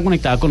que está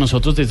conectada con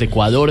nosotros desde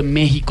Ecuador,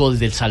 México,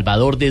 desde El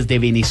Salvador, desde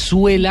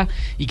Venezuela,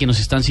 y que nos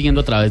están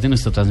siguiendo a través de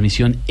nuestra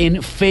transmisión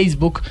en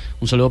Facebook.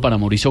 Un saludo para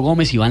Mauricio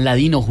Gómez, Iván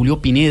Ladino, Julio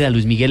Pineda,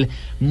 Luis Miguel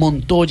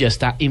Montoya,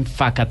 está en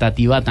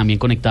Facatativá también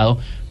conectado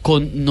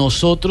con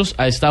nosotros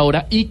a esta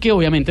hora, y que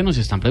obviamente nos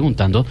están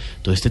preguntando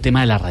todo este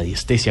tema de la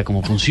radiestesia,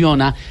 cómo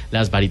funciona,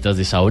 las varitas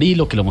de Saorí,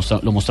 lo que lo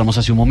mostramos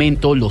hace un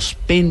momento, los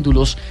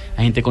péndulos.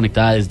 Hay gente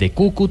conectada desde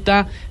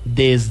Cúcuta,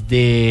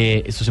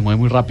 desde, esto se mueve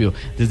muy rápido,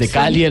 desde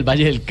Cali, el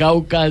Valle del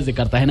Cauca, desde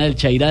Cartagena del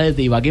Chairá,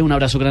 desde Ibagué. Un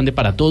abrazo grande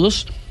para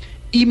todos.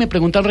 Y me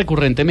preguntan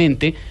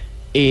recurrentemente,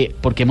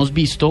 porque hemos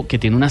visto que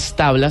tiene unas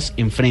tablas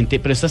enfrente,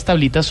 pero estas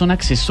tablitas son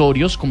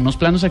accesorios, como unos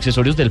planos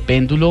accesorios del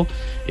péndulo.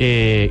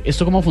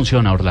 ¿Esto cómo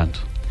funciona, Orlando?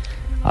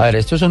 A ver,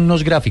 estos son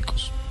unos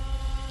gráficos.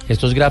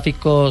 Estos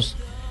gráficos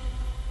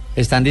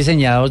están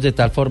diseñados de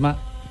tal forma,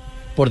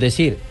 por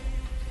decir,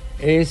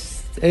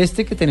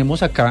 este que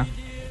tenemos acá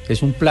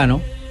es un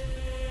plano.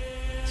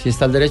 ¿Sí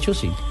está al derecho?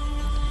 Sí.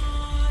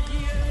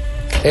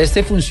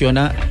 Este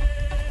funciona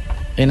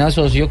en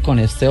asocio con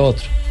este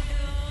otro,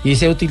 y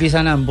se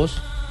utilizan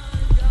ambos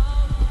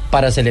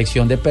para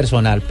selección de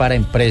personal para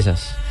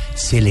empresas.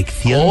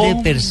 Selección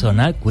de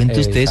personal,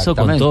 cuente usted eso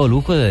con todo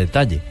lujo de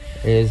detalle.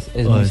 Es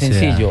muy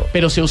sencillo.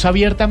 ¿Pero se usa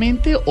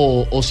abiertamente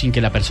o sin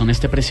que la persona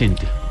esté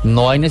presente?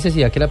 No hay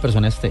necesidad que la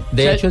persona esté.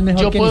 De hecho, es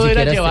mejor yo que puedo ni ir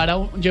a siquiera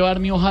llevar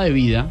mi hoja de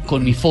vida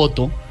con mi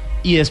foto,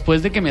 y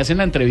después de que me hacen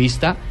la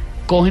entrevista,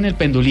 cogen el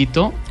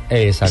pendulito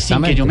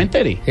sin que yo me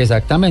entere.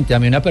 Exactamente. A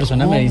mí una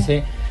persona me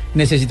dice,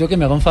 necesito que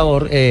me haga un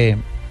favor,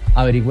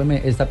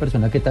 averígüeme esta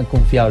persona qué tan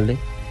confiable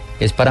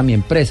es para mi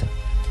empresa.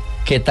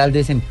 ¿Qué tal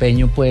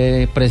desempeño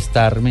puede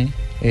prestarme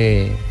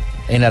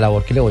en la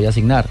labor que le voy a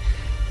asignar?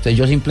 Entonces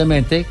yo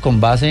simplemente,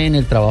 con base en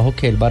el trabajo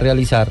que él va a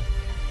realizar,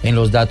 en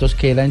los datos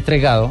que él ha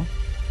entregado,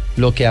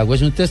 lo que hago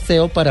es un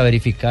testeo para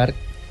verificar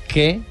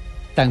qué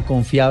tan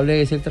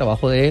confiable es el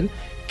trabajo de él,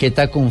 qué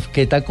tan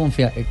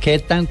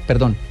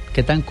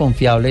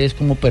confiable es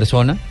como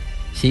persona,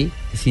 ¿sí?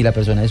 Si la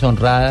persona es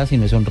honrada, si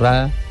no es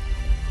honrada.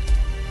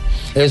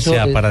 Eso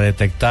para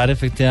detectar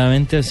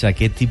efectivamente, o sea,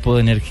 qué tipo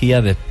de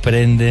energía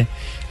desprende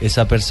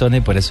esa persona,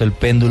 y por eso el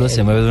péndulo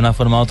se mueve de una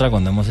forma u otra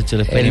cuando hemos hecho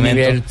el experimento.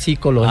 El nivel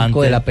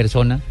psicológico de la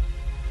persona.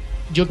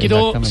 Yo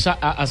quiero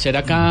hacer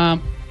acá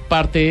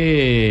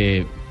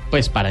parte,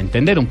 pues, para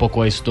entender un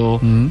poco esto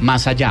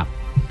más allá.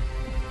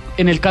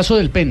 En el caso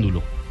del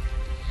péndulo,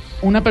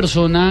 una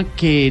persona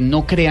que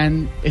no crea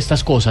en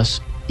estas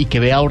cosas y que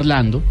vea a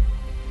Orlando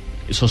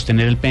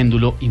sostener el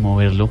péndulo y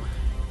moverlo,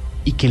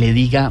 y que le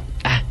diga,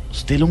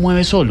 usted lo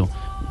mueve solo,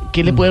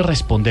 ¿qué le puede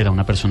responder a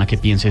una persona que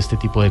piense este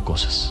tipo de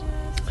cosas?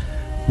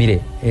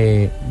 Mire,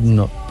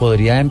 no,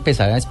 podría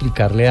empezar a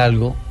explicarle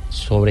algo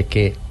sobre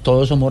que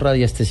todos somos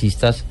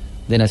radiestesistas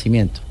de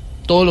nacimiento.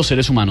 Todos los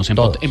seres humanos en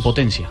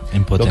potencia.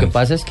 Lo que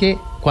pasa es que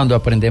cuando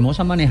aprendemos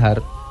a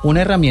manejar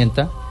una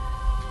herramienta,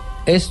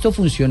 esto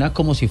funciona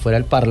como si fuera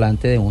el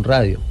parlante de un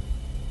radio,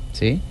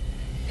 ¿sí?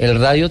 El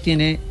radio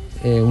tiene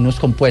unos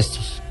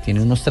compuestos,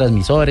 tiene unos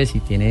transmisores y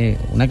tiene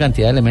una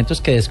cantidad de elementos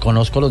que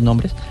desconozco los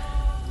nombres,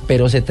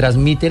 pero se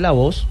transmite la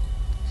voz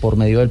por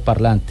medio del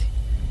parlante.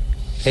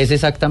 es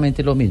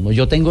exactamente lo mismo.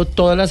 Yo tengo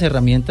todas las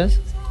herramientas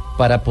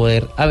para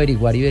poder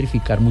averiguar y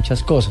verificar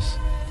muchas cosas.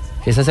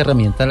 Esas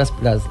herramientas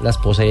las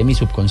posee mi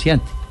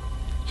subconsciente.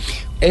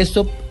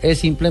 Esto es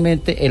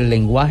simplemente el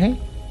lenguaje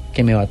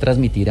que me va a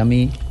transmitir a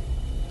mí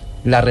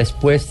la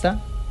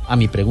respuesta a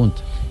mi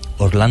pregunta.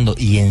 Orlando,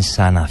 ¿y en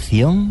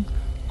sanación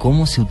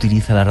cómo se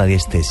utiliza la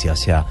radiestesia? O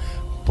sea,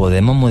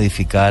 ¿podemos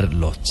modificar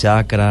los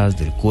chakras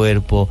del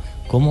cuerpo?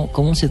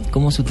 ¿Cómo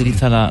se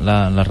utiliza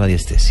la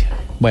radiestesia?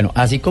 Bueno,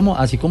 así como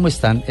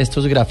están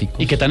estos gráficos.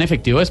 ¿Y qué tan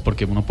efectivo es?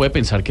 Porque uno puede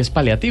pensar que es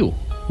paliativo.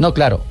 No,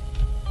 claro,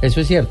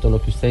 eso es cierto,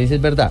 lo que usted dice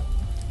es verdad.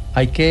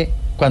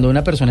 Cuando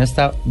una persona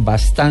está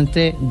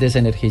bastante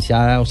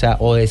desenergizada,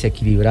 o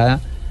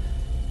desequilibrada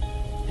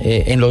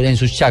en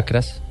sus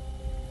chakras,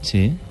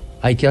 sí,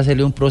 hay que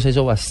hacerle un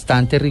proceso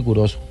bastante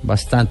riguroso,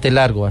 bastante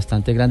largo,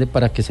 bastante grande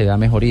para que se vea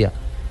mejoría.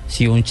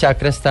 Si un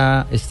chakra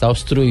está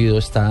obstruido,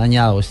 está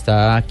dañado,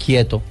 está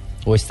quieto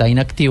o está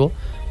inactivo,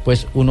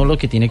 pues uno lo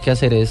que tiene que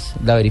hacer es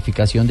la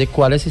verificación de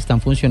cuáles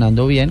están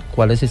funcionando bien,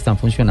 cuáles están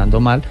funcionando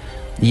mal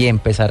y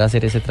empezar a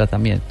hacer ese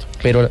tratamiento.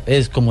 Pero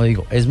es, como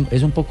digo, es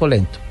un poco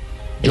lento.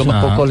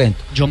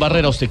 John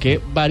Barrera, usted que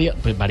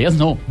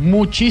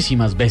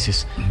muchísimas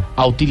veces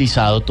ha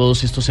utilizado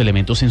todos estos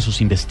elementos en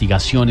sus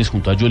investigaciones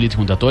junto a Juliet,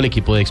 junto a todo el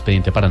equipo de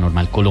Expediente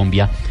Paranormal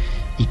Colombia,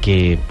 y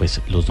que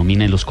pues los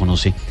domina y los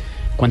conoce.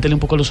 Cuéntele un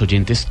poco a los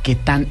oyentes qué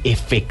tan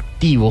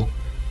efectivo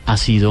ha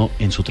sido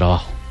en su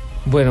trabajo.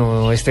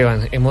 Bueno,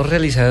 Esteban, hemos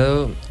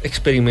realizado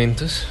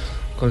experimentos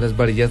con las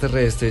varillas de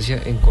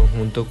radiestesia en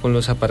conjunto con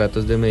los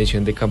aparatos de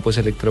medición de campos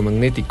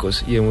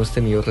electromagnéticos y hemos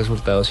tenido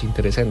resultados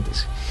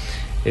interesantes.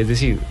 Es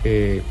decir,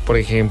 por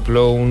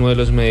ejemplo, uno de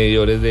los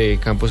medidores de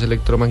campos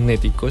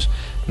electromagnéticos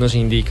nos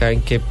indica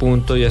en qué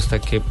punto y hasta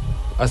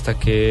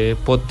qué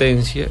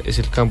potencia es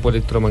el campo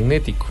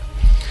electromagnético.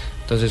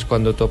 Entonces,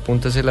 cuando tú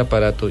apuntas el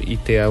aparato y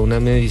te da una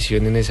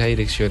medición en esa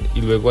dirección y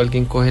luego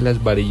alguien coge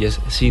las varillas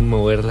sin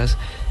moverlas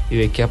y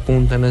ve que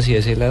apuntan hacia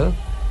ese lado,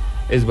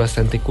 es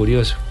bastante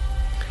curioso.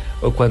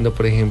 O cuando,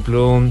 por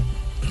ejemplo,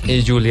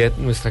 Juliet,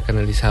 nuestra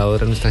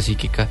canalizadora, nuestra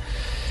psíquica,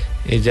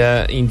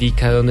 ella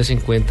indica dónde se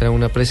encuentra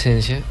una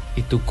presencia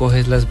y tú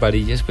coges las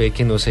varillas, puede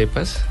que no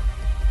sepas,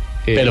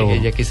 pero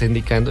ella que está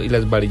indicando, y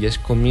las varillas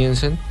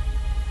comienzan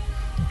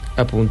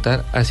a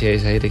apuntar hacia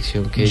esa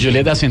dirección que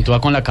Juliet acentúa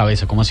con la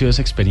cabeza. ¿Cómo ha sido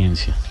esa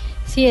experiencia?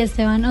 Sí,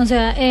 Esteban, o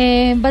sea,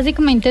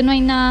 básicamente no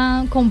hay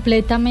nada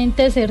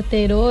completamente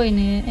certero en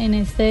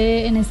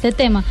este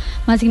tema,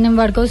 más sin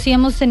embargo sí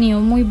hemos tenido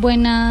muy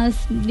buena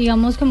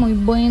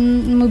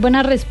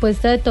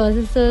respuesta de todas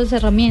estas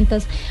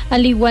herramientas.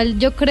 Al igual,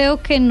 yo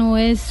creo que no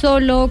es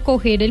solo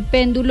coger el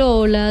péndulo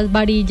o las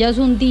varillas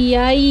un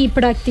día y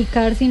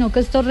practicar, sino que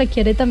esto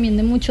requiere también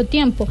de mucho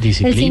tiempo.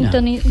 Disciplina.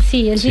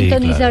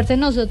 Sintonizarse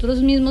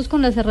nosotros mismos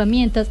con las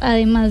herramientas,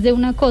 además de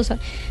una cosa,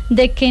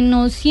 de que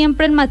no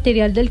siempre el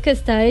material del que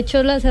está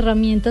hecho las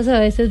herramientas a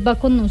veces va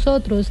con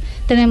nosotros.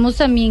 Tenemos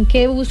también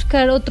que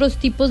buscar otros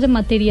tipos de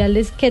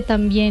materiales que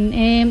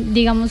también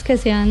digamos que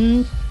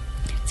sean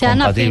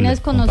afines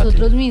con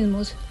nosotros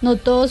mismos. No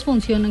todos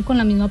funcionan con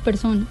la misma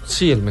persona.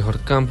 Sí, el mejor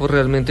campo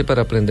realmente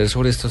para aprender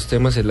sobre estos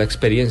temas es la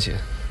experiencia.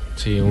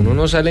 Si uno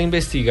no sale a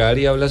investigar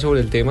y habla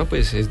sobre el tema,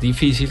 pues es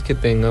difícil que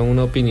tenga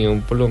una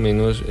opinión por lo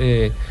menos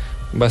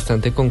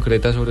bastante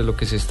concreta sobre lo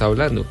que se está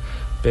hablando.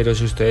 Pero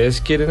si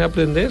ustedes quieren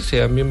aprender,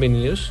 sean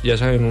bienvenidos. Ya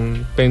saben,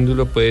 un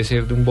péndulo puede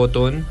ser de un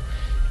botón,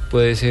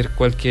 puede ser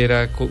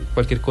cualquier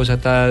cosa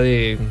atada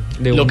de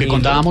lo que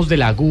contábamos de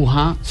la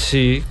aguja.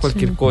 Sí,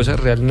 cualquier cosa.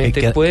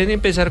 Realmente pueden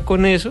empezar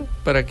con eso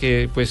para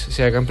que pues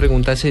se hagan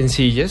preguntas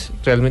sencillas,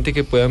 realmente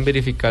que puedan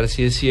verificar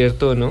si es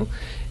cierto o no.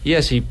 Y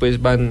así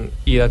pues van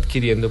a ir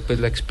adquiriendo pues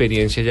la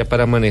experiencia ya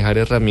para manejar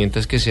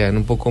herramientas que sean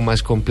un poco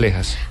más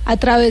complejas. A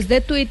través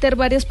de Twitter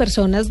varias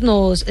personas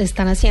nos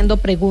están haciendo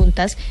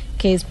preguntas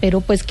que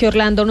espero pues que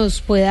Orlando nos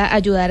pueda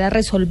ayudar a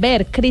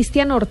resolver.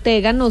 Cristian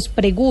Ortega nos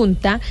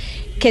pregunta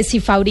que si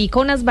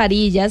fabrica unas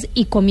varillas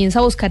y comienza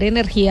a buscar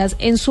energías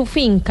en su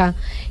finca,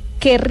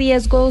 ¿qué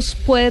riesgos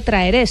puede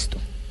traer esto?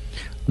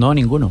 No,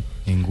 ninguno.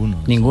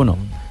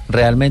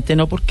 Realmente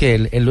no,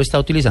 porque él lo está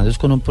utilizando es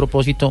con un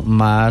propósito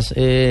más,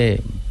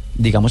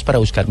 digamos, para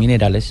buscar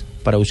minerales,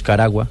 para buscar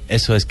agua.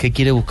 Eso es, ¿qué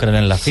quiere buscar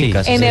en las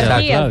fincas?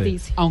 Energías,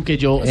 dice. Aunque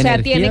yo... O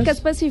sea, tiene que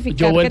especificar.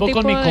 Yo vuelvo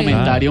con mi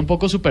comentario un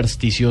poco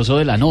supersticioso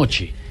de la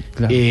noche,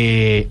 claro.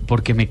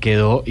 Porque me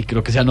quedó, y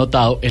creo que se ha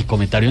notado, el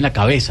comentario en la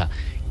cabeza,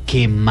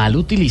 que mal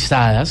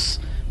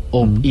utilizadas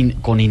o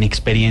con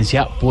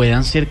inexperiencia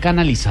puedan ser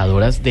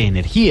canalizadoras de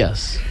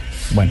energías.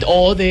 Bueno.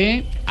 O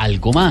de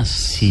algo más.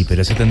 Sí,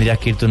 pero eso tendrías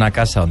que irte a una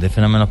casa donde hay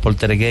fenómenos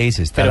poltergeist,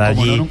 estar pero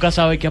allí. Pero uno nunca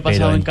sabe qué ha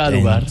pasado en cada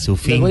lugar. En su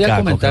finca, les voy a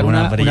comentar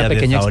una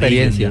pequeña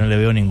experiencia. Yo no le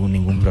veo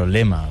ningún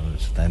problema,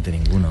 absolutamente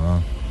ninguno,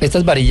 ¿no?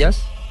 Estas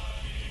varillas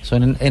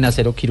son en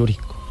acero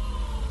quirúrgico.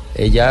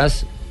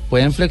 Ellas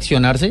pueden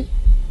flexionarse,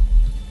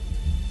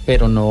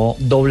 pero no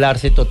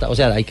doblarse total. O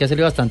sea, hay que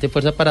hacerle bastante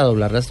fuerza para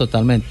doblarlas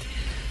totalmente.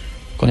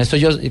 Con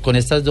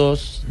estas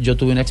dos, yo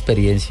tuve una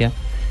experiencia.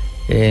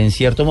 En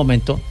cierto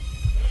momento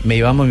me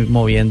iba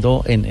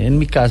moviendo en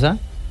mi casa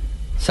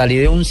salí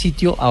de un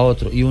sitio a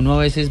otro y uno a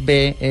veces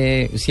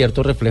ve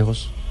ciertos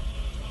reflejos.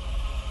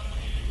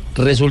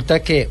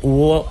 Resulta que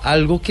hubo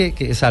algo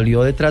que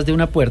salió detrás de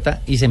una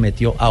puerta y se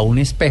metió a un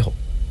espejo.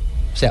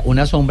 O sea,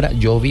 una sombra,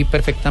 yo vi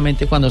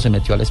perfectamente cuando se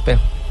metió al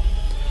espejo.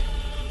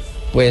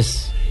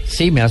 Pues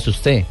sí, me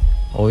asusté,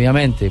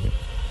 obviamente,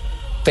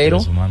 pero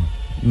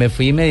me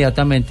fui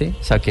inmediatamente,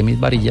 saqué mis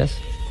varillas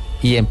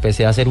y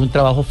empecé a hacer un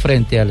trabajo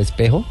frente al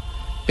espejo,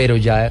 pero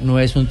ya no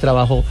es un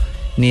trabajo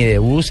ni de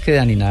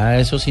búsqueda ni nada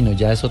de eso, sino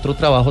ya es otro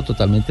trabajo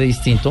totalmente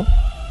distinto,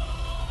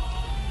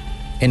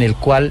 en el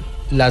cual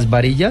las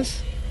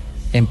varillas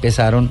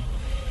empezaron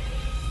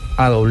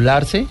a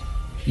doblarse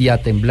y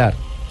a temblar,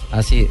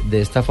 así,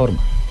 de esta forma.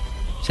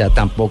 O sea,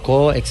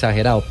 tampoco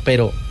exagerado,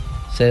 pero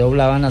se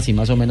doblaban así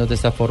más o menos de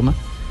esta forma.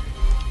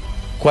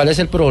 ¿Cuál es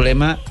el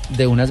problema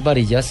de unas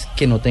varillas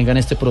que no tengan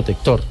este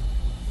protector?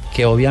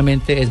 Que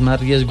obviamente es más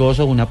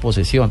riesgoso una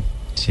posesión.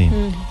 Sí.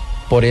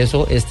 Por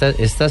eso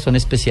estas son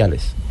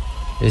especiales.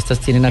 Estas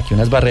tienen aquí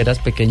unas barreras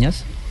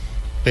pequeñas.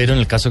 Pero en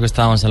el caso que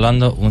estábamos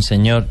hablando, un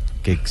señor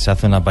que se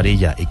hace una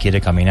varilla y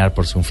quiere caminar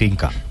por su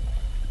finca,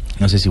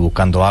 no sé si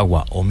buscando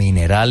agua o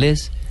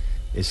minerales,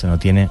 eso no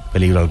tiene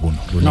peligro alguno.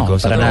 Lo único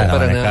es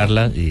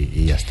manejarla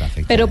y ya está.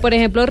 Pero, por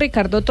ejemplo,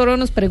 Ricardo Toro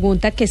nos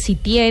pregunta que si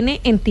tiene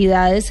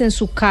entidades en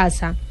su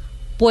casa,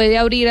 ¿puede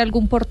abrir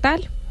algún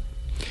portal?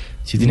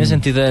 Si tienes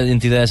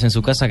entidades en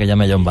su casa, que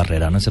llame a John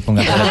Barrera. No se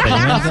ponga a hacer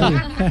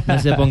experimentos. No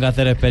se ponga a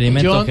hacer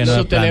experimentos. John, que no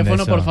su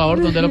teléfono, por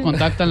favor, ¿dónde lo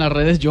contactan las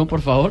redes, John,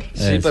 por favor?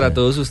 Sí, para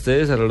todos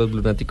ustedes, a los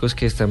lunáticos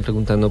que están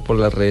preguntando por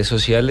las redes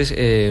sociales,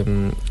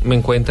 me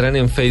encuentran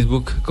en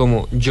Facebook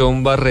como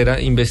John Barrera,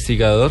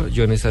 investigador.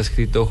 John está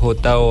escrito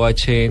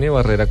J-O-H-N,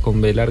 Barrera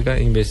con B larga,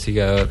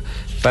 investigador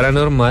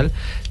paranormal.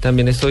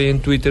 También estoy en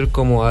Twitter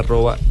como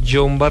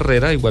 @John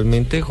Barrera,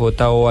 igualmente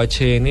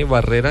J-O-H-N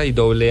Barrera y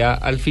AA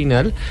al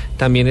final.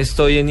 También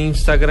estoy en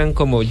Instagram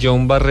como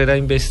John Barrera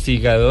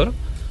Investigador,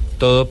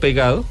 todo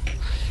pegado.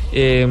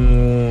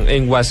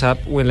 En WhatsApp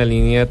o en la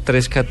línea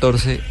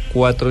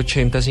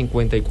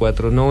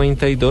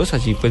 314-480-5492.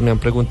 Allí pues me han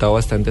preguntado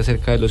bastante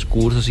acerca de los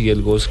cursos y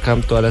el Ghost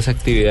Camp, todas las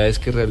actividades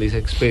que realiza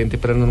Expediente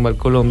Paranormal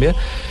Colombia,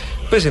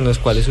 pues en los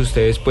cuales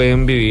ustedes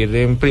pueden vivir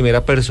en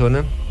primera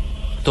persona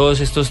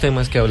todos estos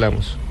temas que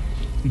hablamos.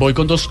 Voy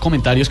con dos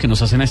comentarios que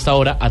nos hacen a esta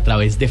hora a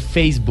través de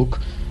Facebook,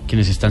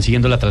 quienes están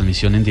siguiendo la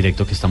transmisión en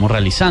directo que estamos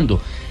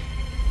realizando.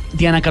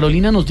 Diana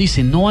Carolina nos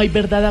dice: no hay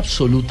verdad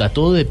absoluta,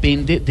 todo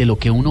depende de lo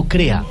que uno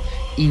crea.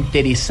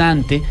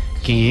 Interesante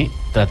que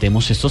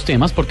tratemos estos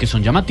temas porque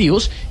son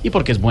llamativos y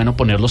porque es bueno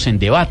ponerlos en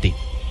debate.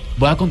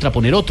 Voy a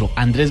contraponer otro,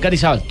 Andrés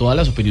Garizabal, todas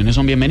las opiniones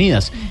son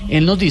bienvenidas.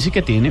 Él nos dice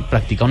que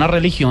practica una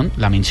religión,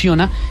 la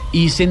menciona,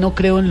 y dice: no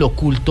creo en lo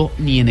oculto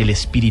ni en el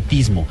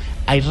espiritismo.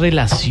 ¿Hay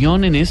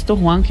relación en esto,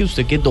 Juan, que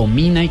usted que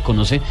domina y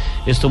conoce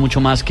esto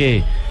mucho más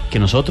que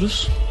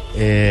nosotros?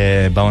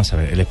 Vamos a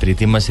ver, el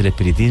espiritismo es el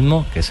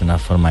espiritismo, que es una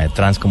forma de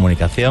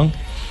transcomunicación,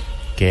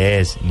 que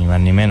es ni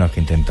más ni menos que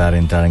intentar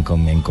entrar en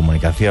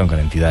comunicación con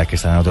entidades que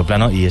están en otro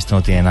plano, y esto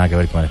no tiene nada que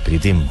ver con el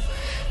espiritismo.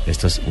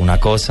 Esto es una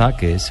cosa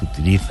que se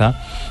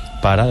utiliza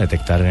para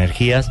detectar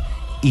energías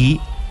y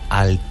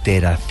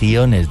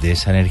alteraciones de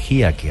esa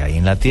energía que hay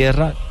en la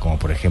Tierra, como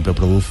por ejemplo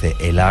produce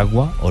el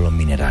agua o los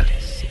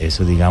minerales.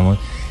 Eso, digamos,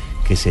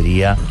 que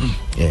sería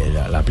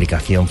la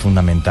aplicación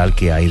fundamental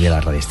que hay de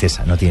la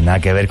radiestesia. No tiene nada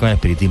que ver con el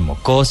espiritismo.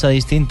 Cosa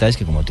distinta es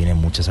que, como tiene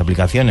muchas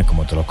aplicaciones,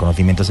 como todos los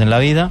conocimientos en la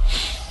vida,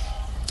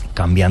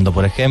 cambiando,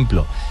 por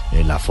ejemplo,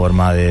 la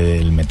forma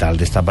del metal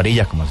de estas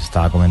varillas, como se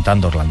estaba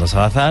comentando Orlando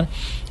Salazar,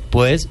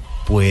 pues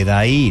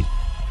pueda ir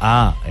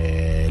a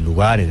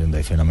lugares donde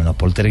hay fenómenos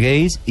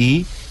poltergeist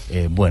y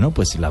bueno,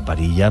 pues las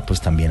varillas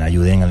pues también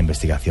ayuden a la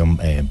investigación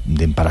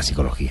en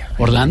parapsicología.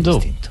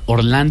 Orlando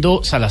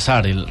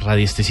Salazar, el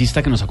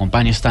radiestesista que nos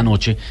acompaña esta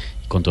noche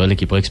con todo el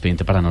equipo de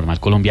Expediente Paranormal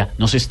Colombia,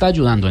 nos está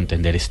ayudando a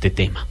entender este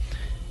tema.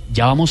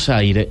 Ya vamos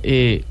a ir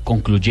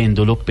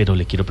concluyéndolo, pero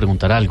le quiero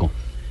preguntar algo.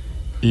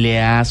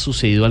 ¿Le ha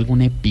sucedido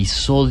algún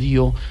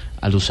episodio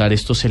al usar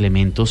estos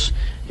elementos,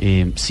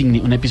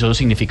 un episodio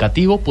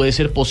significativo? Puede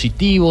ser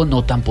positivo,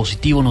 no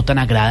tan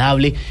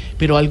agradable,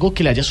 pero algo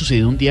que le haya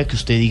sucedido un día que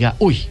usted diga: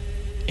 uy,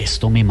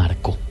 esto me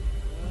marcó.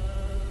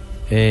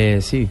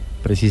 Sí,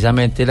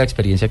 precisamente la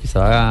experiencia que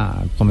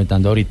estaba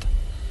comentando ahorita.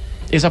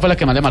 Esa fue la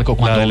que más le marcó,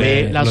 cuando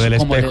ve lo del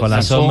espejo,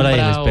 la sombra y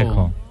el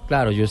espejo.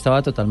 Claro, yo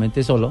estaba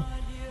totalmente solo.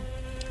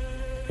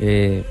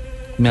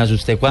 Me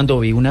asusté cuando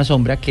vi una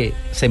sombra que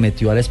se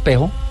metió al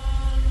espejo.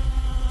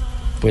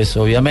 Pues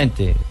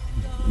obviamente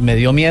me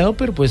dio miedo,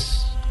 pero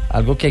pues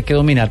algo que hay que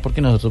dominar,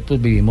 porque nosotros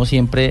pues vivimos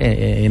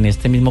siempre en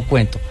este mismo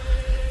cuento.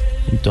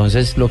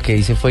 Entonces lo que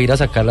hice fue ir a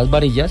sacar las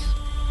varillas,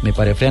 me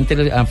paré frente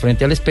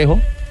al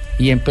espejo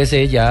y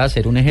empecé ya a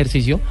hacer un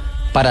ejercicio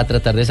para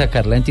tratar de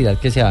sacar la entidad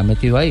que se había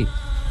metido ahí.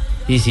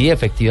 Y sí,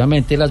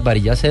 efectivamente las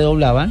varillas se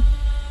doblaban,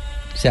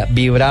 o sea,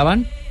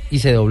 vibraban y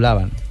se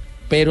doblaban,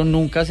 pero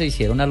nunca se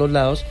hicieron a los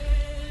lados.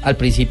 Al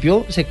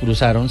principio se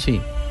cruzaron, sí,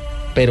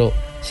 pero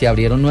se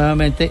abrieron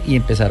nuevamente y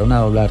empezaron a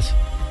doblarse.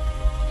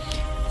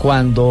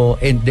 Cuando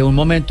de un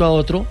momento a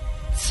otro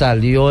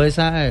salió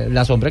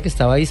la sombra que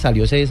estaba ahí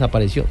salió, se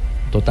desapareció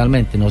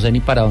totalmente, no sé ni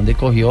para dónde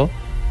cogió,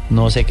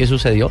 no sé qué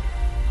sucedió,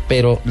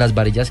 pero las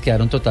varillas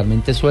quedaron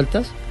totalmente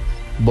sueltas.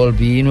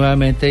 Volví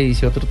nuevamente,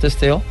 hice otro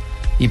testeo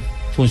y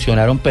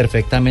funcionaron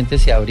perfectamente,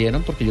 se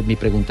abrieron, porque mi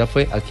pregunta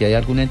fue, ¿aquí hay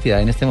alguna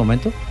entidad en este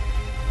momento?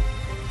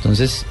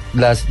 Entonces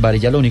las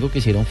varillas lo único que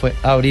hicieron fue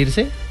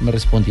abrirse, me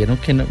respondieron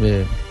que no.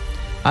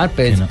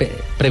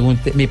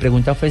 Mi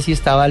pregunta fue si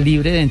estaba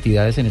libre de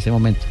entidades en ese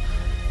momento.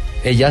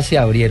 Ellas se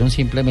abrieron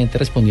simplemente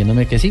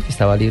respondiéndome que sí, que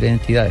estaba libre de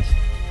entidades.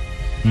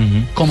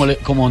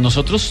 Como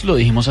nosotros lo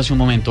dijimos hace un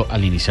momento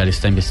al iniciar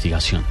esta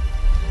investigación,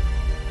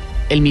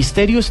 el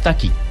misterio está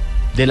aquí,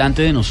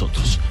 delante de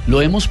nosotros.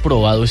 Lo hemos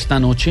probado esta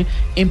noche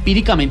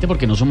empíricamente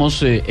porque no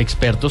somos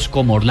expertos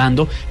como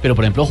Orlando, pero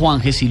por ejemplo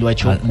Juanje sí lo ha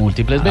hecho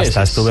múltiples veces.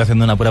 Hasta estuve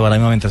haciendo una prueba ahora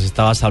mismo mientras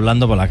estabas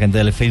hablando con la gente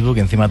del Facebook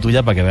encima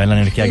tuya para que vean la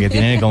energía que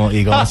tienen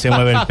y cómo se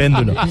mueve el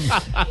péndulo.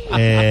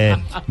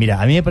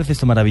 Mira, a mí me parece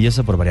esto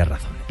maravilloso por varias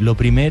razones. Lo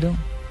primero,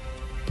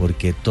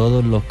 porque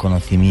todos los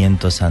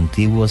conocimientos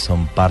antiguos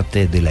son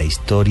parte de la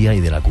historia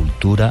y de la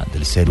cultura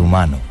del ser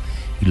humano.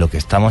 Y lo que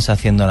estamos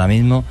haciendo ahora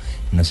mismo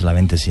no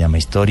solamente se llama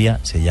historia,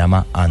 se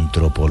llama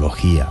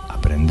antropología,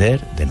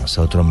 aprender de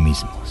nosotros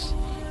mismos.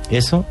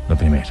 Eso, lo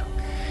primero.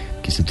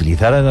 Que se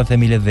utilizara desde hace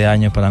miles de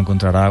años para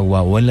encontrar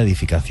agua o en la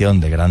edificación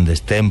de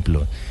grandes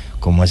templos,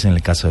 como es en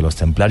el caso de los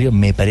templarios,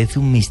 me parece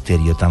un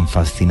misterio tan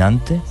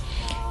fascinante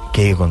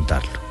que hay que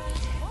contarlo.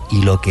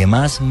 Y lo que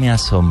más me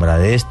asombra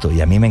de esto,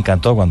 y a mí me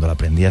encantó cuando lo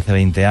aprendí hace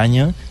 20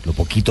 años, lo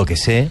poquito que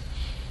sé,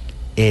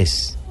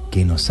 es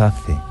que nos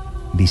hace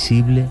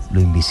visible lo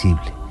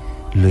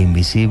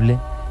invisible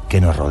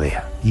que nos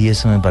rodea. Y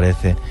eso me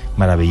parece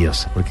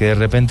maravilloso, porque de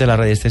repente la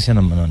radiestesia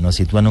nos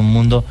sitúa en un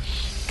mundo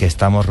que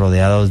estamos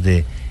rodeados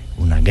de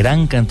una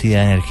gran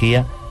cantidad de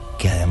energía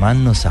que además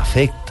nos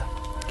afecta,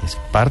 que es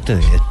parte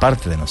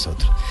de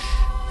nosotros.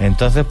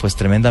 Entonces, pues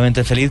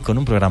tremendamente feliz con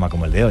un programa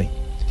como el de hoy.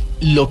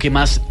 Lo que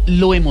más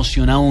lo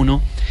emociona a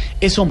uno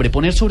es, hombre,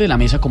 poner sobre la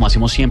mesa, como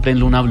hacemos siempre en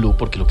Luna BLU,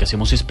 porque lo que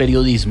hacemos es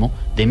periodismo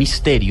de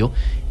misterio,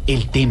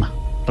 el tema,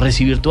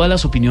 recibir todas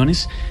las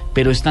opiniones,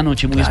 pero esta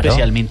noche muy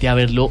especialmente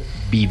haberlo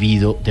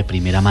vivido de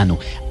primera mano.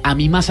 A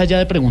mí, más allá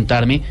de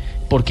preguntarme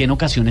por qué en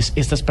ocasiones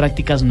estas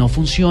prácticas no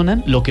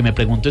funcionan, lo que me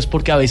pregunto es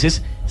por qué a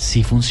veces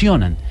sí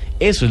funcionan.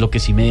 Eso es lo que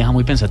sí me deja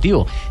muy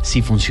pensativo.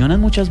 Si funcionan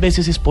muchas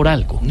veces es por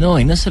algo. No,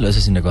 y no solo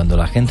eso, sino cuando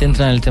la gente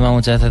entra en el tema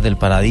muchas veces del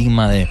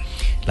paradigma de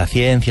la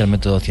ciencia, el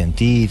método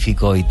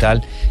científico y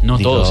tal. No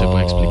todo se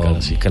puede explicar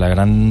así. Que la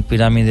gran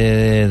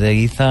pirámide de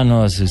Giza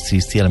no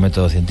existía el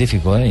método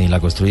científico, y la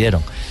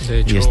construyeron.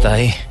 De hecho, y está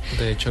ahí.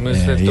 De hecho, no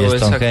es de todo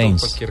exacto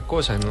cualquier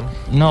cosa,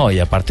 ¿no? No, y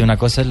aparte una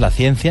cosa es la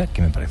ciencia,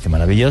 que me parece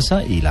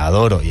maravillosa y la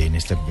adoro, y en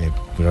este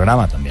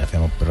programa también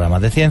hacemos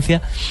programas de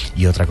ciencia,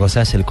 y otra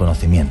cosa es el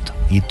conocimiento.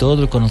 Y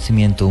todo el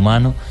conocimiento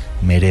humano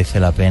merece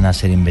la pena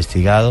ser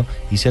investigado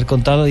y ser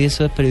contado, y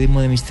eso es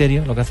periodismo de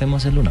misterio, lo que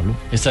hacemos en Luna BLU.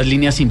 Estas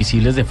líneas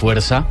invisibles de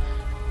fuerza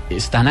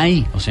están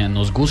ahí, o sea,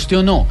 nos guste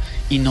o no,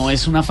 y no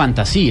es una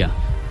fantasía.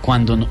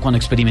 Cuando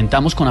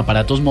experimentamos con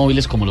aparatos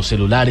móviles como los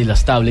celulares,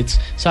 las tablets,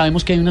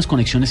 sabemos que hay unas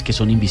conexiones que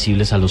son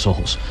invisibles a los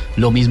ojos.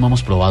 Lo mismo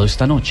hemos probado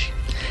esta noche.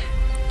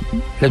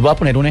 Les voy a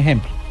poner un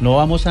ejemplo. No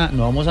vamos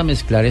a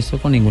mezclar esto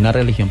con ninguna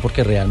religión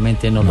porque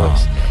realmente no lo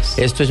es.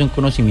 Esto es un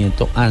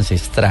conocimiento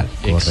ancestral.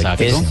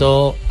 Exacto.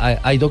 Esto,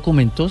 hay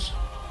documentos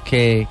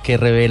que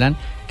revelan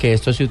que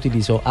esto se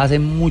utilizó hace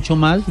mucho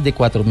más de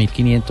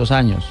 4.500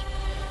 años.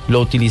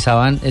 Lo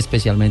utilizaban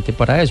especialmente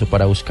para eso,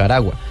 para buscar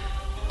agua.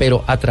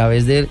 Pero a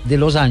través de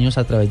los años,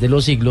 a través de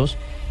los siglos,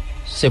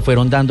 se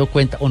fueron dando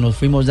cuenta, o nos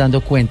fuimos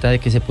dando cuenta de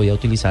que se podía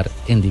utilizar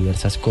en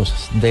diversas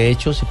cosas. De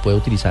hecho, se puede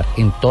utilizar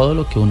en todo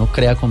lo que uno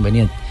crea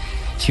conveniente.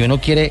 Si uno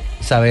quiere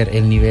saber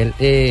el nivel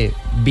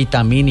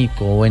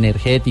vitamínico o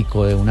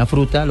energético de una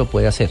fruta, lo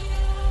puede hacer.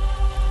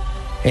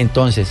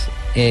 Entonces,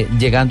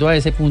 llegando a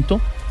ese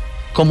punto,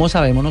 ¿cómo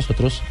sabemos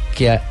nosotros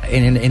que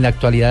en la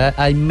actualidad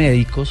hay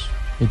médicos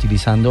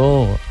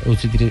utilizando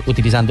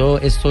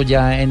esto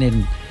ya en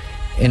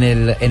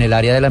el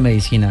área de la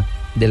medicina,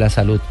 de la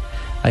salud?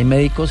 Hay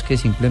médicos que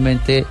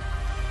simplemente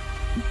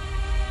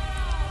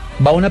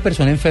va una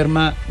persona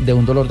enferma de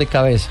un dolor de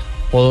cabeza,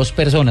 o dos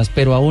personas,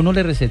 pero a uno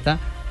le receta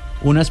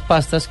unas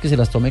pastas que se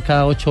las tome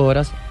cada 8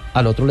 horas,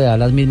 al otro le da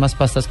las mismas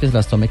pastas que se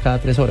las tome cada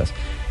 3 horas,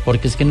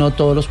 porque es que no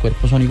todos los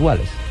cuerpos son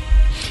iguales,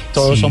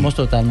 todos somos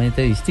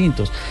totalmente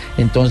distintos.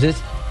 Entonces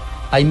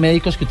hay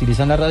médicos que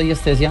utilizan la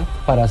radiestesia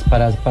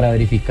para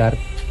verificar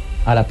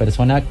a la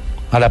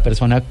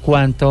persona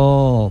cuánto,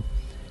 o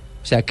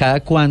sea,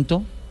 cada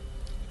cuánto,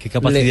 qué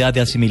capacidad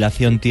de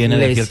asimilación tiene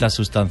de ciertas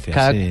sustancias.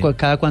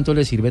 Cada cuánto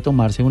le sirve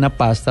tomarse una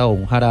pasta o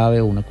un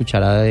jarabe o una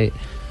cucharada de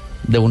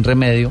un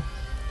remedio.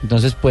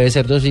 Entonces puede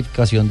ser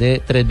dosificación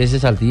de 3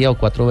 veces al día o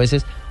 4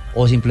 veces,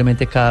 o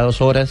simplemente cada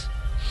 2 horas,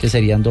 que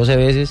serían 12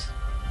 veces.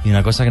 Y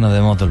una cosa que no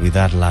debemos de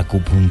olvidar, la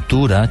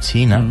acupuntura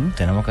china.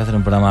 Tenemos que hacer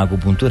un programa de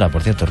acupuntura,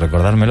 por cierto,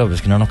 recordármelo, pero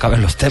es que no nos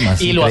caben los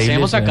temas. Y lo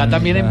hacemos acá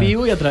también en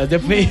vivo y a través de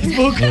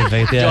Facebook.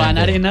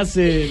 Joana Arenas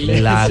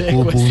la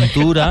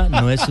acupuntura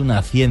no es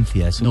una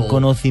ciencia, es un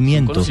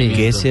conocimiento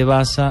que se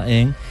basa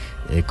en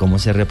cómo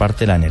se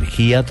reparte la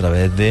energía a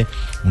través de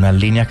unas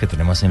líneas que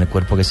tenemos en el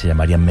cuerpo que se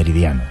llamarían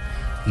meridianos.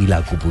 Y la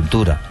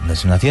acupuntura no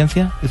es una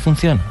ciencia y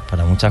funciona.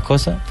 Para muchas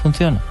cosas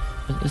funciona.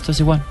 Esto es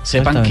igual.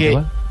 Sepan que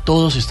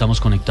todos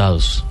estamos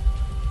conectados.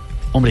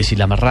 Hombre, si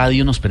la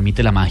radio nos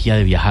permite la magia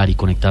de viajar y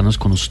conectarnos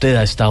con usted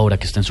a esta hora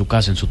que está en su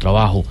casa, en su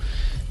trabajo,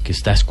 que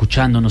está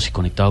escuchándonos y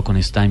conectado con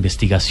esta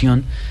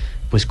investigación,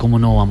 pues cómo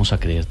no vamos a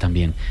creer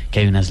también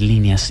que hay unas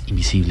líneas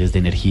invisibles de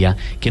energía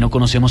que no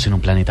conocemos en un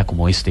planeta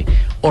como este.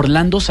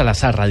 Orlando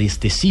Salazar,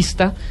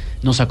 radiestesista,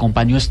 nos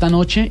acompañó esta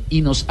noche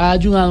y nos ha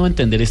ayudado a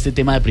entender este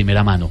tema de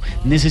primera mano.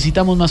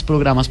 Necesitamos más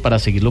programas para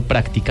seguirlo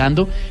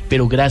practicando,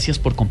 pero gracias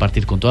por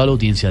compartir con toda la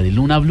audiencia de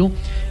Luna BLU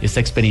esta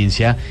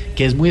experiencia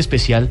que es muy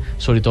especial,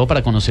 sobre todo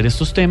para conocer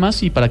estos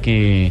temas y para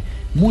que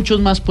muchos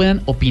más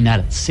puedan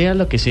opinar, sea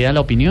lo que sea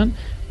la opinión,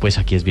 pues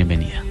aquí es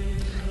bienvenida.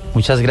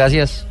 Muchas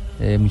gracias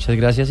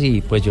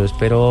y pues yo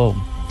espero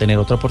tener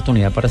otra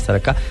oportunidad para estar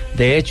acá.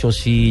 De hecho,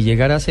 si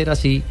llegara a ser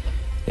así,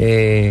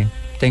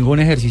 tengo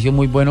un ejercicio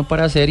muy bueno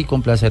para hacer y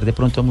complacer de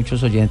pronto a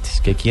muchos oyentes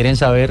que quieren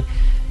saber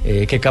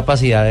qué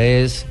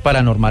capacidades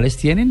paranormales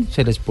tienen,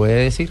 se les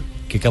puede decir.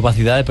 Qué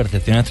capacidad de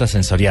percepción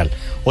extrasensorial.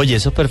 Oye,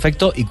 eso es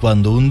perfecto, y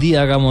cuando un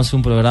día hagamos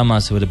un programa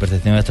sobre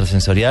percepción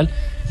extrasensorial,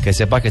 que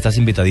sepas que estás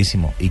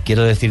invitadísimo. Y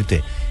quiero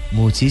decirte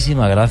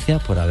muchísimas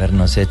gracias por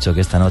habernos hecho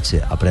que esta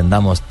noche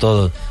aprendamos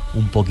todos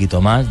un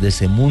poquito más de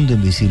ese mundo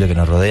invisible que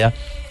nos rodea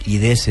y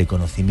de ese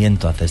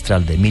conocimiento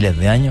ancestral de miles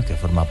de años que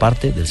forma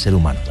parte del ser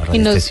humano, la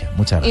radiestesia.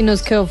 Muchas gracias. Y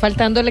nos quedó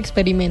faltando el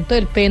experimento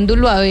del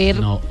péndulo, a ver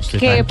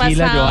qué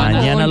pasa.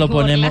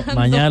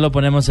 Mañana lo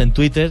ponemos en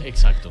Twitter.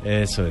 Exacto.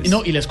 Eso es.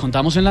 No, y les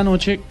contamos en la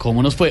noche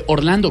cómo nos fue.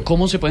 Orlando,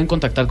 ¿cómo se pueden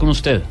contactar con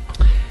usted?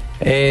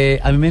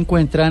 A mí me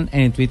encuentran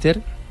en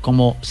Twitter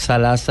como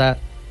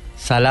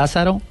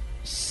Salázaro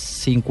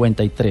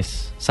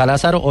 53,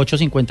 Salázaro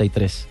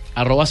 853.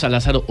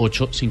 @Salázaro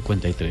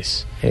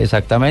 853.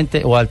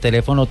 Exactamente, o al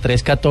teléfono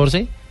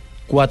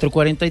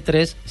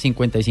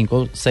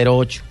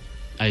 314-443-5508.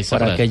 Ahí está.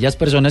 Para aquellas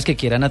personas que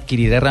quieran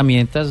adquirir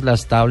herramientas,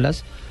 las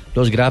tablas,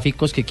 los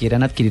gráficos, que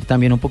quieran adquirir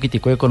también un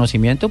poquitico de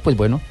conocimiento, pues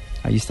bueno,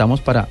 ahí estamos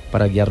para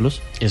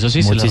guiarlos. Eso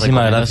sí,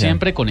 muchísimas gracias.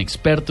 Siempre con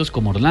expertos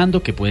como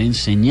Orlando que puede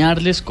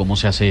enseñarles cómo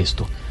se hace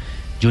esto.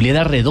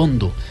 Julieta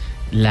Redondo,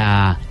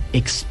 la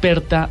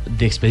experta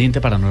de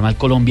Expediente Paranormal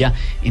Colombia,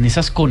 en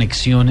esas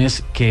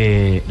conexiones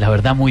que la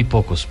verdad muy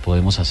pocos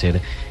podemos hacer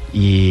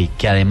y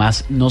que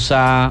además nos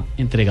ha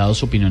entregado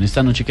su opinión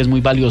esta noche, que es muy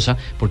valiosa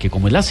porque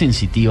como es la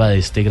sensitiva de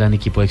este gran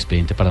equipo de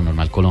Expediente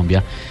Paranormal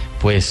Colombia,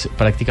 pues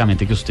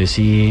prácticamente que usted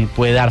sí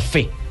puede dar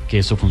fe que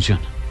eso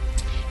funciona.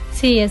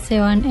 Sí,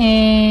 Esteban,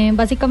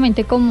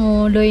 básicamente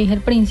como lo dije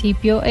al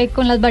principio,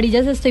 con las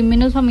varillas estoy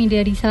menos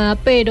familiarizada,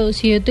 pero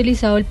sí he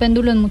utilizado el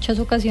péndulo en muchas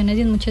ocasiones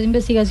y en muchas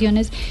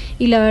investigaciones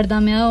y la verdad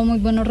me ha dado muy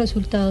buenos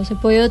resultados. He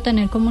podido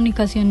tener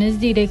comunicaciones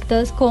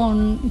directas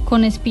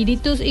con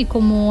espíritus y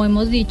como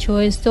hemos dicho,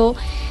 esto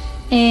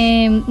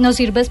nos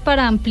sirve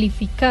para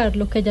amplificar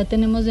lo que ya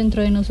tenemos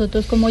dentro de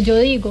nosotros, como yo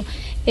digo.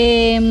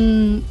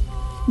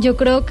 Yo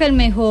creo que el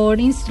mejor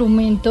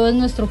instrumento es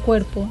nuestro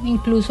cuerpo.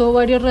 Incluso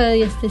varios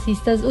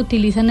radiestesistas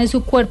utilizan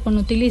su cuerpo,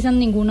 no utilizan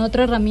ninguna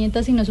otra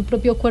herramienta sino su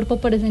propio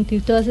cuerpo para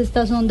sentir todas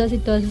estas ondas y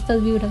todas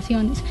estas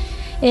vibraciones.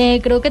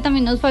 Creo que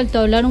también nos faltó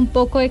hablar un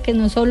poco de que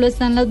no solo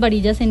están las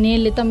varillas en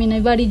L, también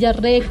hay varillas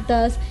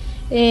rectas,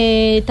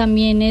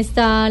 también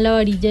está la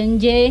varilla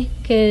en Y,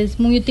 que es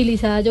muy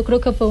utilizada. Yo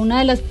creo que fue una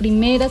de las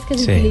primeras que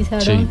se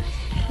utilizaron.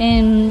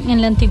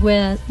 En la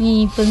antigüedad.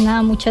 Y pues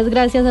nada, muchas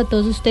gracias a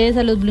todos ustedes,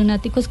 a los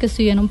blunáticos que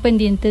estuvieron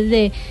pendientes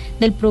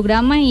del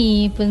programa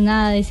y pues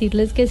nada,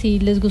 decirles que si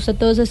les gusta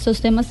todos estos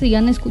temas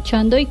sigan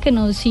escuchando y que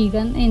nos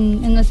sigan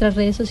en nuestras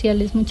redes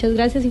sociales. Muchas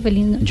gracias y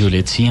feliz noche.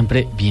 Juliet,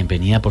 siempre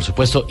bienvenida, por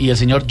supuesto. Y el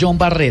señor John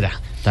Barrera,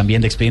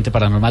 también de Expediente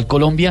Paranormal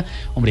Colombia.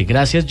 Hombre,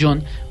 gracias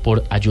John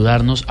por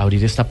ayudarnos a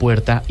abrir esta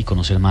puerta y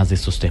conocer más de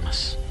estos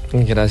temas.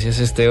 Gracias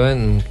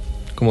Esteban,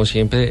 como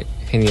siempre,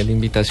 genial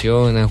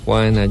invitación, a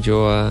Juan, a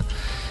Joa,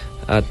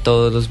 a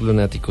todos los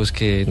blunáticos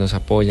que nos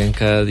apoyan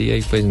cada día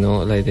y pues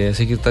no, la idea es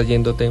seguir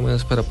trayendo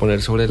temas para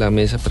poner sobre la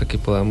mesa para que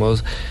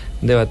podamos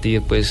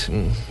debatir pues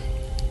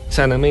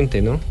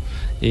sanamente, ¿no?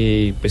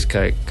 Y pues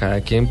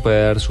cada quien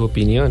puede dar su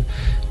opinión.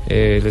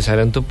 Les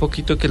adelanto un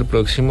poquito que el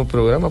próximo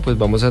programa pues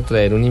vamos a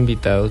traer un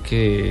invitado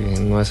que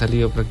no ha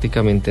salido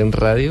prácticamente en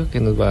radio, que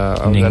nos va a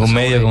hablar ningún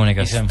medio de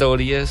comunicación,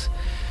 historias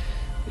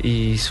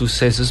y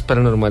sucesos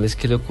paranormales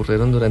que le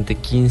ocurrieron durante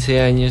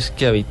 15 años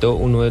que habitó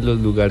uno de los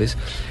lugares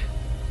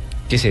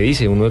que se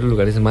dice uno de los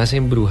lugares más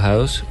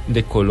embrujados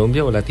de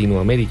Colombia o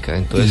Latinoamérica.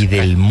 Entonces, y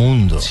del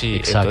mundo. Sí,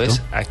 exacto.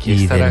 Entonces aquí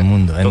y estará del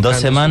mundo. En 2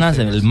 semanas,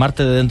 el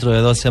martes de dentro de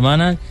 2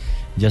 semanas,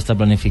 ya está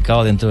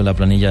planificado dentro de la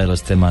planilla de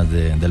los temas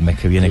del mes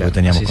que viene, claro, que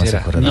teníamos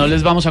consejo. No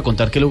les vamos a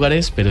contar qué lugar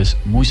es, pero es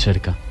muy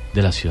cerca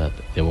de la ciudad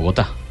de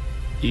Bogotá.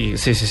 Y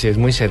sí, es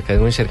muy cerca, es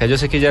muy cerca. Yo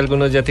sé que ya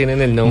algunos ya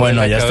tienen el nombre.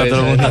 Bueno, ya está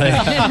todo el mundo ahí.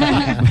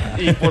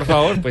 Y por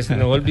favor, pues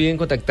no olviden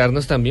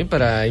contactarnos también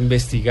para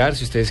investigar.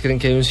 Si ustedes creen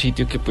que hay un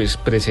sitio que pues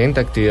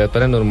presenta actividad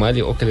paranormal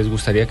o que les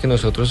gustaría que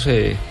nosotros,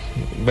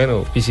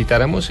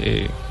 visitáramos,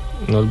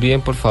 no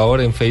olviden por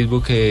favor en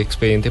Facebook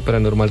Expediente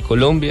Paranormal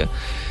Colombia.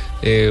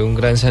 Un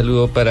gran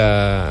saludo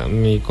para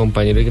mi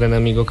compañero y gran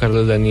amigo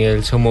Carlos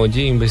Daniel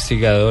Somoji,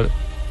 investigador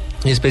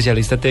y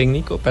especialista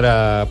técnico,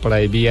 para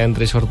ahí vía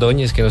Andrés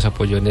Ordóñez, que nos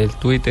apoyó en el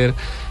Twitter,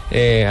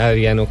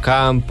 Adriano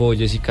Campo,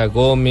 Jessica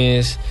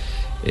Gómez,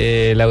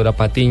 Laura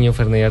Patiño,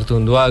 Ferney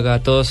Artunduaga, a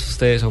todos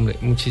ustedes, hombre,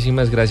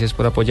 muchísimas gracias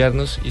por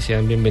apoyarnos y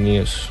sean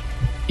bienvenidos.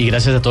 Y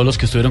gracias a todos los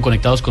que estuvieron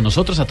conectados con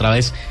nosotros a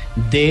través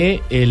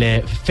de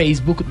el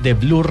Facebook de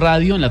Blue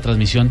Radio en la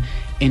transmisión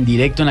en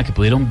directo en la que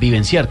pudieron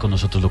vivenciar con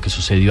nosotros lo que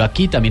sucedió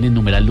aquí, también en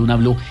numeral Luna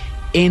Blue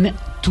en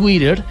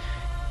Twitter.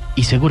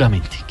 Y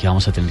seguramente que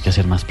vamos a tener que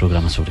hacer más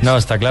programas sobre eso. No,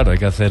 está claro, hay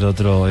que hacer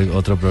otro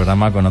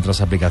programa con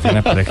otras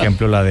aplicaciones, por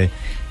ejemplo la de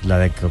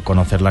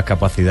conocer las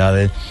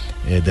capacidades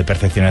de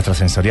percepción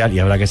extrasensorial, y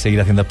habrá que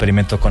seguir haciendo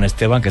experimentos con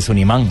Esteban, que es un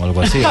imán o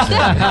algo así. O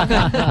sea,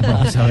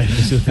 vamos a ver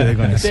qué sucede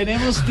con eso.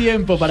 Tenemos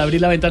tiempo para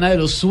abrir la ventana de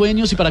los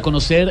sueños y para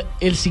conocer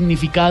el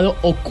significado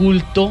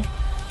oculto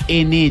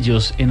en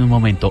ellos en un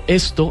momento.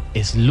 Esto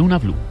es Luna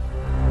Blue.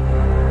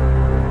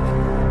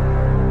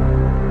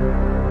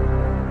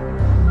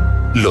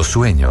 Los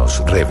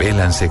sueños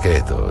revelan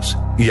secretos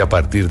y a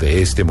partir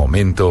de este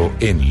momento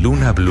en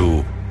Luna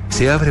Blue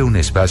se abre un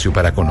espacio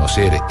para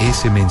conocer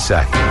ese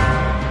mensaje.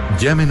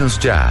 Llámenos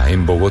ya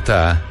en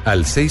Bogotá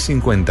al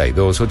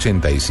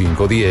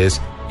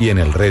 652-8510 y en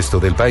el resto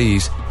del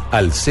país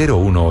al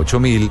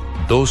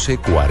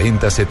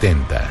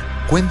 018-124070.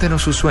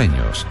 Cuéntenos sus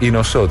sueños y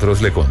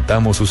nosotros le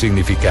contamos su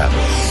significado.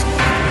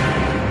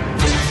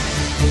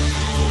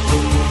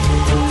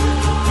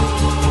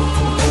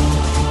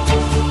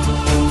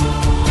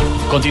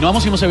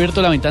 Continuamos y hemos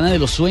abierto la ventana de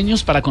los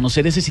sueños para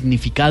conocer ese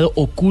significado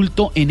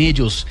oculto en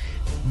ellos.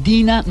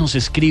 Dina nos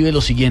escribe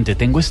lo siguiente: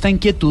 tengo esta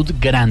inquietud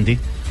grande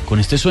con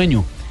este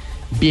sueño.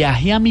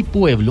 Viajé a mi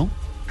pueblo,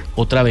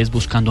 otra vez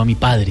buscando a mi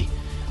padre.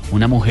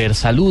 Una mujer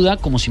saluda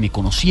como si me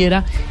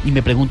conociera y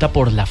me pregunta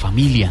por la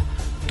familia.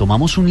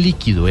 Tomamos un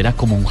líquido, era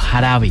como un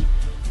jarabe.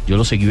 Yo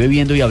lo seguí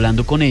bebiendo y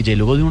hablando con ella, y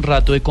luego de un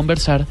rato de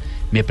conversar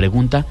me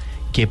pregunta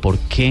que por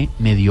qué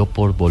me dio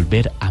por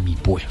volver a mi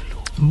pueblo.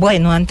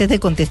 Bueno, antes de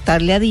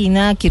contestarle a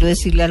Dina, quiero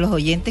decirle a los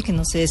oyentes que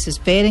no se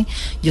desesperen.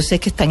 Yo sé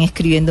que están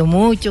escribiendo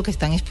mucho, que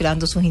están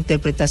esperando sus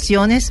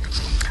interpretaciones,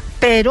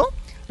 pero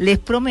les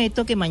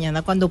prometo que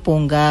mañana, cuando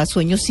ponga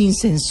Sueños sin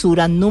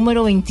Censura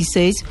número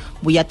 26,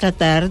 voy a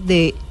tratar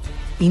de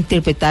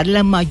interpretar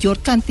la mayor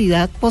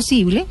cantidad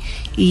posible,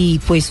 y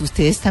pues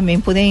ustedes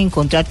también pueden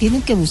encontrar,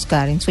 tienen que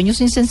buscar en Sueños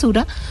sin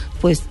Censura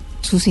pues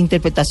sus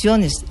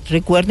interpretaciones.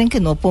 Recuerden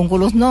que no pongo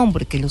los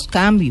nombres, que los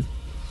cambio,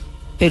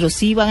 pero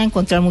sí van a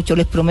encontrar mucho.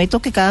 Les prometo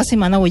que cada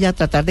semana voy a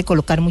tratar de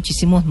colocar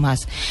muchísimos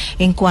más.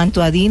 En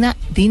cuanto a Dina,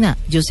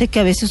 yo sé que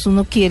a veces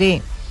uno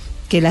quiere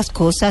que las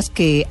cosas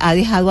que ha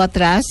dejado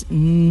atrás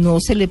no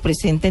se le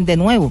presenten de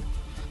nuevo,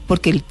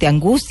 porque te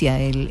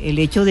angustia el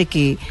hecho de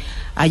que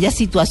haya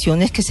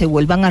situaciones que se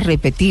vuelvan a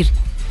repetir.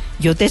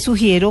 Yo te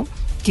sugiero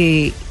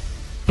que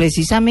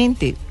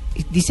precisamente,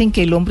 dicen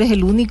que el hombre es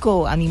el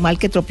único animal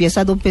que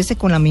tropieza 2 veces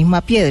con la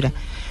misma piedra.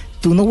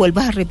 Tú no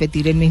vuelvas a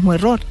repetir el mismo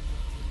error.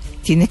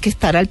 Tienes que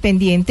estar al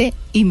pendiente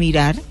y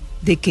mirar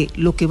de que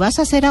lo que vas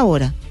a hacer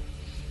ahora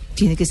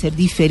tiene que ser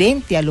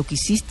diferente a lo que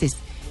hiciste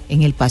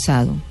en el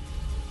pasado.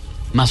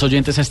 Más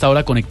oyentes a esta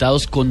hora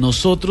conectados con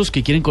nosotros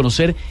que quieren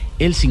conocer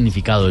el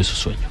significado de su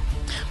sueño.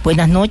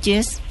 Buenas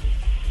noches.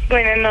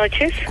 Buenas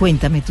noches.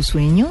 Cuéntame tu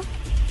sueño.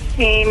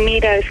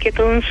 Mira, es que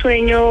tuve un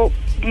sueño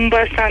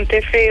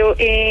bastante feo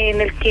en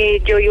el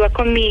que yo iba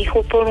con mi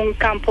hijo por un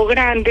campo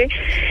grande.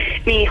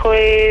 Mi hijo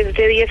es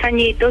de 10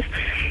 añitos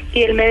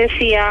y él me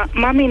decía: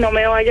 mami, no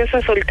me vayas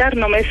a soltar,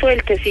 no me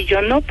sueltes. Y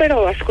yo: no,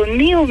 pero vas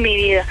conmigo, mi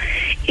vida.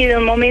 Y de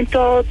un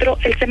momento a otro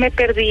él se me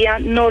perdía,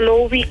 no lo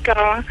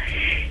ubicaba.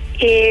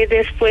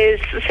 Después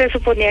se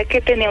suponía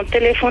que tenía un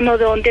teléfono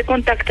donde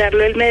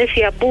contactarlo. Él me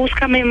decía: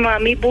 búscame,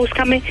 mami,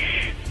 búscame,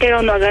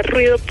 pero no hagas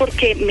ruido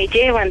porque me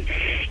llevan.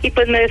 Y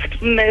pues me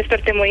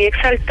desperté muy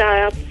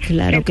exaltada.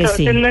 Claro. Entonces,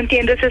 que sí. No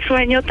entiendo ese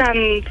sueño tan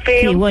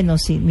feo. Sí, bueno,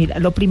 sí, mira,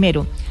 lo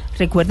primero,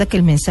 recuerda que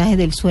el mensaje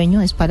del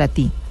sueño es para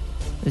ti.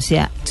 O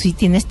sea, si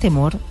tienes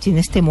temor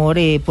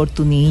por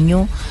tu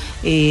niño,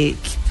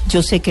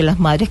 yo sé que las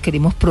madres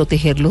queremos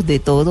protegerlos de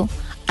todo.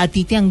 A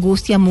ti te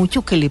angustia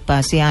mucho que le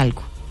pase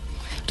algo.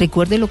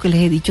 Recuerde lo que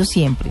les he dicho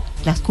siempre: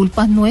 las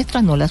culpas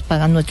nuestras no las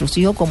pagan nuestros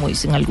hijos, como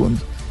dicen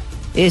algunos.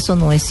 Eso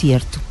no es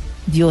cierto.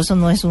 Dios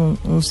no es un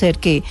ser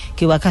que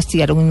va a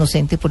castigar a un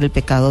inocente por el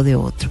pecado de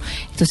otro.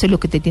 Entonces lo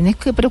que te tienes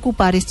que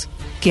preocupar es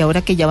que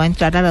ahora que ya va a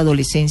entrar a la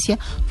adolescencia,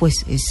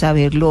 pues es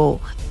saberlo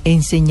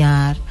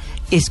enseñar,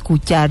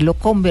 escucharlo,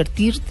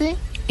 convertirte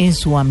en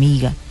su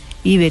amiga,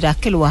 y verás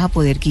que lo vas a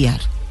poder guiar.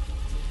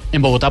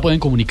 En Bogotá pueden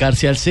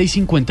comunicarse al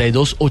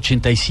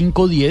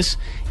 652-8510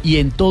 y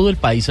en todo el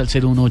país al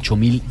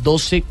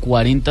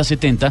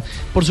 018-012-4070,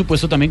 por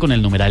supuesto también con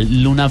el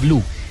numeral Luna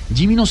BLU.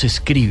 Jimmy nos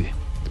escribe: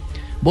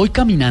 voy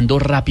caminando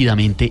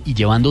rápidamente y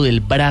llevando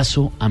del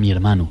brazo a mi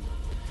hermano.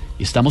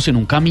 Estamos en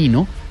un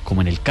camino,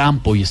 como en el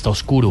campo, y está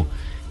oscuro.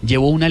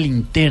 Llevo una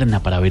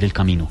linterna para ver el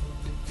camino.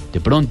 De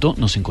pronto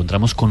nos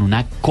encontramos con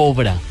una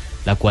cobra,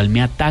 la cual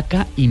me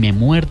ataca y me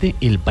muerde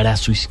el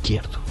brazo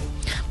izquierdo.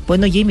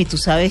 Bueno, Jimmy, tú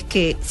sabes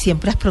que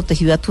siempre has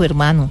protegido a tu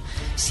hermano,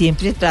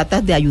 siempre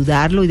tratas de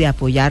ayudarlo y de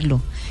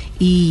apoyarlo,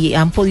 y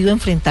han podido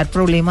enfrentar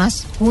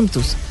problemas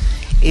juntos.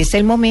 Es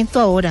el momento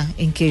ahora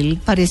en que él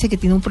parece que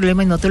tiene un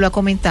problema y no te lo ha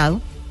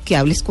comentado, que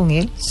hables con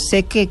él.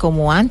 Sé que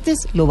como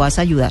antes lo vas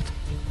a ayudar.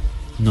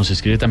 Nos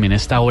escribe también a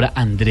esta hora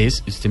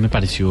Andrés, me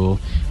pareció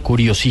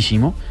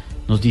curiosísimo.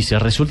 Nos dice: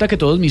 resulta que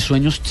todos mis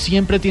sueños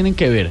siempre tienen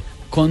que ver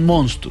con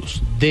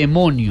monstruos,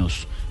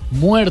 demonios,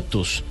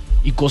 muertos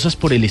y cosas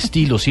por el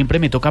estilo. Siempre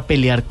me toca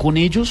pelear con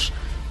ellos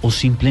o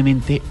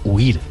simplemente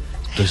huir.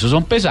 Entonces, eso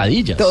son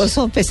pesadillas. Todos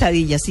son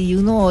pesadillas, y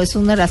es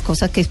una de las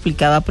cosas que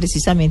explicaba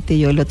precisamente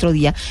yo el otro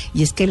día,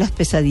 y es que las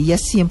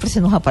pesadillas siempre se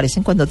nos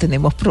aparecen cuando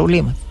tenemos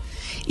problemas.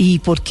 ¿Y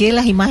por qué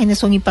las imágenes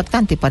son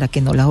impactantes? Para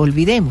que no las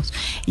olvidemos.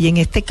 Y en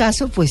este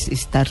caso, pues,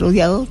 estás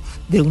rodeado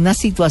de unas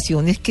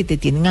situaciones que te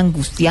tienen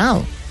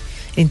angustiado.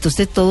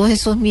 Entonces, todos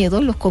esos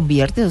miedos los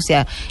conviertes, o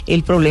sea,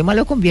 el problema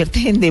lo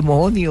conviertes en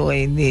demonio,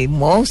 en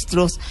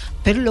monstruos,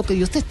 pero lo que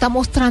Dios te está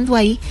mostrando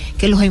ahí,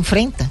 que los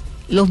enfrentas,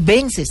 los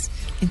vences.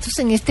 Entonces,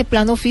 en este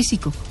plano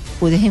físico,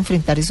 puedes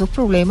enfrentar esos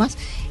problemas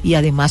y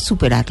además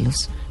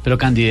superarlos. Pero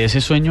Candy, de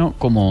ese sueño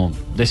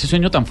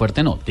tan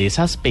fuerte no, de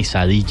esas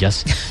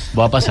pesadillas,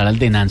 voy a pasar al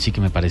de Nancy,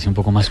 que me parece un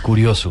poco más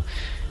curioso.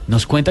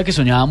 Nos cuenta que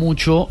soñaba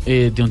mucho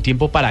de un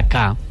tiempo para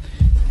acá,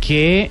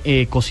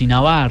 que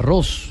cocinaba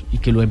arroz y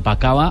que lo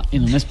empacaba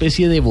en una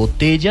especie de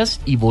botellas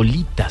y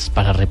bolitas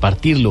para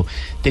repartirlo.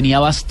 Tenía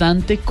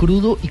bastante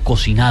crudo y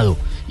cocinado,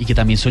 y que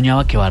también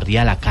soñaba que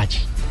barría la calle.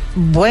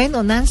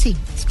 Bueno, Nancy,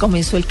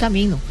 comenzó el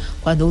camino.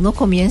 Cuando uno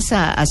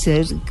comienza a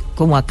hacer,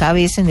 como acá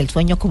ves en el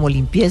sueño, como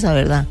limpieza,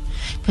 ¿verdad?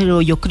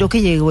 Pero yo creo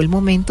que llegó el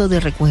momento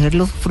de recoger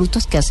los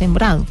frutos que has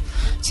sembrado.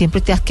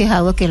 Siempre te has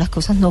quejado de que las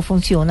cosas no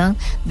funcionan,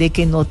 de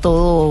que no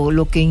todo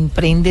lo que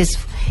emprendes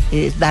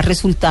da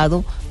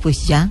resultado.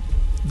 Pues ya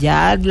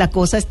la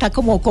cosa está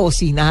como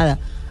cocinada.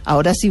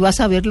 Ahora sí vas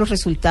a ver los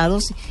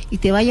resultados y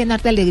te va a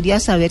llenar de alegría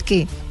saber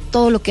que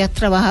todo lo que has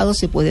trabajado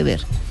se puede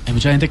ver. Hay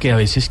mucha gente que a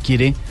veces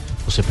quiere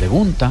o se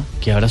pregunta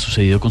qué habrá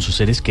sucedido con sus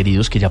seres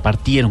queridos que ya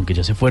partieron, que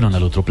ya se fueron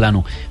al otro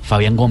plano.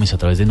 Fabián Gómez, a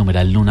través de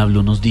numeral Luna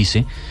BLU, nos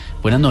dice: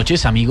 buenas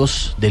noches,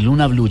 amigos de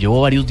Luna BLU.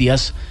 Llevo varios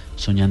días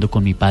soñando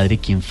con mi padre,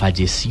 quien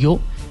falleció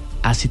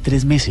hace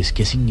 3 meses.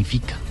 ¿Qué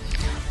significa?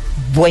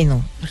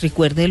 Bueno,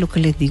 recuerde lo que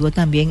les digo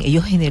también.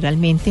 Ellos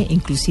generalmente,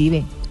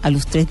 inclusive a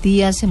los 3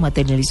 días, se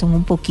materializan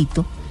un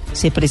poquito,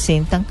 se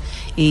presentan,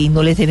 y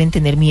no les deben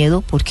tener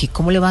miedo, porque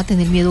 ¿cómo le va a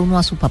tener miedo uno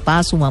a su papá,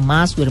 a su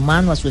mamá, a su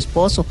hermano, a su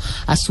esposo,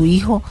 a su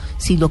hijo?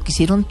 Si lo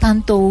quisieron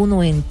tanto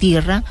uno en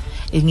tierra,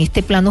 en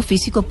este plano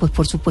físico, pues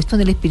por supuesto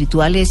en el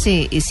espiritual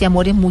ese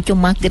amor es mucho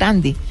más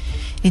grande.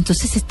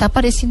 Entonces se está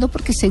apareciendo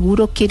porque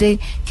seguro quiere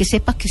que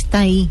sepa que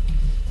está ahí,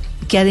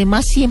 que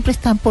además siempre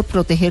están por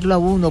protegerlo a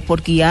uno,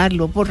 por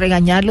guiarlo, por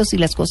regañarlo si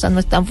las cosas no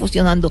están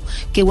funcionando.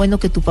 Qué bueno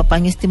que tu papá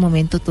en este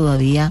momento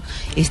todavía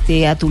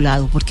esté a tu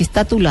lado, porque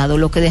está a tu lado.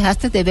 Lo que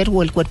dejaste de ver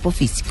fue el cuerpo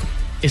físico.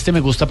 Me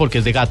gusta porque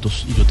es de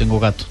gatos y yo tengo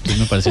gato, entonces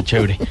me parece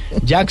chévere.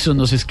 Jackson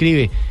nos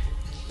escribe: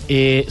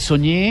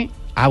 soñé,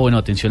 bueno,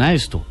 atención a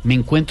esto, me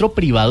encuentro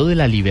privado de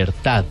la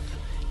libertad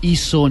y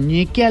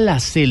soñé que a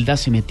la celda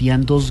se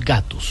metían 2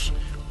 gatos,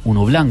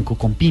 uno blanco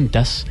con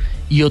pintas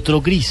y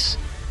otro gris,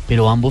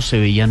 pero ambos se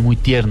veían muy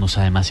tiernos,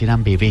 además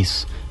eran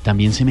bebés.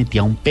 También se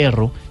metía un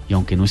perro y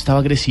aunque no estaba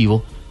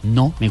agresivo,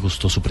 no me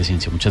gustó su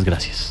presencia. Muchas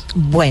gracias.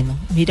 Bueno,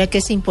 mira que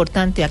es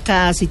importante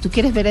acá, si tú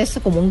quieres ver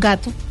esto como un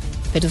gato,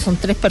 pero son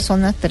 3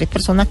 personas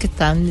que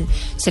están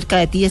cerca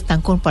de ti y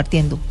están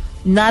compartiendo.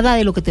 Nada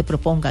de lo que te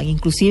propongan,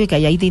 inclusive que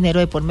hay dinero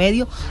de por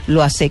medio,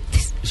 lo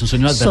aceptes. ¿Es un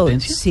sueño de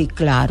advertencia? Sí,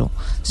 claro.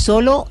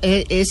 Solo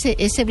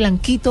ese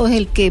blanquito es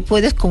el que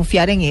puedes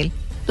confiar en él.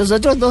 Los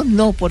otros 2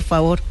 no, por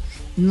favor.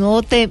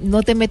 No te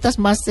metas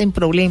más en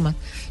problemas.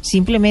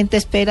 Simplemente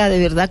espera, de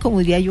verdad, como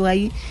diría yo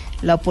ahí,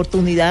 la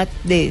oportunidad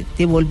de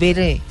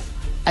volver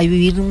a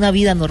vivir una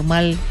vida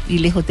normal y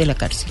lejos de la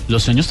cárcel.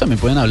 Los sueños también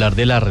pueden hablar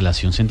de la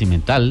relación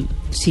sentimental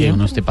que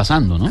uno esté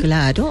pasando, ¿no?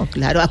 Claro.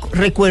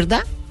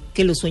 Recuerda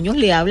que los sueños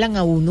le hablan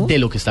a uno de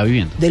lo que está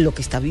viviendo.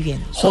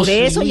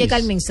 Sobre eso llega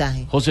el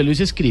mensaje. José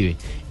Luis escribe: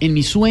 en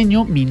mi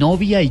sueño, mi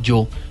novia y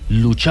yo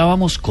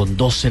luchábamos con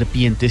 2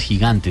 serpientes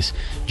gigantes.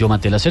 Yo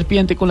maté la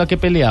serpiente con la que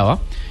peleaba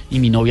y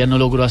mi novia no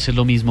logró hacer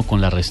lo mismo con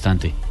la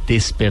restante.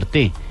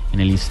 Desperté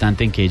en el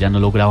instante en que ella no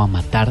lograba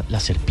matar la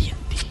serpiente.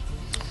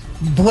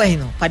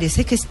 Bueno,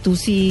 parece que tú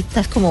sí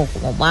estás como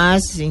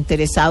más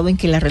interesado en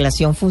que la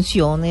relación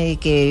funcione,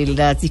 que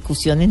las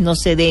discusiones no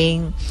se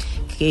den,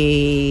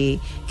 que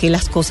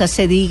las cosas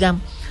se digan,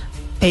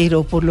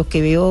 pero por lo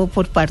que veo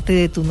por parte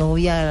de tu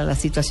novia, la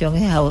situación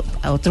es a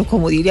otro,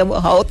 como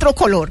diríamos, a otro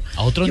color.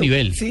 A otro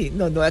nivel. Sí,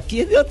 no, aquí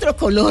es de otro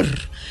color,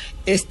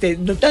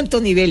 no tanto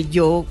nivel.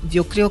 Yo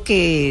creo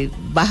que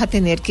vas a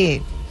tener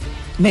que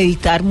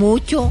meditar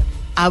mucho,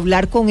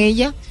 hablar con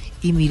ella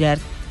y mirar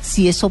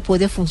si eso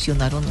puede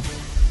funcionar o no.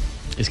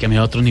 Es que a mí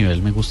a otro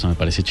nivel me gusta, me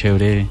parece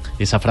chévere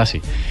esa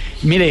frase.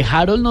 Mire,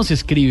 Harold nos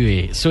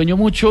escribe: sueño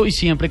mucho y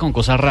siempre con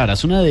cosas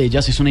raras. Una de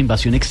ellas es una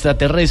invasión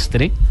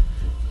extraterrestre,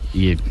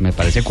 y me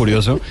parece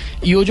curioso,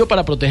 y huyo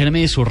para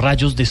protegerme de sus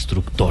rayos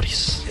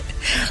destructores.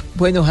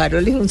 Bueno,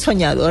 Harold es un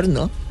soñador,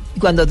 ¿no?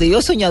 Cuando te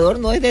digo soñador,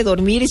 no es de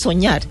dormir y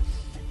soñar.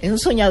 Es un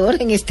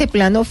soñador en este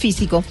plano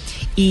físico,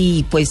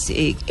 y pues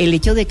el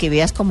hecho de que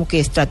veas como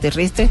que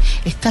extraterrestre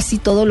es casi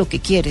todo lo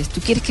que quieres.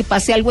 Tú quieres que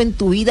pase algo en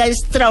tu vida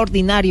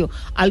extraordinario,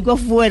 algo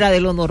fuera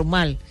de lo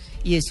normal,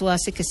 y eso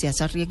hace que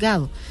seas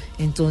arriesgado.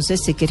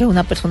 Entonces, si eres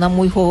una persona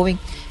muy joven,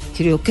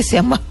 creo que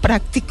sea más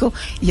práctico,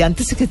 y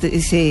antes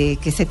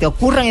que se te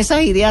ocurran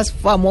esas ideas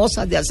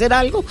famosas de hacer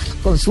algo,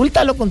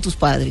 consúltalo con tus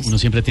padres. Uno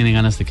siempre tiene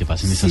ganas de que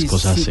pasen esas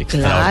cosas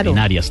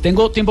extraordinarias. Claro.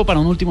 Tengo tiempo para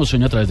un último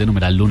sueño a través de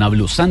numeral Luna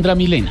BLU. Sandra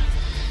Milena: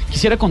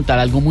 quisiera contar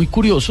algo muy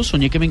curioso.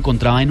 Soñé que me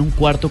encontraba en un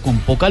cuarto con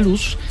poca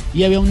luz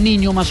y había un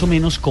niño más o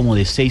menos como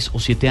de 6 o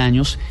 7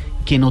 años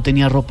que no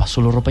tenía ropa,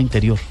 solo ropa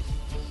interior.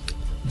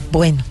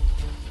 Bueno,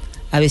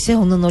 a veces a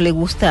uno no le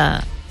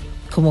gusta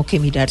como que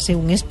mirarse en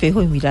un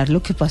espejo y mirar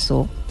lo que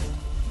pasó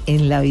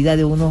en la vida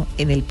de uno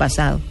en el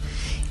pasado.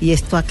 Y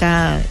esto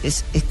acá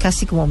es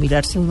casi como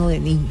mirarse uno de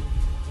niño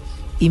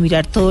y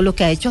mirar todo lo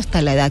que ha hecho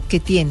hasta la edad que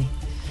tiene.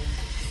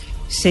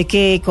 Sé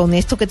que con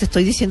esto que te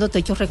estoy diciendo te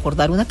he hecho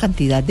recordar una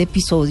cantidad de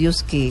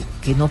episodios que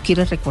no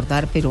quieres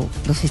recordar, pero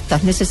los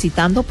estás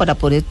necesitando para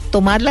poder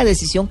tomar la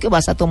decisión que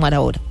vas a tomar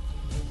ahora.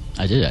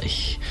 Ay.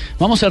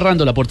 Vamos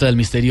cerrando la puerta del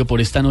misterio por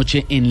esta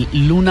noche en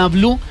Luna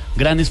BLU.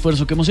 Gran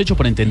esfuerzo que hemos hecho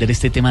para entender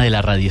este tema de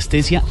la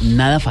radiestesia.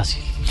 Nada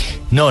fácil.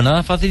 No,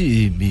 nada fácil,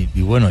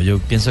 y bueno, yo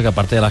pienso que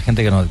aparte de la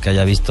gente que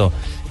haya visto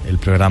el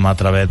programa a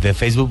través de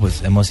Facebook,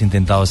 pues hemos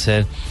intentado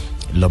ser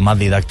lo más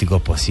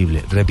didácticos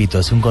posible. Repito,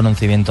 es un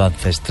conocimiento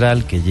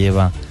ancestral que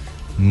lleva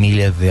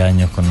miles de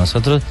años con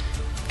nosotros,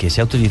 que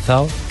se ha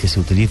utilizado, que se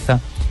utiliza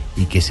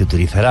y que se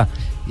utilizará.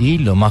 Y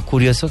lo más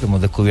curioso que hemos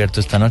descubierto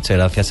esta noche,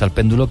 gracias al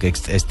péndulo, que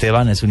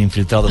Esteban es un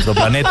infiltrado de otro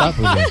planeta,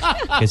 porque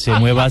que se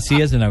mueva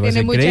así es una cosa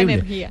increíble.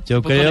 Energía.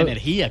 Yo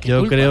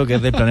creo que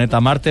es del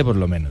planeta Marte, por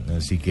lo menos.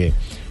 Así que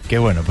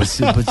bueno,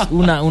 pues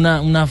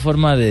una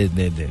forma de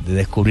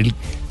descubrir,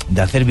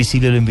 de hacer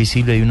visible lo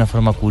invisible, y una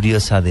forma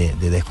curiosa de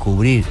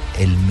descubrir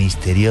el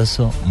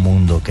misterioso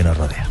mundo que nos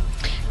rodea.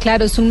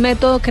 Claro, es un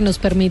método que nos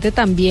permite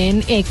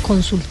también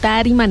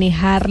consultar y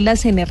manejar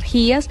las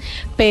energías,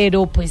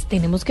 pero pues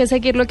tenemos que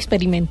seguirlo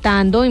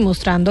experimentando y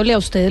mostrándole a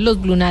ustedes, los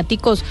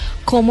lunáticos,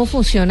 cómo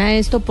funciona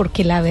esto,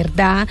 porque la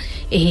verdad,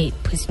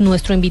 pues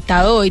nuestro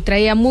invitado hoy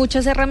traía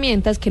muchas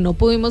herramientas que no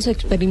pudimos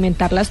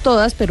experimentarlas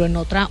todas, pero en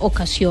otra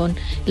ocasión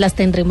las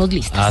tendremos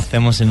listas.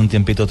 Hacemos en un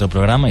tiempito otro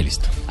programa y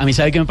listo. A mí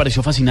sabe que me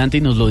pareció fascinante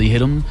y nos lo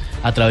dijeron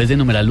a través de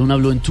numeral Luna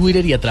BLU en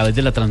Twitter y a través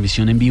de la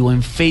transmisión en vivo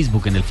en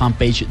Facebook, en el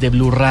fanpage de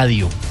Blue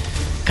Radio.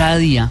 Cada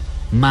día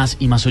más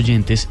y más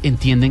oyentes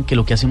entienden que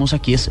lo que hacemos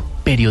aquí es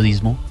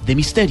periodismo de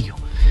misterio.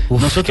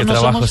 Qué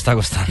trabajo está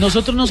costando.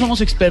 Nosotros no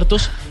somos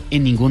expertos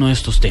en ninguno de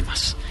estos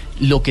temas.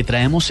 Lo que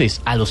traemos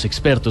es a los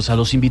expertos, a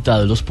los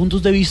invitados, los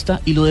puntos de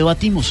vista, y lo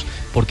debatimos,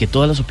 porque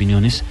todas las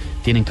opiniones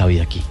tienen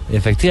cabida aquí.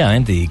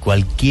 Efectivamente, y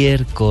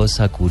cualquier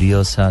cosa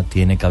curiosa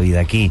tiene cabida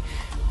aquí.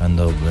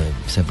 Cuando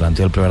se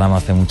planteó el programa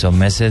hace muchos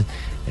meses,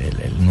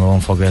 el nuevo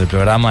enfoque del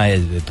programa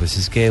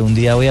es que un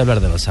día voy a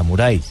hablar de los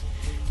samuráis.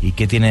 ¿Y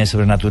qué tiene de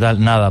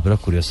sobrenatural? Nada, pero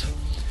es curioso.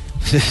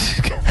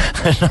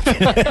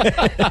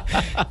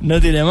 No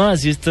tiene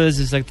más, y esto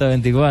es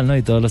exactamente igual, ¿no?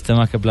 Y todos los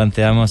temas que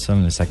planteamos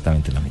son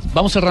exactamente lo mismo.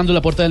 Vamos cerrando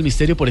la puerta del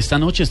misterio por esta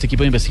noche. Este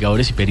equipo de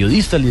investigadores y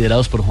periodistas,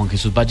 liderados por Juan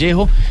Jesús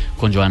Vallejo,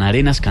 con Joana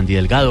Arenas, Candy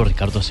Delgado,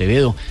 Ricardo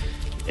Acevedo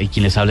y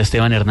quien les habla,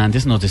 Esteban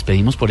Hernández, nos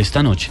despedimos por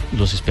esta noche.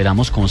 Los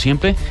esperamos, como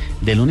siempre,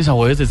 de lunes a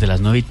jueves desde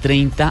las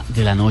 9:30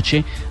 de la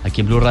noche,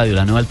 aquí en Blue Radio,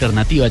 la nueva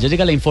alternativa. Ya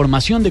llega la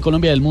información de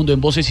Colombia y del mundo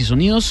en Voces y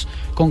Sonidos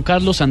con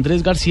Carlos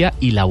Andrés García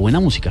y la buena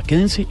música.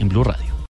 Quédense en Blue Radio.